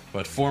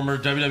 But former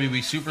WWE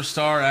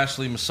superstar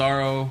Ashley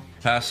Massaro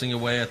passing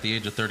away at the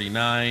age of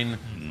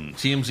 39.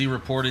 TMZ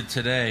reported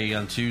today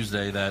on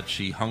Tuesday that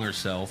she hung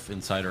herself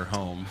inside her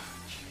home.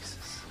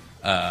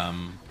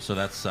 So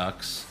that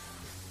sucks.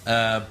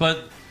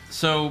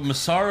 So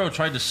Massaro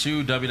tried to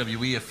sue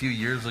WWE a few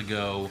years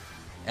ago,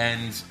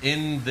 and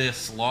in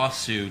this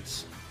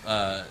lawsuit,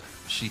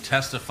 she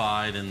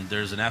testified, and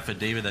there's an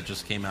affidavit that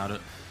just came out,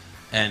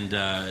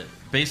 and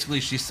basically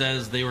she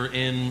says they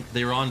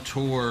were on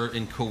tour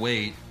in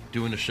Kuwait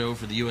doing a show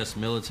for the U.S.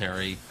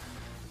 military,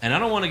 and I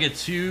don't want to get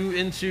too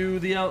into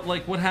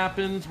what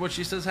happened, what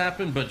she says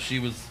happened, but she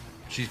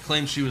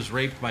claims she was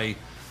raped by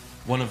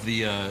one of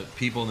the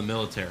people in the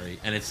military,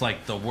 and it's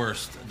like the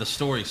worst. The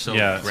story's so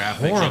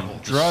graphic, horrible.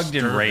 and Drugged and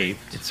disturbing.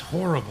 raped. It's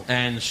horrible.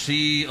 And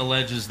she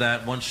alleges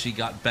that once she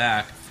got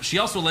back, she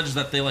also alleges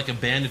that they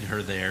abandoned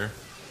her there.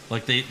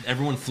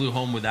 Everyone flew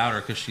home without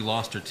her because she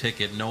lost her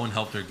ticket. No one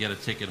helped her get a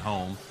ticket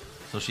home,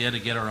 so she had to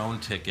get her own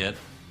ticket.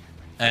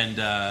 And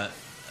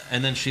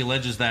then she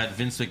alleges that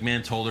Vince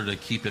McMahon told her to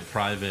keep it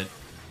private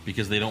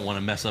because they don't want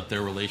to mess up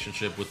their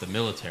relationship with the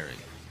military.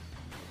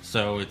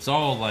 So it's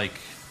all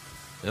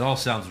it all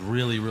sounds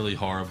really, really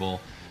horrible.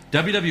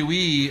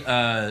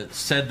 WWE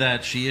said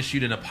that she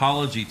issued an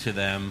apology to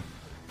them,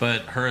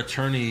 but her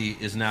attorney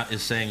is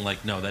saying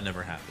no, that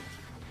never happened.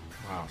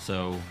 Wow.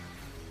 So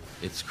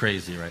it's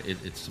crazy, right?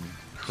 It's some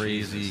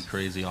crazy,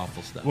 crazy,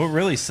 awful stuff. What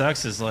really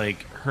sucks is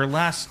her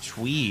last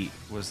tweet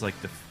was the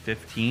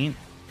 15th,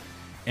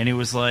 And it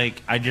was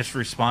like, I just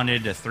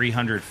responded to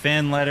 300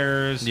 fan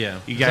letters. Yeah.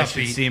 You guys It's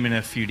should upbeat. see him in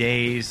a few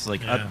days,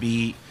 like Yeah.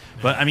 upbeat.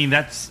 But I mean,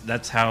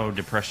 that's how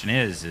depression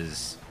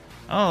is,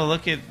 oh,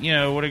 look at,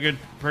 what a good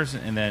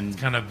person. And then,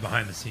 Kind of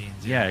behind the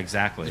scenes. yeah,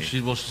 exactly.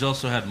 She's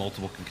also had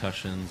multiple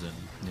concussions, and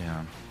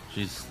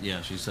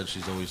Yeah. she said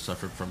she's always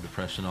suffered from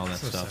depression, all that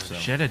So stuff. sad. So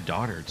She had a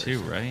daughter, too,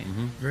 right?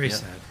 Very Yeah.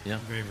 sad. Yeah.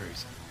 Very, very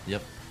sad.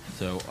 Yep.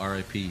 So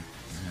R.I.P.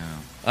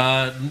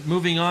 Yeah.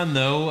 Moving on,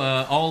 though,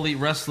 All Elite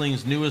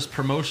Wrestling's newest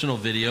promotional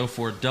video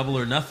for Double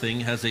or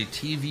Nothing has a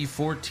TV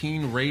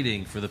 14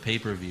 rating for the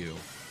pay-per-view.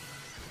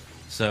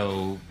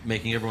 So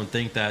making everyone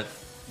think that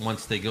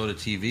once they go to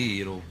TV,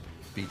 it'll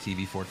be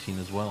TV 14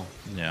 as well.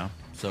 Yeah.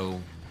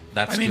 So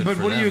that's I mean, good but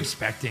for what are you them.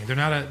 expecting?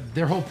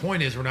 Their whole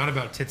point is we're not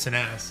about tits and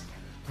ass.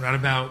 We're not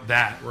about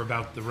that. We're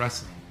about the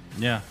wrestling.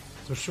 Yeah.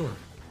 So sure,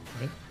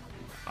 right?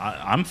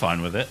 I'm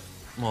fine with it.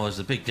 Well, there's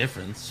a big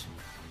difference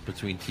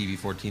between TV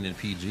 14 and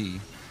PG.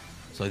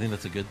 So I think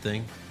that's a good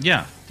thing.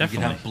 Yeah, You definitely.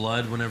 can have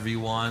blood whenever you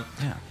want.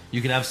 Yeah.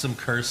 You can have some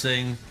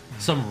cursing,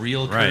 some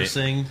real Right.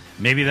 cursing.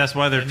 Maybe that's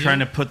why they're Can trying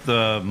you? to put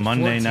the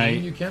Monday 14,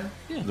 night, you can?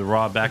 the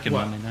Raw back in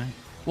What? Monday night.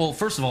 Well,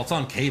 first of all, it's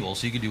on cable,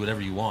 so you can do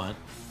whatever you want.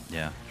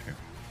 Yeah, true.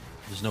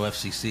 There's no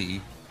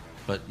FCC,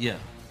 but yeah.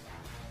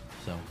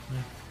 So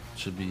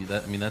should be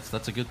that. I mean,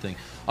 that's a good thing.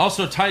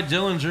 Also, Ty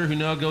Dillinger, who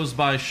now goes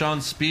by Sean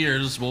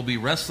Spears, will be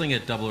wrestling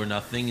at Double or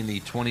Nothing in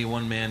the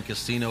 21-man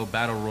Casino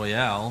Battle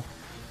Royale.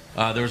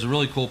 There was a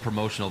really cool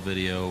promotional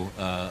video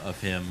of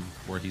him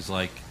where he's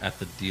like at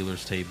the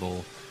dealer's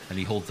table and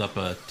he holds up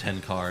a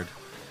 10 card.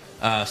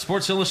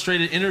 Sports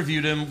Illustrated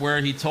interviewed him where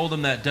he told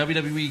them that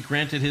WWE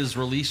granted his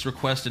release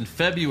request in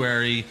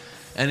February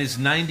and his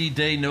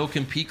 90-day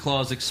no-compete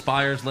clause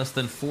expires less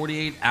than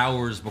 48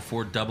 hours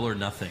before Double or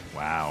Nothing.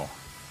 Wow.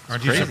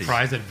 Aren't you crazy.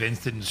 surprised that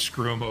Vince didn't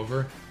screw him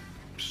over?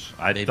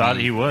 I Maybe. thought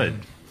he would.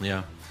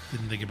 Yeah.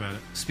 Didn't think about it.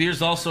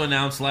 Spears also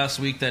announced last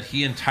week that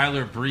he and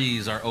Tyler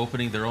Breeze are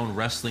opening their own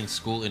wrestling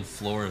school in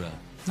Florida.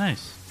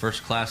 Nice.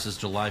 First class is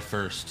July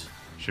 1st.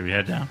 Should we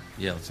head down?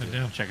 Yeah, let's do it.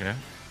 Yeah. Check it out.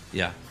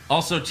 Yeah.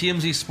 Also,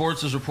 TMZ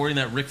Sports is reporting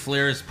that Ric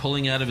Flair is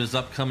pulling out of his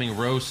upcoming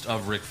roast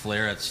of Ric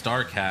Flair at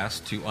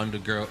StarCast to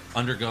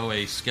undergo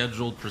a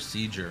scheduled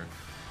procedure.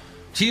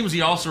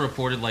 TMZ also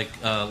reported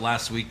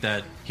last week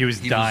that He was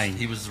dying.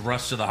 he was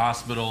rushed to the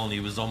hospital and he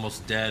was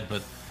almost dead,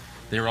 but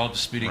they were all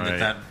disputing Right.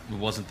 that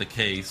wasn't the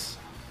case.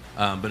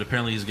 But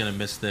apparently he's going to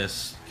miss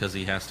this because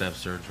he has to have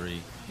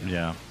surgery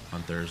Yeah.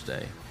 on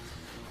Thursday.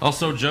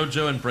 Also,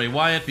 JoJo and Bray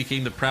Wyatt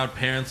became the proud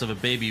parents of a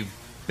baby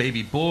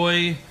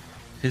boy.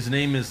 His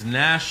name is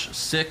Nash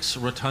 6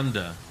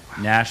 Rotunda.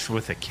 Nash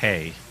with a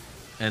K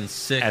And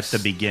 6 at the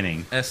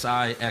beginning.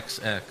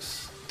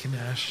 SIXX.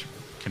 Kanash.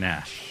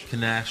 Kanash.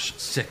 Kanash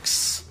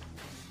 6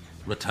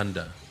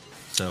 Rotunda.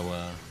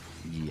 So,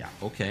 Yeah.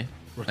 okay.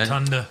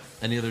 Rotunda.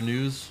 Any other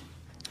news?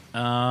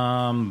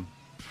 I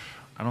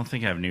don't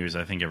think I have news.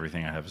 I think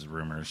everything I have is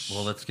rumors.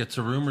 Well, let's get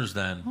to rumors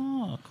then.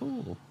 oh,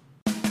 cool.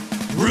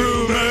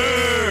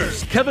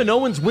 Kevin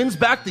Owens wins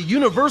back the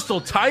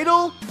Universal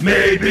title?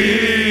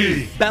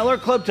 Balor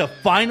Club to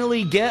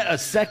finally get a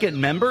second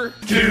member?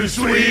 Too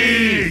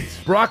sweet.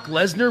 Brock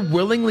Lesnar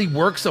willingly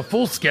works a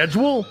full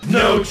schedule?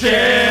 No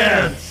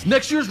chance.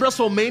 Next year's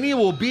WrestleMania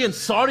will be in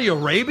Saudi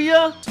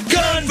Arabia?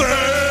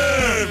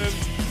 Confirmed.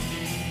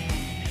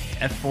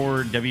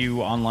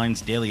 F4W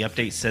Online's daily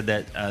update said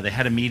that they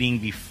had a meeting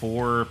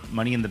before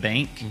Money in the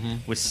Bank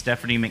with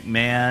Stephanie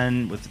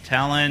McMahon with the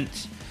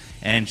talent,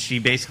 and she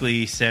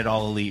basically said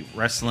All Elite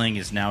Wrestling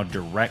is now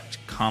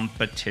direct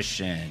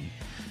competition.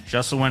 She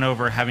also went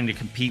over having to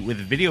compete with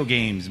video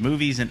games,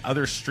 movies, and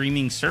other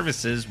streaming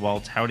services while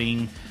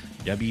touting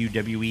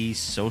WWE's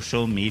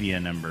social media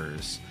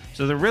numbers.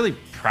 So they're really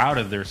proud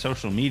of their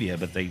social media,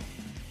 but they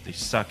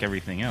suck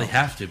everything else. They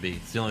have to be.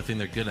 It's the only thing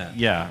they're good at.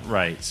 Yeah,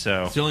 right.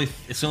 So It's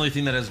the only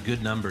thing that has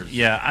good numbers.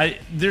 yeah,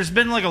 there's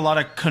been like a lot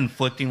of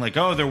conflicting, like,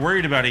 oh, they're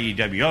worried about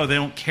AEW. Oh, they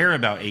don't care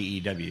about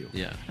AEW.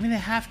 Yeah. I mean, they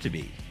have to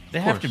be. They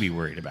have course. to be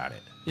worried about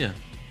it. Yeah.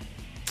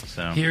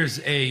 So Here's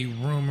a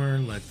rumor.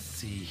 Let's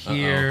see Uh-oh,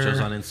 here. Joe's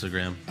on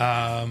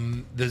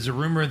Instagram. There's a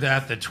rumor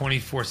that the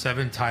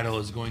 24/7 title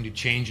is going to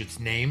change its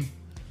name.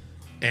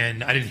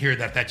 And I didn't hear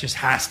that. That just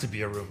has to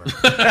be a rumor. It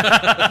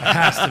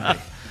has to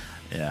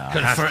be. yeah,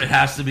 It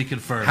has to be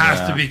confirmed.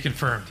 Has to be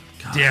confirmed.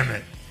 Damn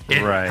it.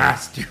 It Right.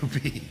 has to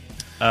be.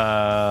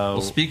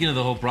 Well, speaking of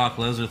the whole Brock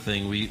Lesnar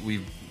thing,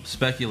 we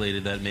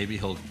speculated that maybe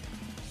he'll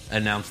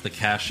announce the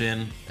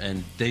cash-in,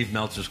 and Dave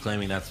Meltzer's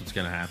claiming that's what's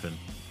going to happen.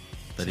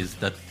 That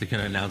they're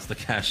going to announce the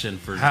cash-in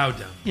for How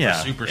dumb. yeah.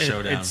 Super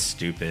Showdown. It's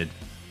stupid.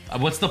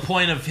 What's the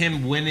point of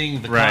him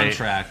winning the Right.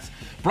 contract?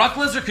 Brock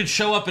Lesnar could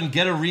show up and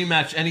get a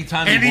rematch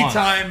anytime he wants.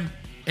 Anytime,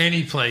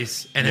 any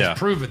place, and Yeah. has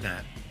proven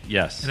that.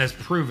 Yes. And has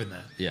proven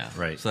that. Yeah,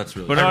 Right. So that's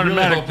really. But I really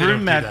automatic hope they don't room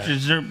do that.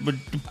 matches are.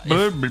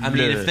 I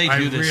mean, if they I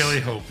do this, really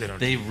hope they don't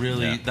They do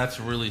really. Yeah. That's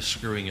really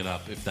screwing it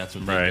up. If that's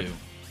what they Right. do.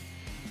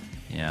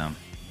 Yeah.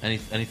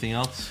 Anything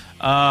else?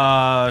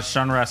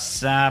 Sean Ross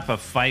Sapp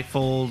of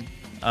Fightful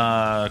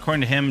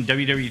According to him,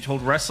 WWE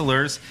told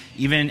wrestlers,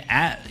 even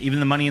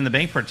the Money in the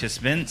Bank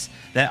participants,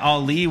 that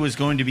Ali was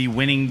going to be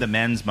winning the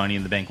men's Money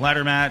in the Bank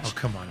ladder match. Oh,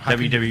 come on. How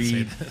can you WWE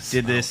even say this?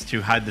 did this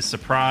to hide the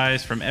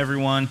surprise from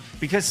everyone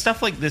because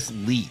stuff like this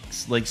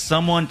leaks. Like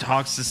someone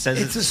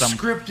says it's a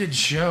scripted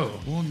show.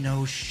 Well,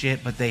 no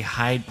shit, but they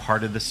hide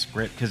part of the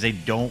script because they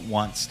don't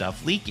want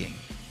stuff leaking.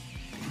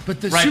 But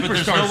the Right, but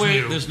superstars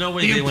knew. there's no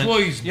way the they went-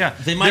 employees. Yeah,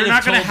 They might they're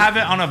have not going to told- have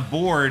it on a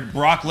board.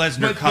 Brock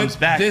Lesnar comes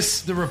back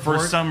the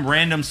report, for some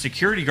random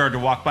security guard to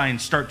walk by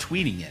and start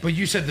tweeting it. But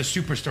you said the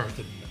superstars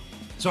didn't know.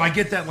 So I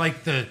get that,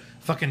 like, the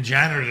fucking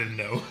janitor didn't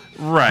know.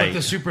 Right.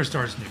 But the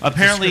superstars knew.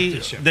 Apparently,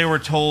 It's a scripted show. they were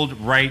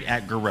told right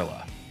at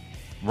Gorilla,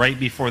 right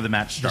before the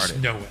match started.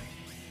 There's no way.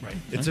 Right.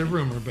 It's a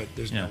rumor, but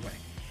there's no Yeah.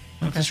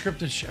 way. It's a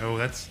scripted show.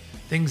 That's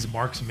things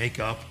marks make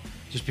up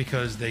just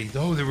because they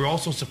were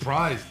also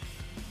surprised.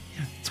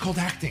 Yeah, it's called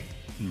acting.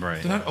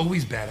 Right. They're not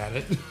always bad at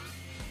it.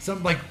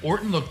 Some, like,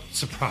 Orton looked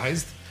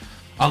surprised.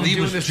 Ali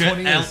doing was this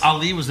 20 years.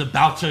 Ali was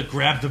about to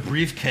grab the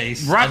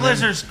briefcase. Brock and then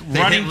Lesnar's they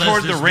running hit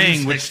toward the Lesnar's ring,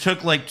 knees. which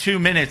took like 2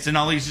 minutes, and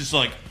Ali's just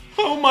like,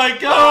 "Oh my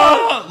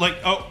god!" Like,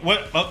 "Oh,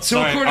 what? Oh, So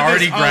sorry, according to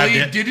already this, grabbed Ali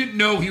it." didn't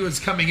know he was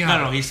coming out.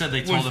 No, he said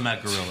they told him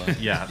at Gorilla.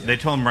 Yeah, they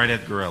told him right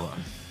at Gorilla.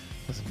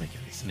 Doesn't make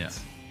any sense.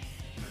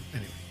 Yeah. But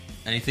anyway.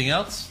 Anything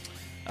else?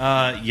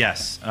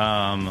 Yes.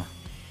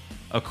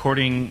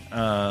 According,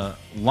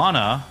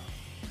 Lana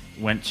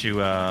went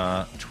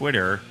to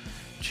Twitter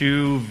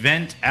to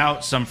vent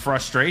out some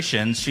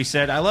frustrations. She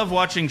said, "I love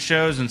watching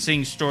shows and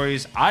seeing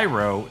stories I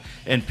wrote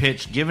and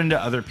pitched given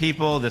to other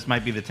people. This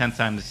might be the 10th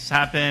time this has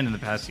happened in the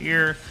past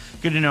year.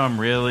 Good to know I'm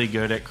really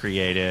good at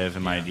creative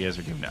and my ideas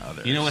are given to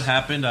others." You know what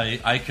happened?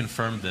 I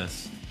confirmed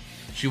this.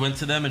 She went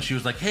to them and she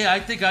was like, "Hey, I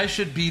think I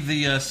should be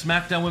the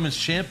SmackDown Women's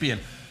Champion."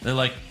 They're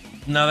like,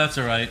 "No, that's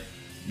all right.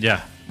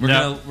 Yeah. We're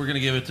gonna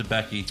give it to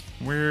Becky."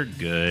 We're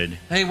good.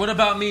 "Hey, what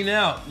about me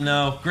now?"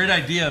 "No, great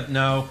idea.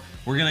 No,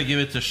 we're gonna give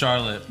it to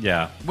Charlotte."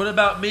 Yeah. "What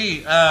about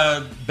me?"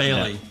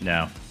 Bailey.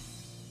 No.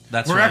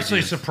 That's We're her actually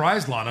ideas.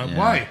 surprised, Lana. Yeah.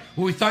 Why?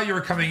 Well, we thought you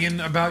were coming in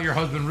about your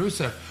husband,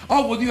 Rusev.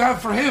 Oh, what do you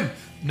have for him?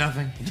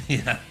 Nothing.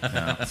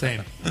 Yeah.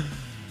 Same.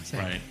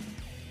 Right.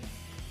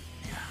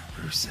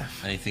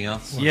 Rusev. Anything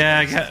else? Yeah,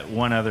 I got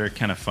one other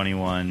kind of funny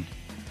one.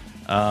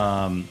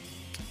 On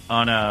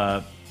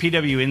a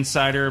PW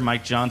Insider,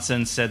 Mike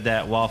Johnson said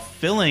that while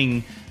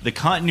filling the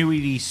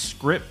continuity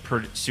script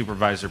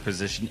supervisor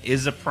position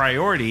is a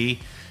priority,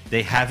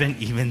 they haven't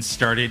even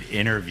started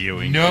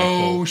interviewing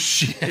No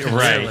shit. people.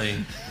 Right.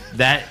 Really?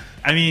 That,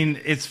 I mean,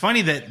 it's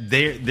funny that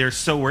they're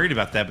so worried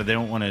about that, but they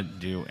don't want to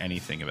do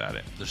anything about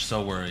it. They're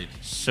so worried.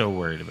 So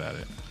worried about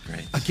it.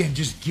 Great. Again,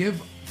 just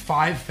give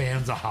 5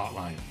 fans a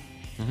hotline.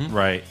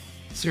 Right.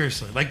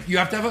 Seriously. Like, you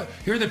have to have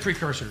here are the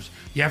precursors.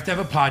 You have to have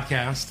a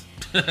podcast.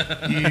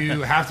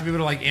 You have to be able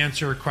to, like,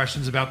 answer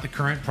questions about the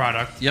current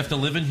product. You have to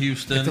live in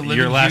Houston. have to live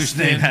Your in last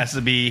Houston. name has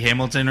to be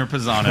Hamilton or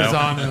Pisano.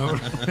 Pisano.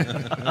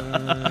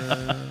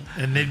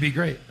 And they'd be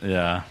great.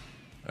 Yeah.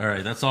 All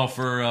right, that's all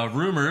for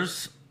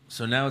rumors.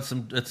 So now it's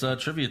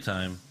trivia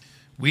time.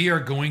 We are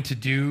going to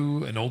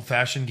do an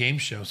old-fashioned game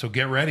show, so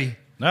get ready.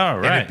 All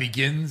And right. it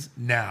begins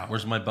now.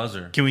 Where's my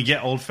buzzer? Can we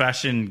get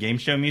old-fashioned game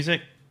show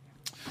music?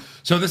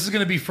 So this is going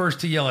to be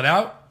first to yell it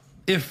out.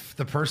 If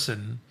the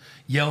person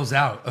yells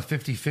out a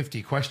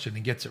 50-50 question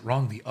and gets it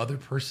wrong, the other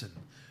person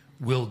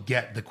will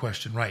get the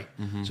question right.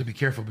 So be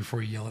careful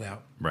before you yell it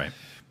out. Right.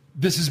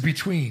 This is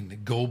between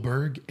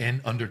Goldberg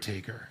and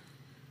Undertaker.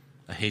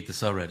 I hate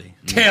this already.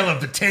 Tail of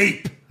the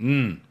tape.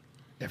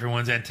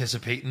 Everyone's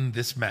anticipating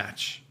this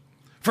match.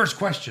 First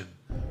question.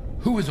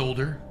 Who is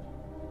older?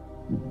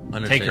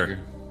 Undertaker.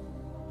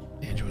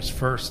 Andrew is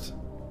first.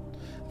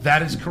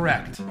 That is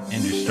correct.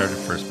 Andrew started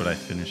first, but I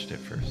finished it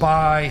first.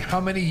 By how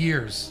many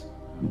years?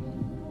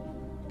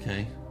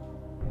 Okay.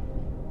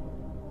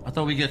 I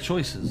thought we get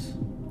choices.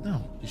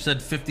 No. You said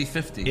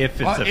 50-50.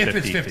 If it's a 50-50. If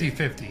it's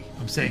 50-50.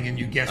 I'm saying, and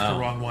you guessed the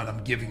wrong one,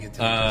 I'm giving it to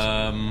the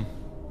person.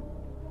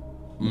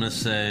 I'm going to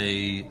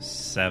say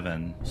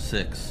 7.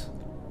 6.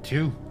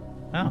 2.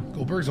 Oh.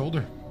 Goldberg's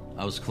older.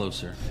 I was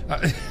closer.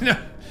 No.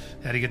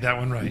 Had to get that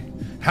one right.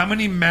 How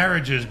many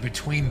marriages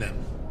between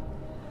them?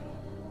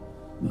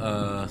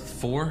 4?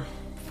 4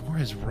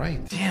 is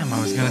right. Damn,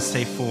 I was going to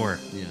say 4.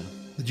 Yeah.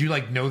 Did you,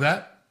 like, know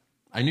that?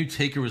 I knew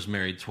Taker was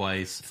married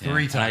twice. 3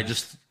 and I times.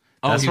 just...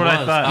 That's he what I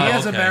was. thought. He Oh,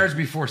 has a okay. marriage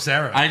before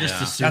Sarah. I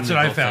just assumed That's what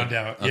they I both found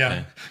had- out. Okay.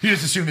 Yeah. You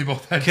just assumed they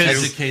both had two.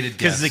 Educated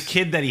Because guess. the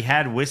kid that he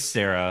had with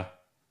Sarah,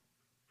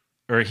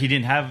 or he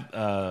didn't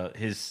have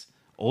his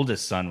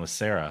oldest son with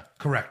Sarah.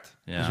 Correct.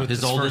 Yeah. Was with His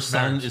his oldest first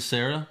son marriage. is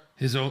Sarah?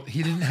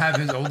 He didn't have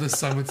his oldest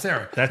son with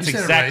Sarah. That's You said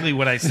it exactly right.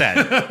 what I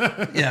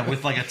said. Yeah,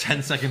 with like a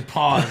 10-second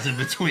pause in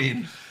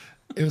between.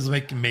 It was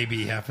like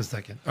maybe half a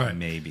second. All right.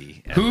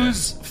 Maybe.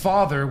 Whose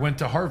father went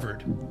to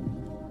Harvard?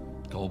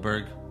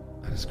 Goldberg.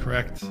 That is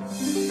correct. Come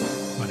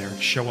on,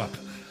 Eric, show up.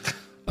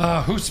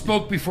 Who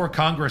spoke before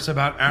Congress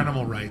about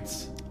animal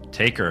rights?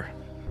 Taker.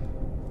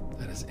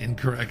 That is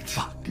incorrect.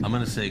 I'm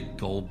going to say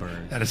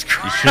Goldberg. That is You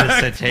correct. should have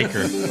said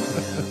Taker.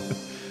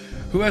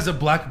 Who has a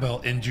black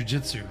belt in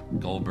jiu-jitsu?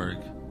 Goldberg.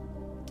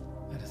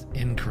 That is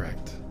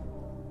incorrect.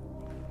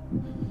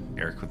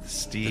 Eric with the The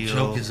steal.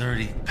 joke is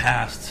already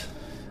passed.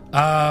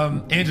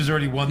 Andrew's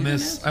already won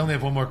this. I only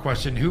have one more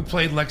question. Who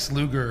played Lex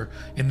Luger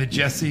in the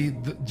Jesse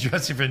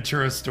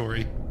Ventura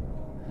story?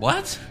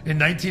 What? In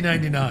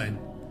 1999,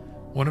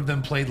 one of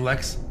them played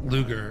Lex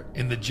Luger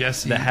in the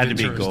Jesse That had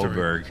Ventura to be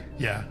Goldberg. story.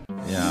 Yeah.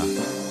 Yeah.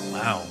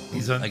 Wow.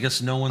 He's on I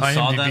guess no one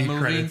saw that IMDb movie.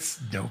 credits.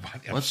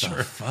 Nobody. I'm What sure.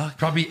 the fuck?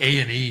 Probably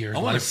A&E or I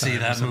want to see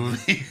Lifetime or that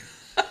something. movie.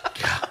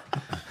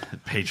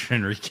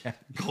 Patron recap.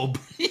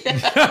 Goldberg.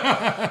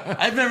 Yeah.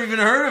 I've never even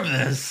heard of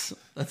this.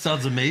 That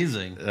sounds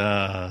amazing.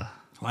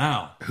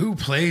 Wow. Who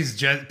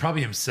plays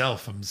probably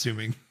himself, I'm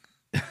assuming.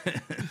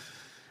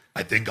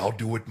 I think I'll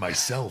do it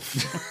myself.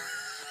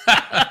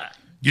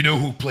 You know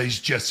who plays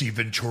Jesse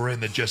Ventura in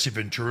the Jesse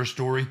Ventura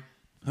story?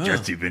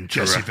 Jesse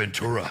Ventura. Jesse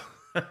Ventura.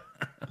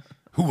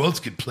 Who else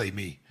could play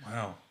me?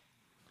 Wow.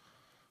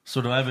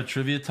 So do I have a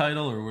trivia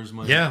title, or where's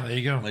my Yeah, there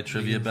you go. my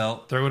trivia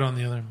belt? Throw it on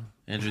the other one.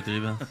 Andrew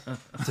Theba.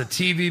 It's a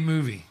TV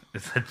movie.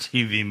 It's a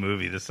TV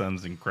movie. This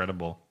sounds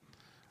incredible.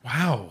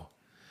 Wow.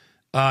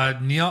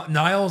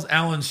 Niles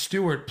Allen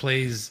Stewart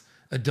plays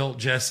adult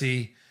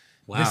Jesse.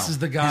 Wow. This is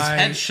the guy.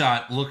 His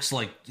headshot looks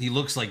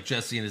like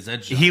Jesse in his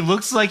headshot. He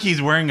looks like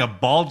he's wearing a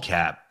bald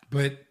cap.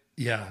 But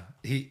yeah,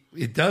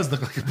 it does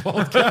look like a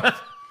bald cap.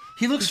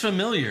 He looks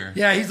familiar.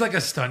 Yeah, he's like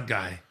a stunt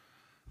guy.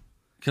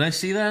 Can I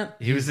see that?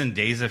 He was in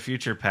Days of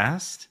Future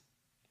Past.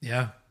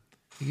 Yeah.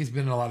 I think he's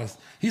been in a lot of...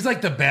 He's like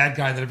the bad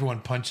guy that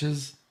everyone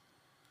punches.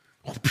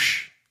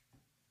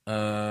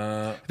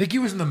 I think he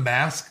was in The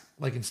Mask,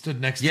 like, and stood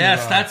next to...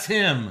 Yes, that's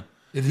him.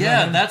 Is Yeah,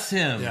 that him? that's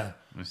him. Yeah.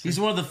 He's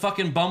one of the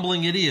fucking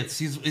bumbling idiots.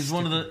 He's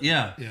one of the...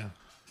 Yeah. Yeah.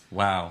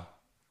 Wow.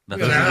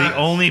 That's Those Yeah. are the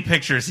only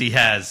pictures he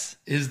has.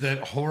 Is that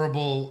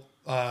horrible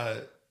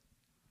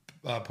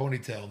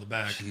ponytail in the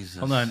back. Jesus.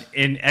 Hold on.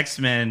 In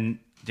X-Men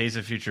Days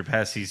of Future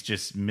Past, he's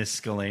just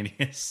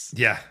miscellaneous.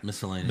 Yeah.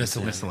 Miscellaneous.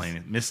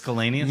 Miscellaneous.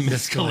 Miscellaneous?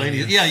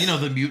 Miscellaneous. Yeah, you know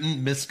the mutant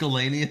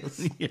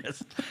miscellaneous.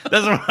 Yes.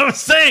 That's what I was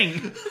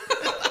saying.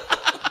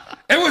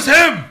 It was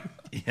him!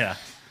 Yeah.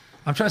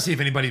 I'm trying to see if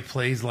anybody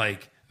plays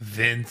like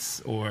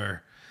Vince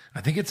or... I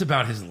think it's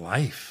about his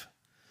life.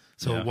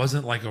 So Yeah. it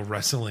wasn't like a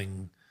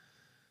wrestling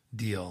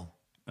deal.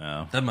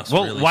 Oh. That must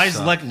Well, really why is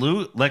suck.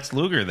 Lex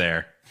Luger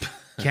there?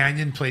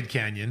 Canyon played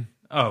Canyon.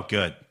 Oh,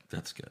 good.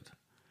 That's good.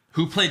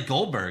 Who played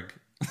Goldberg?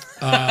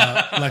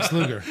 Lex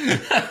Luger.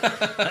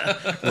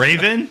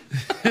 Raven?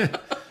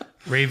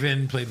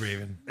 Raven played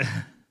Raven.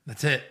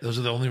 That's it. Those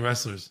are the only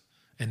wrestlers.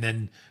 And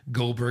then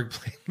Goldberg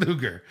played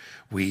Luger.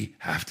 We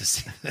have to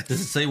see this.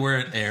 Does it say where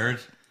it aired?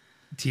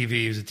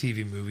 TV. It was a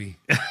TV movie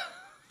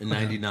In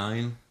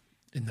 99?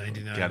 in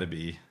 99. Gotta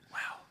be.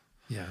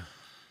 Yeah.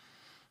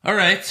 All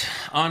right,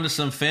 on to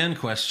some fan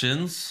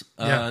questions.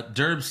 Yeah.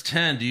 Derbs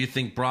 10, do you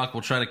think Brock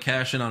will try to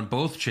cash in on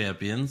both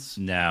champions?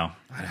 No.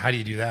 How do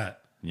you do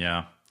that?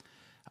 Yeah.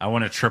 I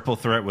want a triple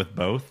threat with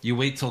both. You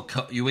wait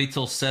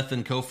till Seth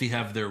and Kofi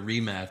have their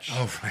rematch.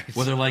 Oh, right.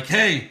 Where they're like,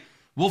 hey,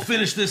 we'll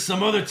finish this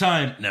some other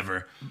time.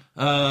 Never.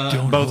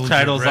 Don't Both hold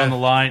titles your on the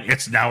breath. line.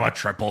 It's now a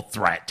triple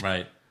threat.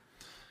 Right.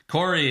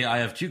 Corey, I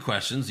have two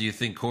questions. Do you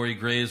think Corey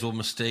Graves will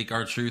mistake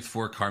R-Truth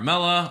for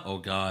Carmella? Oh,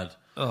 God.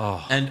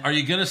 Oh. And are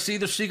you going to see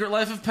The Secret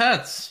Life of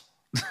Pets?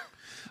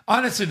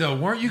 Honestly, though,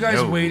 weren't you guys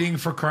No. waiting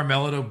for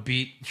Carmella to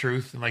beat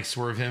Truth and like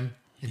swerve him?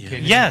 And pin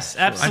him? Yes,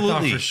 I absolutely.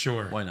 thought for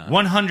sure. Why not?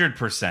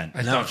 100%.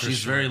 I No, thought for she's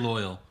sure. very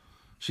loyal.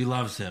 She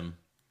loves him.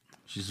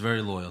 She's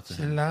very loyal to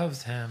She him.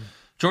 loves him.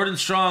 Jordan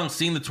Strong,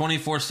 seeing the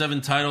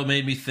 24/7 title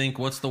made me think,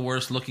 what's the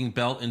worst looking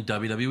belt in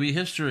WWE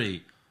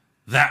history?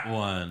 That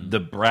one. The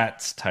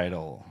Bratz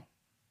title.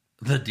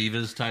 The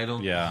Divas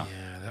title? Yeah.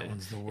 Yeah, that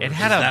one's the worst. It Is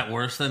had that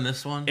worse than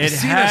this one? It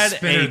Cena had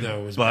spinner, a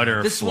though, was bad.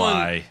 butterfly. This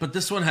one, but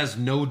this one has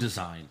no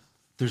design.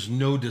 There's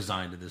no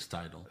design to this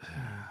title.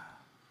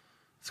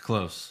 It's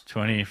close.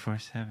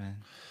 24/7.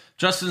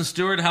 Justin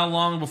Stewart, how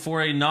long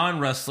before a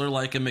non-wrestler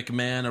like a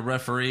McMahon, a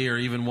referee, or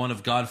even one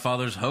of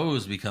Godfather's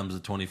hoes becomes a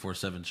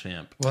 24/7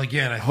 champ? Well,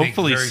 again, I think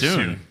Hopefully very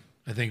soon.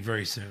 I think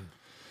very soon.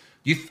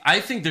 I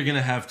think they're going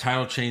to have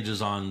title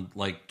changes on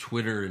like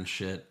Twitter and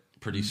shit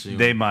pretty soon.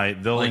 They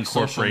might. They'll Like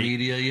incorporate social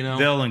media, you know?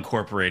 They'll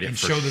incorporate it And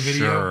for show the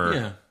video? sure.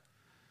 Yeah.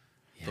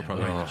 They'll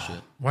probably make that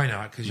shit. Why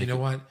not? Because you know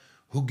what?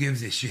 Who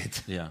gives a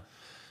shit? Yeah.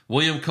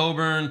 William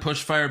Coburn,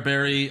 Pushfire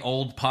Barry,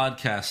 old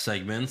podcast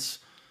segments.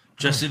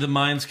 Jesse the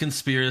Mind's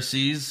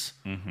conspiracies.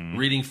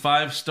 Reading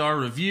 5-star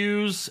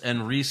reviews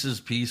and Reese's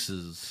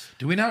Pieces.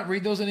 Do we not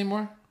read those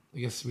anymore? I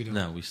guess we don't.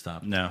 No, we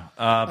stopped. No.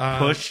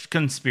 Push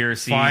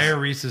conspiracies. Fire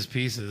Reese's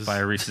Pieces.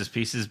 Fire Reese's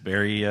Pieces.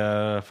 Barry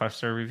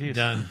 5-star reviews.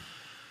 Done.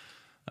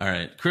 All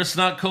right. Chris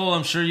Not Cole,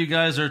 I'm sure you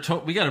guys are...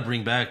 we got to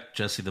bring back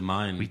Jesse the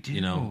Mind. We do.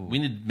 You know, we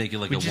need to make it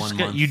like We a just 1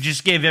 got- month. You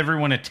just gave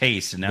everyone a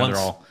taste, and now Once-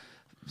 they're all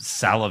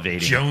salivating.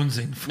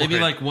 Jonesing for Maybe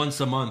it. like once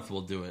a month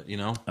we'll do it, you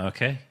know?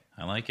 Okay.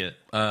 I like it.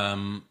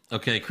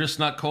 Okay, Chris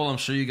Not Cole, I'm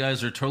sure you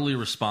guys are totally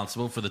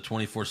responsible for the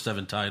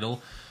 24/7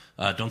 title.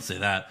 Don't say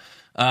that.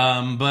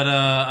 But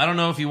I don't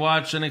know if you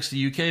watch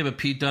NXT UK, but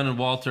Pete Dunne and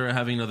Walter are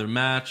having another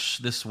match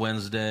this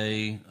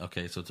Wednesday.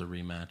 Okay, so it's a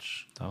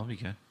rematch. That'll be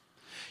good.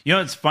 You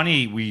know, it's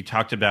funny. We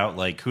talked about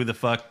like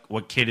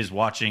what kid is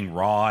watching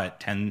Raw at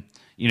 10,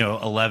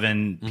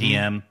 11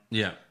 p.m.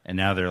 Yeah. And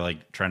now they're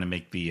like trying to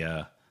make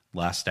the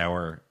last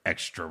hour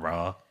extra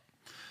Raw.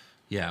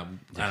 Yeah.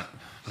 What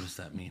does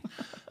that mean?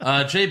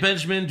 Jay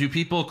Benjamin, do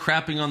people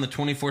crapping on the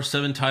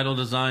 24/7 title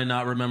design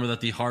not remember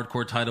that the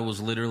hardcore title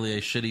was literally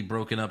a shitty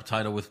broken up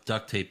title with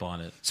duct tape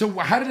on it? So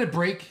how did it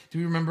break? Do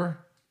you remember?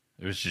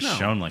 It was just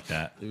shown like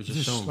that. It was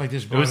just shown. like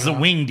this. It was the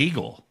winged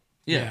eagle.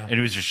 Yeah. And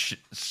it was just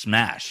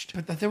smashed.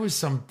 But there was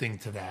something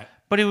to that.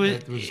 But it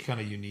was kind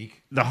of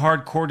unique. The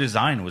hardcore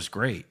design was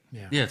great.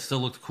 Yeah, it still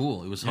looked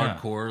cool. It was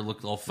hardcore. It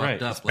looked all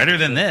fucked up. It's better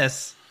than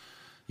this.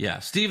 Yeah.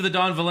 Steve the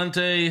Don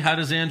Valente, how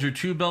does Andrew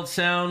Two Belt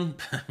sound?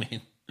 I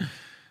mean,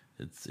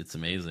 it's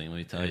amazing, let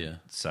me tell you. It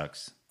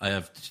sucks. I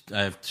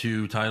have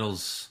 2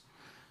 titles.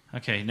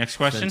 Okay, next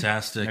question.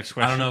 Fantastic. Next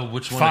question. I don't know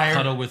which one Fire. to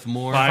cuddle with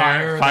more.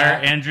 Fire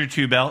Andrew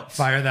Two Belts.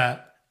 Fire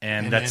that.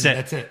 And that's it.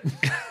 That's it.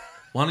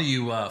 Why don't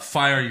you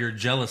fire your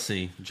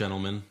jealousy,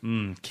 gentlemen?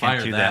 Can't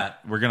fire do that.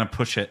 We're going to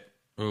push it.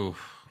 Ooh.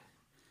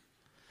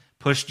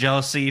 Push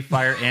jealousy,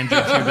 fire Andrew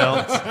Two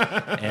Belts,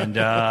 and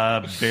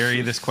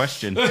bury this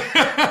question.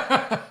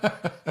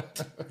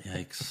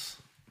 Yikes.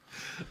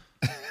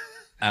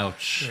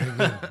 Ouch.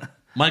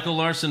 Michael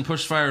Larson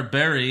pushed fire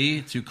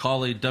Barry to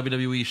call a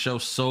WWE show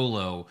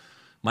solo.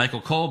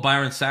 Michael Cole,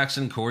 Byron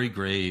Saxton, Corey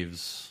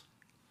Graves.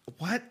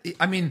 What?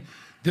 I mean,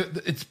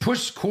 it's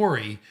push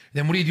Corey.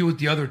 Then what do you do with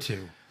the other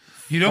 2?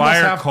 You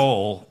Fire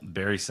Cole,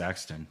 Barry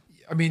Saxton.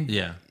 I mean,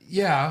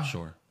 yeah,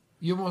 sure.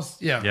 You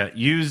almost,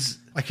 Use.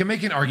 I can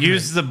make an argument.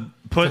 Use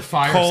put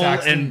fire Cole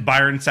Saxton. and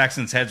Byron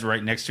Saxton's heads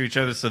right next to each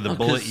other, so the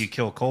bullet you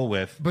kill Cole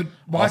with, but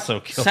also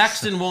kills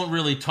Saxton won't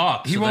really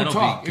talk. He so won't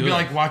talk. Be It'd be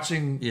like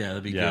watching. Yeah,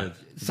 that'd be good.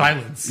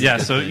 Silence. Yeah,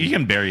 so you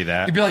can bury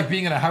that. It'd be like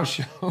being at a house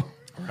show.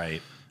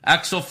 Right.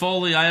 Axel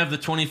Foley, I have the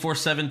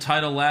 24/7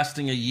 title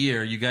lasting a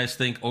year. You guys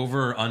think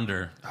over or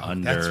under?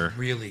 Under. That's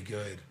really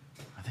good.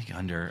 I think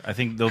under. I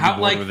think they'll be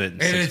bored with it in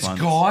 6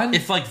 months. Gone?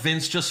 If like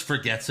Vince just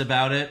forgets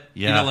about it,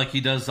 like he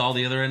does all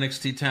the other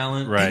NXT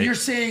talent. Right. And you're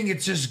saying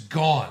it's just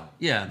gone.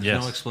 Yeah,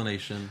 there's no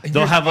explanation. And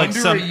They'll you're have like under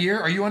some. a year.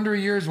 Are you under a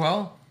year as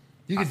well?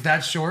 You think it's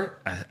that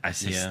short? I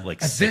say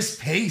like At 6. this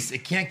pace,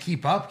 it can't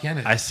keep up, can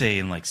it? I say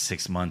in like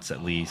 6 months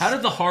at least. How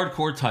did the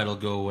hardcore title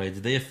go away?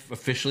 Did they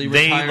officially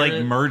They retire like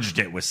it? merged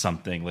it with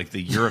something like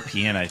the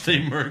European. I They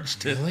think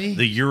merged it. Really?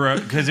 the Euro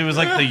because it was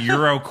like the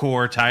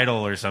Eurocore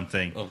title or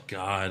something. Oh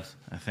God.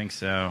 I think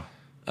so.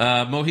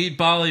 Mohit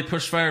Bali,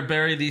 Pushfire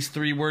Barry, these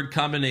 3-word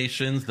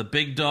combinations. The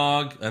Big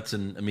Dog, that's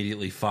an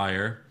immediately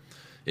fire.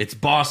 It's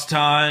Boss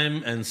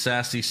Time and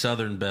Sassy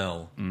Southern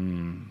Belle.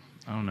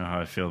 I don't know how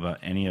I feel about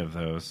any of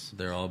those.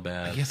 They're all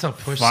bad. I guess I'll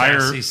push Fire-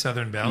 Sassy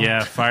Southern Belle.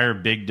 Yeah, fire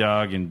Big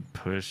Dog and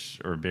push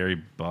or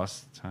Barry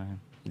Boss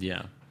Time.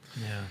 Yeah.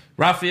 Yeah.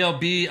 Raphael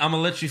B, I'm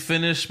going to let you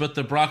finish, but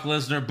the Brock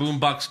Lesnar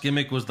boombox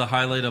gimmick was the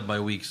highlight of my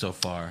week so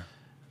far.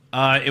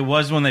 It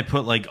was when they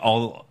put like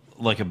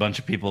a bunch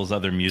of people's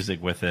other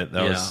music with it.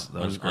 That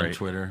was great. On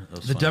Twitter. That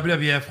was The fun.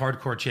 WWF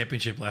Hardcore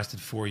Championship lasted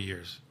 4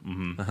 years.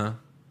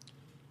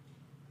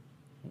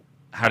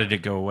 How did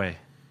it go away?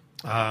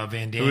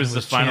 Van Dam Who was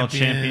the final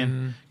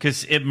champion?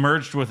 Because it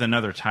merged with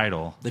another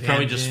title. They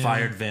probably Van just Dam.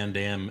 fired Van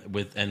Dam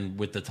with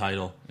the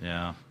title.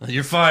 Yeah.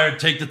 You're fired.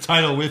 Take the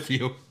title with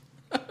you.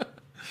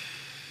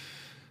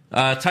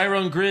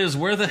 Tyrone Grizz,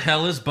 where the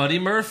hell is Buddy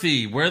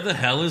Murphy? Where the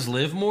hell is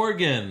Liv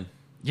Morgan?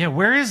 Yeah,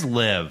 where is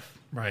Liv?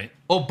 Right.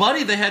 Oh,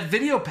 Buddy, they had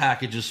video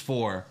packages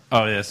for.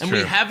 Oh, yeah, that's and true.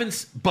 we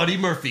haven't... Buddy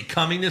Murphy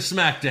coming to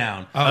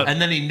SmackDown.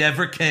 And then he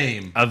never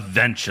came.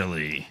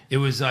 Eventually. It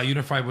was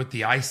unified with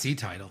the IC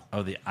title.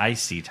 Oh, the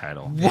IC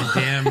title. Van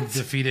Dam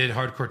defeated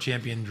Hardcore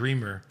Champion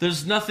Dreamer.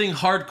 There's nothing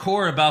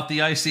hardcore about the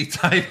IC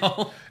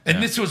title.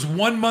 And this was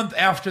 1 month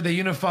after they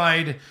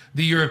unified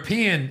the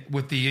European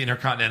with the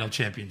Intercontinental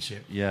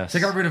Championship. Yes. So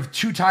they got rid of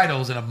 2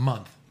 titles in a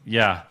month.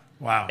 Yeah.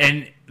 Wow.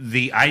 And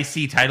the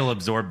IC title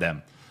absorbed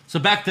them. So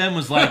back then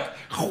was like...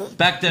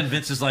 back then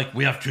Vince is like,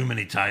 we have too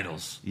many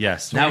titles.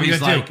 Yes. Now he's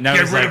like... Now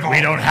he's like,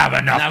 we don't have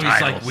enough Now titles.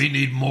 he's like, we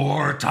need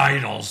more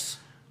titles.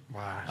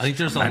 Wow. I think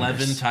there's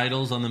 11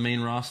 titles on the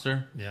main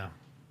roster. Yeah.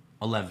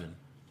 11.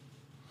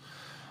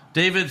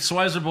 David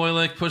Swizer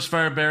Boylick,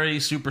 Pushfire Barry,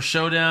 Super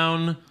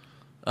Showdown,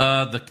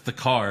 the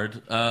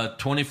card,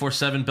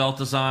 24/7 belt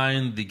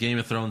design, the Game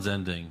of Thrones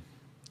ending.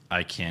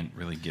 I can't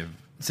really give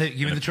Give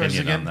me an the choices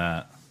opinion again. on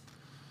that.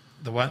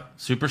 The what?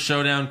 Super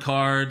Showdown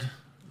card,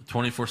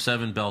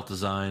 24/7 belt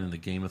design, and the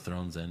Game of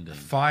Thrones ending.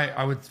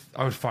 I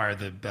would fire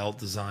the belt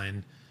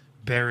design.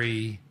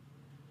 Barry.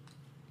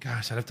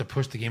 Gosh, I'd have to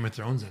push the Game of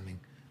Thrones ending.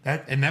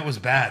 That was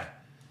bad.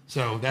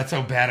 So that's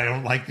how bad I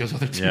don't like those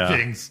other 2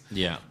 things.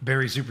 Yeah.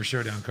 Barry Super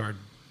Showdown card.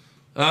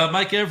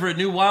 Mike Everett,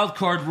 new wild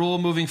card rule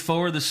moving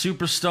forward. The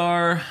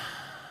superstar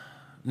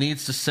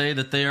needs to say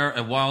that they are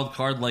a wild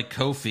card like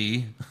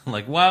Kofi,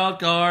 like wild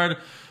card,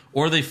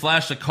 or they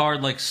flash a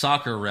card like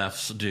soccer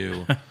refs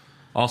do.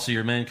 Also,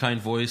 your Mankind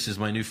voice is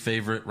my new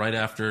favorite, right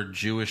after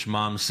Jewish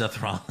mom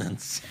Seth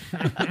Rollins.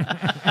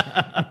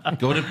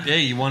 You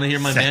want to hear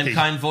my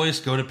Mankind voice?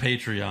 Go to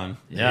Patreon.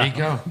 There you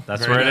go.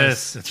 That's Very where it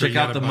nice. is. Check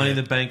out the Money in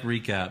the Bank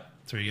recap.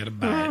 That's where you got to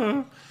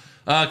buy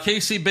it.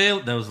 Casey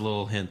Bailey. That was a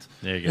little hint.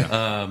 There you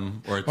go.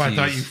 Or a I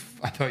tease.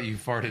 thought you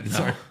farted.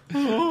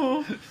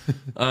 No.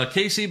 Sorry.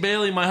 Casey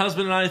Bailey. My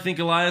husband and I think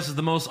Elias is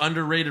the most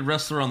underrated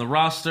wrestler on the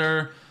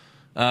roster.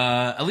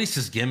 At least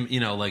his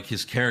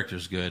his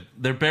character's good.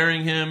 They're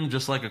burying him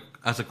just like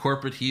as a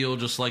corporate heel,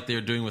 just like they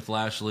were doing with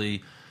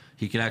Lashley.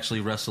 He can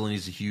actually wrestle, and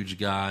he's a huge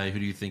guy. Who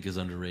do you think is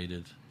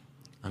underrated?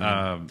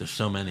 I mean, there's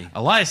so many.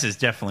 Elias is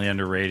definitely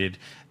underrated.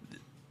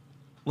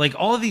 Like,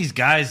 all of these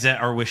guys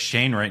that are with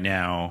Shane right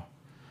now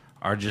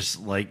are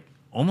just, like,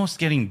 almost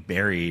getting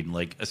buried.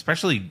 Like,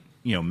 especially,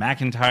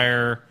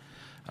 McIntyre.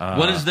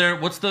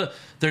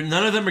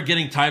 None of them are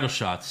getting title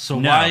shots. So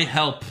why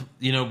help,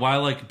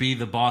 why be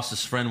the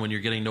boss's friend when you're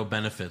getting no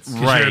benefits?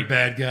 Because you're a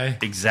bad guy.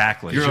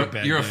 Exactly.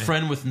 You're a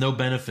friend with no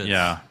benefits.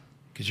 Yeah.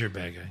 Because you're a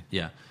bad guy.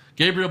 Yeah.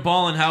 Gabriel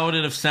Ballin, how would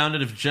it have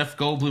sounded if Jeff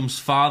Goldblum's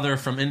father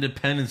from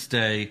Independence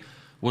Day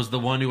was the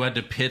one who had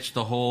to pitch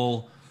the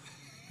whole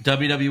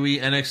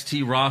WWE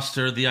NXT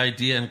roster, the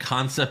idea and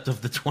concept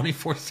of the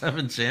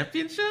 24/7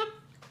 championship?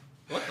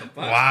 What the fuck?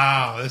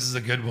 Wow, this is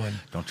a good one.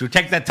 Don't you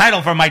take that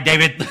title from my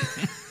David.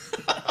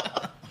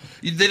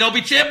 They don't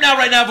be champ now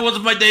right now if it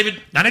wasn't for my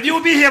David. None of you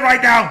would be here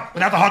right now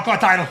without the hardcore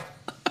title.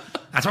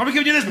 That's why we're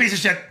giving you this piece of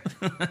shit.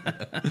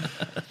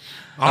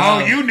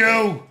 You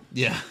knew.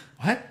 Yeah.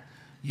 What?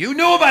 You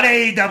knew about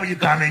AEW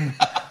coming.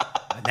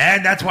 And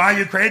then that's why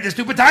you created this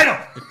stupid title.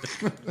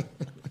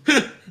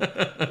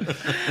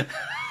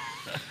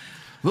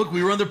 Look,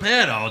 we were on the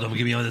pad. Oh, don't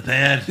get me on the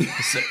pad.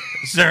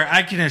 Sir,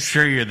 I can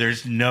assure you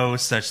there's no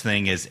such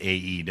thing as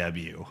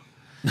AEW.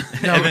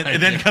 No,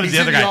 and then comes he's the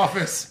other in guy. The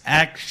office.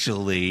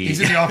 Actually, he's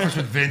in the office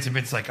with Vince, and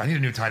Vince's like, "I need a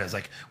new title." He's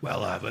like,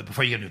 "Well, but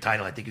before you get a new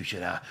title, I think you should,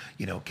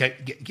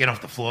 get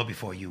off the floor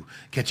before you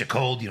catch a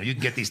cold. You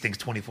can get these things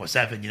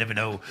 24/7. You never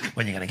know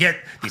when you're gonna get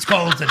these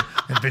colds." And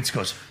Vince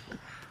goes,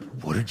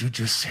 "What did you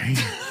just say?"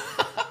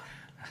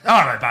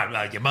 All right,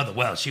 about your mother.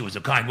 Well, she was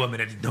a kind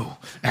woman. I didn't know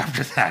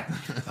after that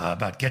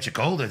about catch a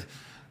cold.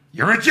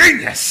 You're a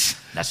genius.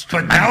 That's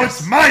but now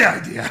it's my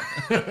idea.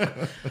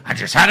 I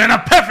just had an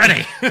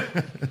epiphany.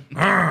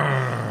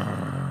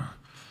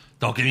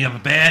 Don't get me up a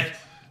bed.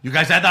 You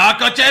guys had the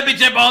Hardcore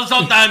Championship all this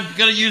whole time. You're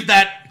gonna use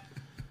that.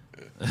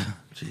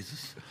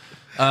 Jesus.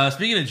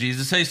 Speaking of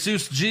Jesus,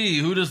 Jesus G,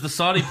 who does the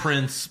Saudi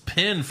prince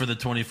pin for the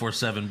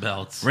 24/7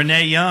 belts?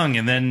 Renee Young,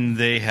 and then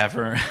they have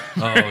her.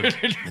 And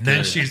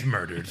then she's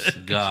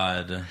murdered.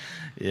 God.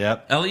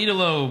 Yep. El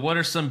Idolo, what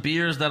are some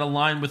beers that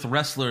align with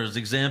wrestlers?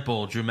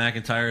 Example, Drew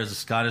McIntyre is a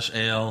Scottish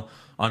ale.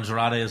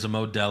 Andrade is a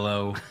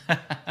Modelo.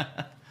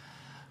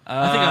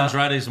 I think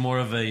Andrade's more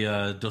of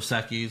a Dos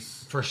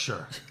Equis. For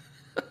sure.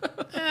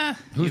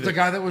 Who's the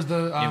guy that was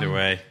the... either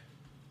way.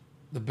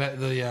 The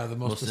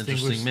most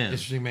distinguished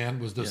interesting man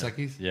was Dos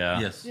Equis?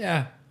 Yeah. Yes.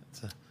 Yeah.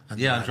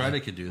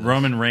 Andrade could do that.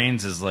 Roman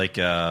Reigns is like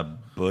a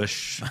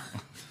Bush.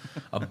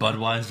 A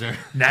Budweiser.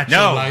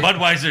 No, light.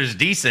 Budweiser's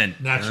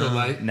decent. Natural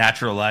light.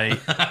 Natural light.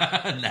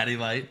 Natty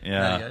light.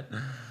 Yeah.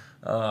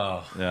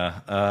 Oh.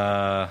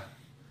 Yeah.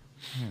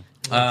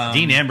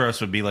 Dean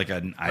Ambrose would be like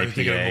an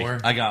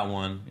IPA. I got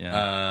one.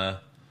 Yeah.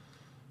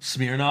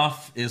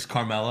 Smirnoff is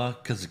Carmella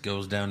because it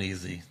goes down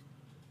easy.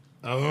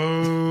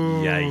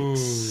 Oh.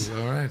 Yikes.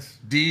 All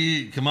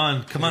right. Come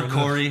on,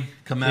 Corey.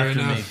 Come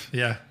after me.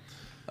 Yeah.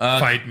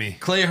 Fight me.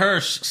 Clay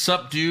Hirsch,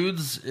 sup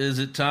dudes? Is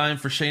it time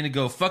for Shane to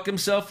go fuck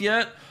himself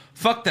yet?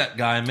 Fuck that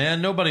guy,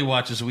 man. Nobody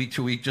watches week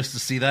to week just to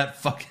see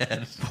that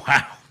fuckhead.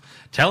 Wow.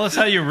 Tell us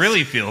how you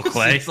really feel,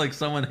 Clay. It's like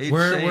someone hates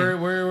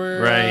Shane.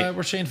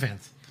 We're Shane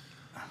fans.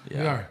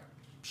 Yeah. We are.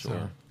 Sure.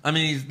 So. I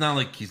mean, he's not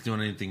like he's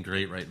doing anything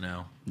great right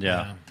now.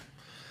 Yeah.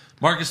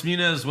 Marcus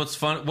Muniz,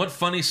 what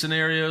funny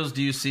scenarios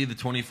do you see the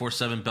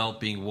 24/7 belt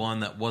being one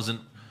that wasn't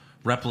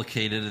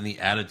replicated in the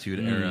Attitude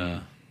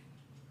Era?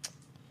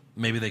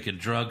 Maybe they could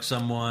drug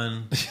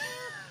someone.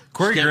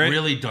 Get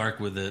really dark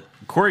with it.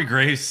 Corey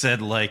Graves said,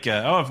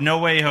 if No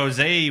Way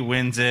Jose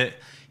wins it,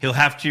 he'll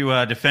have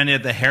to defend it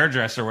at the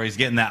hairdresser where he's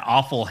getting that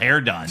awful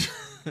hair done.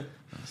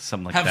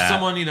 Something like that. Have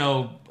someone,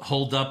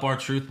 hold up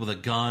R-Truth with a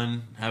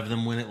gun, have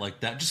them win it like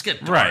that. Just get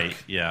dark. Right,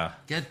 yeah.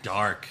 Get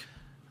dark.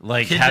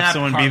 Like, Kidnap have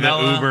someone Carmella. be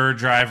the Uber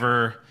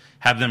driver,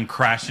 have them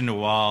crash into a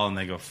wall, and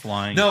they go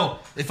flying. No,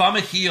 if I'm a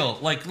heel,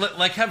 like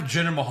have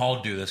Jinder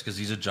Mahal do this because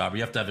he's a jobber.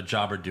 You have to have a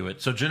jobber do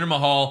it. So Jinder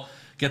Mahal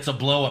gets a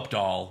blow-up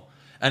doll,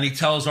 and he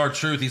tells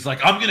R-Truth, he's like,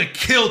 I'm going to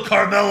kill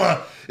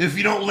Carmella if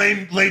you don't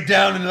lay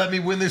down and let me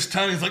win this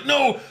title. He's like,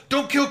 no,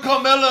 don't kill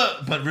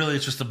Carmella. But really,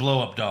 it's just a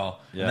blow-up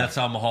doll. Yeah. And that's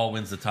how Mahal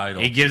wins the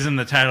title. He gives him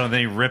the title, and then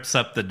he rips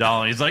up the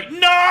doll, and he's like, no!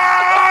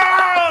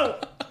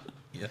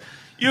 Yeah.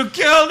 You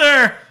killed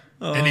her!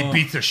 And he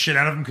beats the shit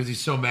out of him because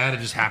he's so mad it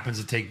just happens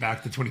to take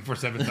back the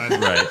 24/7 title.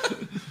 Right.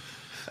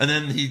 And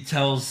then he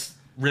tells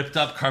ripped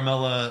up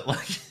Carmella,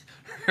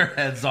 her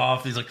head's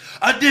off. He's like,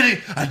 I did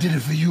it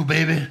for you,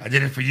 baby. I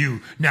did it for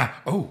you. Now,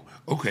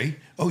 okay.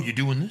 Oh, you're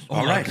doing this?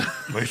 All right.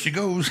 Where she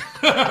goes.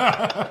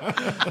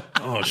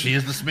 Oh, she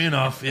is the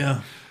Smirnoff,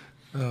 yeah.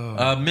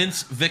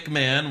 Vince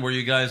McMahon, were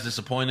you guys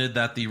disappointed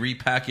that the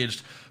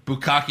repackaged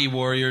Bukkake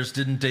Warriors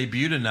didn't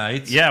debut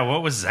tonight? Yeah,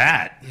 what was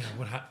that? Yeah,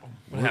 what happened?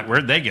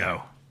 Where'd they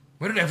go?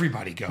 Where did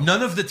everybody go?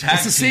 None of the tag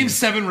It's the same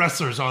 7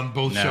 wrestlers on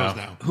both shows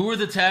now. Who were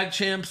the tag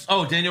champs?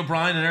 Oh, Daniel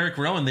Bryan and Eric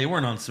Rowan. They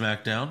weren't on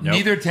SmackDown. Nope.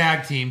 Neither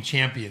tag team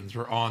champions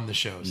were on the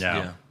shows. No.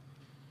 Yeah.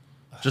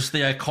 Just the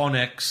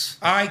Iconics.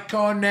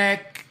 Iconic.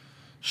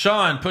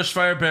 Sean, Push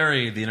Fire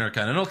Barry, the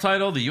Intercontinental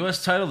title, the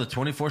U.S. title, the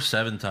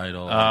 24/7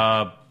 title.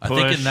 I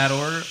think in that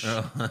order.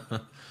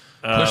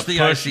 Push the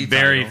IC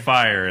Barry, title.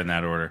 Fire in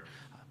that order.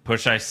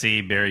 Push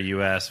IC, Barry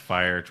U.S.,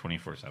 Fire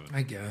 24/7.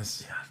 I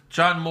guess. Yeah.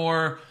 John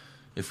Moore,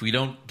 if we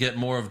don't get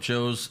more of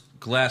Joe's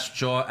glass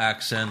jaw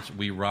accent,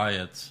 we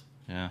riot.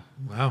 Yeah.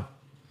 Wow.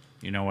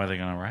 You know why they're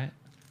going to riot?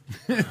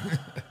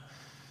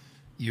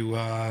 You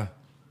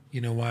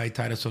know why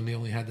Titus O'Neil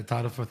only had the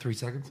title for 3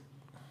 seconds?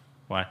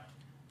 Why?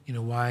 You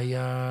know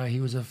why he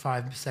was a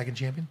 5-second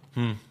champion?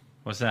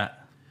 What's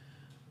that?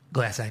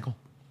 Glass ankle.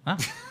 Huh?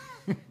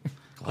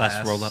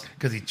 Glass roll up.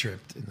 Because he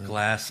tripped. In the,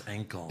 Glass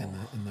ankle.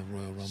 in the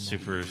Royal Rumble.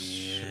 Super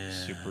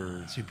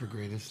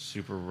greatest.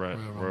 Super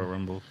Royal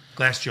Rumble.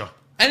 Glass jaw.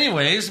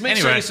 Anyways, make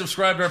sure you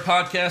subscribe to our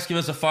podcast. Give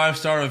us a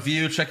 5-star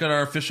review. Check out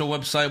our official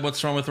website,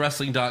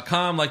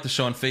 what'swrongwithwrestling.com. Like the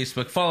show on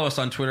Facebook. Follow us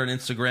on Twitter and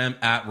Instagram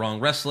at Wrong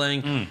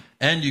Wrestling.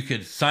 And you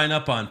could sign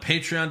up on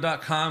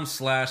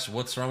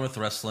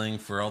patreon.com/what'swrongwithwrestling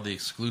for all the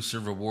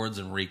exclusive rewards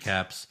and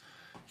recaps.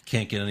 You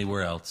can't get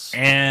anywhere else.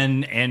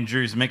 And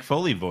Andrew's Mick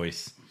Foley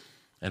voice.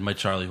 And my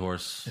Charlie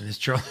horse. And his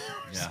Charlie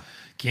horse. Yeah.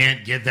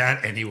 Can't get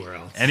that anywhere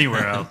else.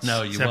 Anywhere else.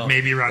 No, you Except won't.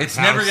 maybe around It's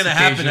never going to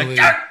happen.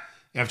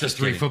 After Just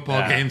 3 kidding.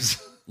 football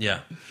games. Yeah.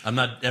 I'm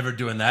not ever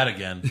doing that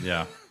again.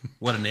 Yeah.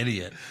 What an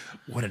idiot.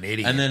 What an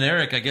idiot. And then,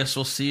 Eric, I guess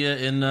we'll see you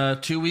in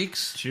 2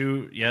 weeks.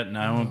 Yeah, no,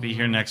 I won't be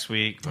here next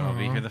week, but I'll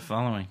be here the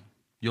following.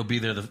 You'll be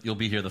there. You'll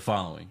be here the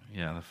following.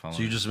 Yeah, the following.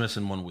 So you're just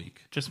missing 1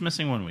 week. Just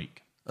missing 1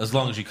 week. As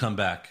long as you come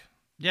back.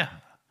 Yeah.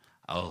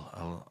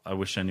 I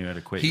wish I knew how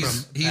to quit.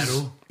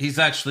 He's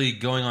actually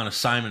going on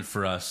assignment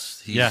for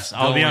us. Yes,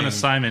 I'll be on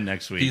assignment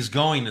next week. He's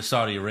going to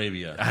Saudi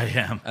Arabia. I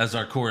am. As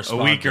our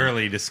correspondent. A week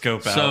early to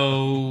scope out.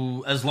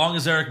 So as long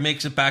as Eric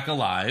makes it back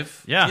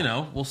alive,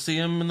 yeah. We'll see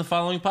him in the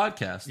following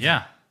podcast.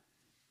 Yeah.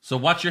 So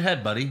watch your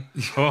head, buddy.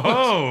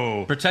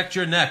 Oh. Protect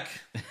your neck.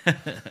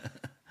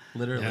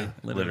 Literally. Yeah,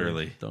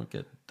 literally. Don't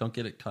get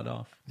it cut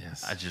off.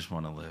 Yes. I just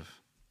want to live.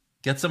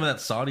 Get some of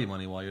that Saudi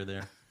money while you're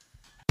there.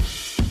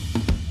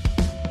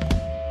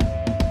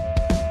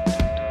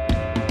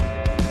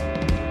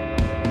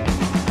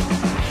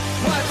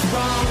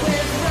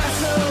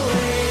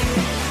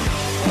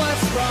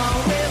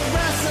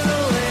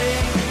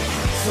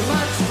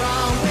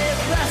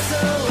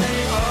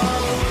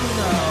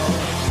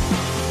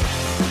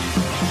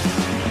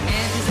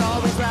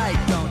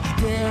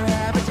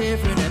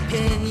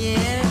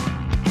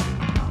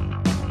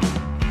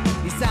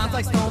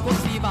 Like Stone Cold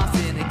Steve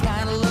Austin, it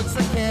kinda looks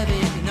like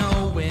Kevin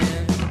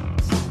Owens.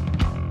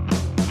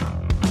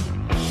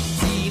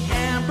 Dean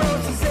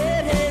Ambrose is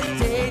in his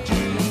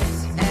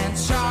daydreams, and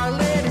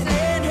Charlotte is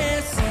in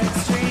his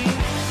sex dream.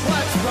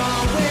 What's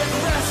wrong with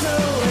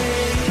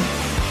wrestling?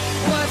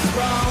 What's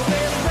wrong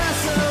with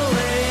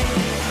wrestling?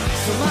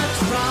 So much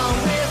wrong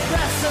with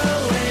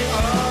wrestling,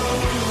 oh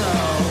no.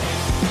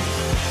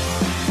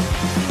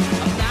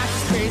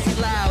 Obnoxious, crazy,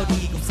 loud,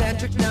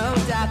 egocentric, no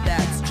doubt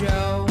that's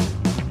Joe.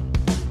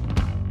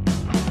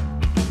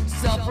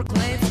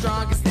 Self-proclaimed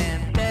strongest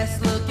and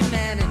best-looking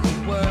man in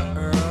the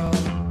world.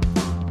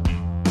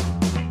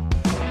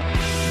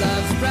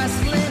 Loves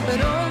wrestling,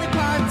 but only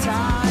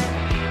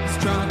part-time.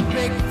 Strong,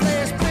 big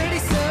players, pretty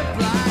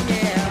sublime,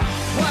 yeah.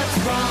 What's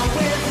wrong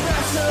with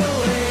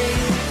wrestling?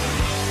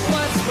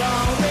 What's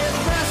wrong with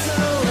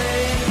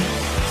wrestling?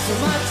 So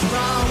much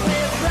wrong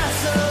with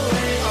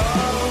wrestling,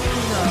 oh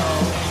no.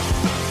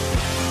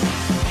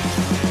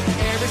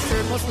 Every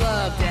shirt most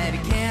loved, and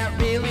he can't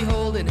really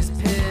hold in his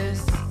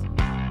piss.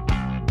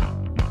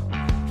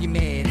 He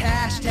made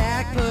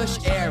hashtag push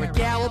Eric,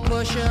 yeah, we'll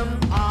push him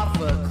off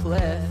a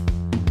cliff.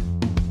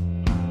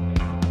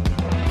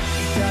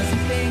 He doesn't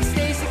think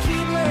Stacey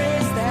Keebler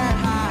is that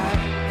high,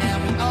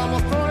 and we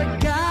almost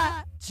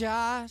forgot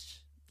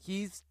Josh.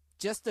 He's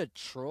just a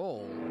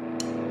troll.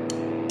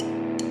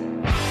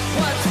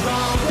 What's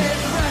wrong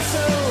with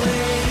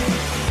wrestling?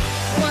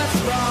 What's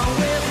wrong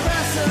with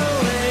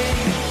wrestling?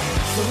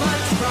 So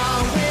much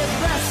wrong with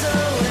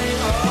wrestling,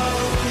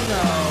 oh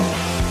no.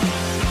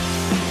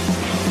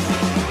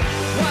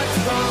 What's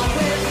wrong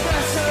with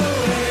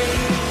wrestling?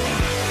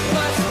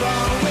 What's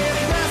wrong with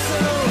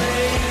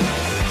wrestling?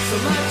 So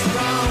much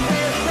wrong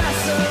with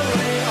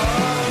wrestling,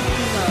 oh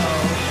no.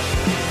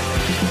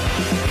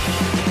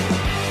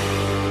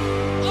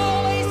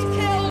 Always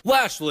kill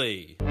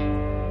Lashley.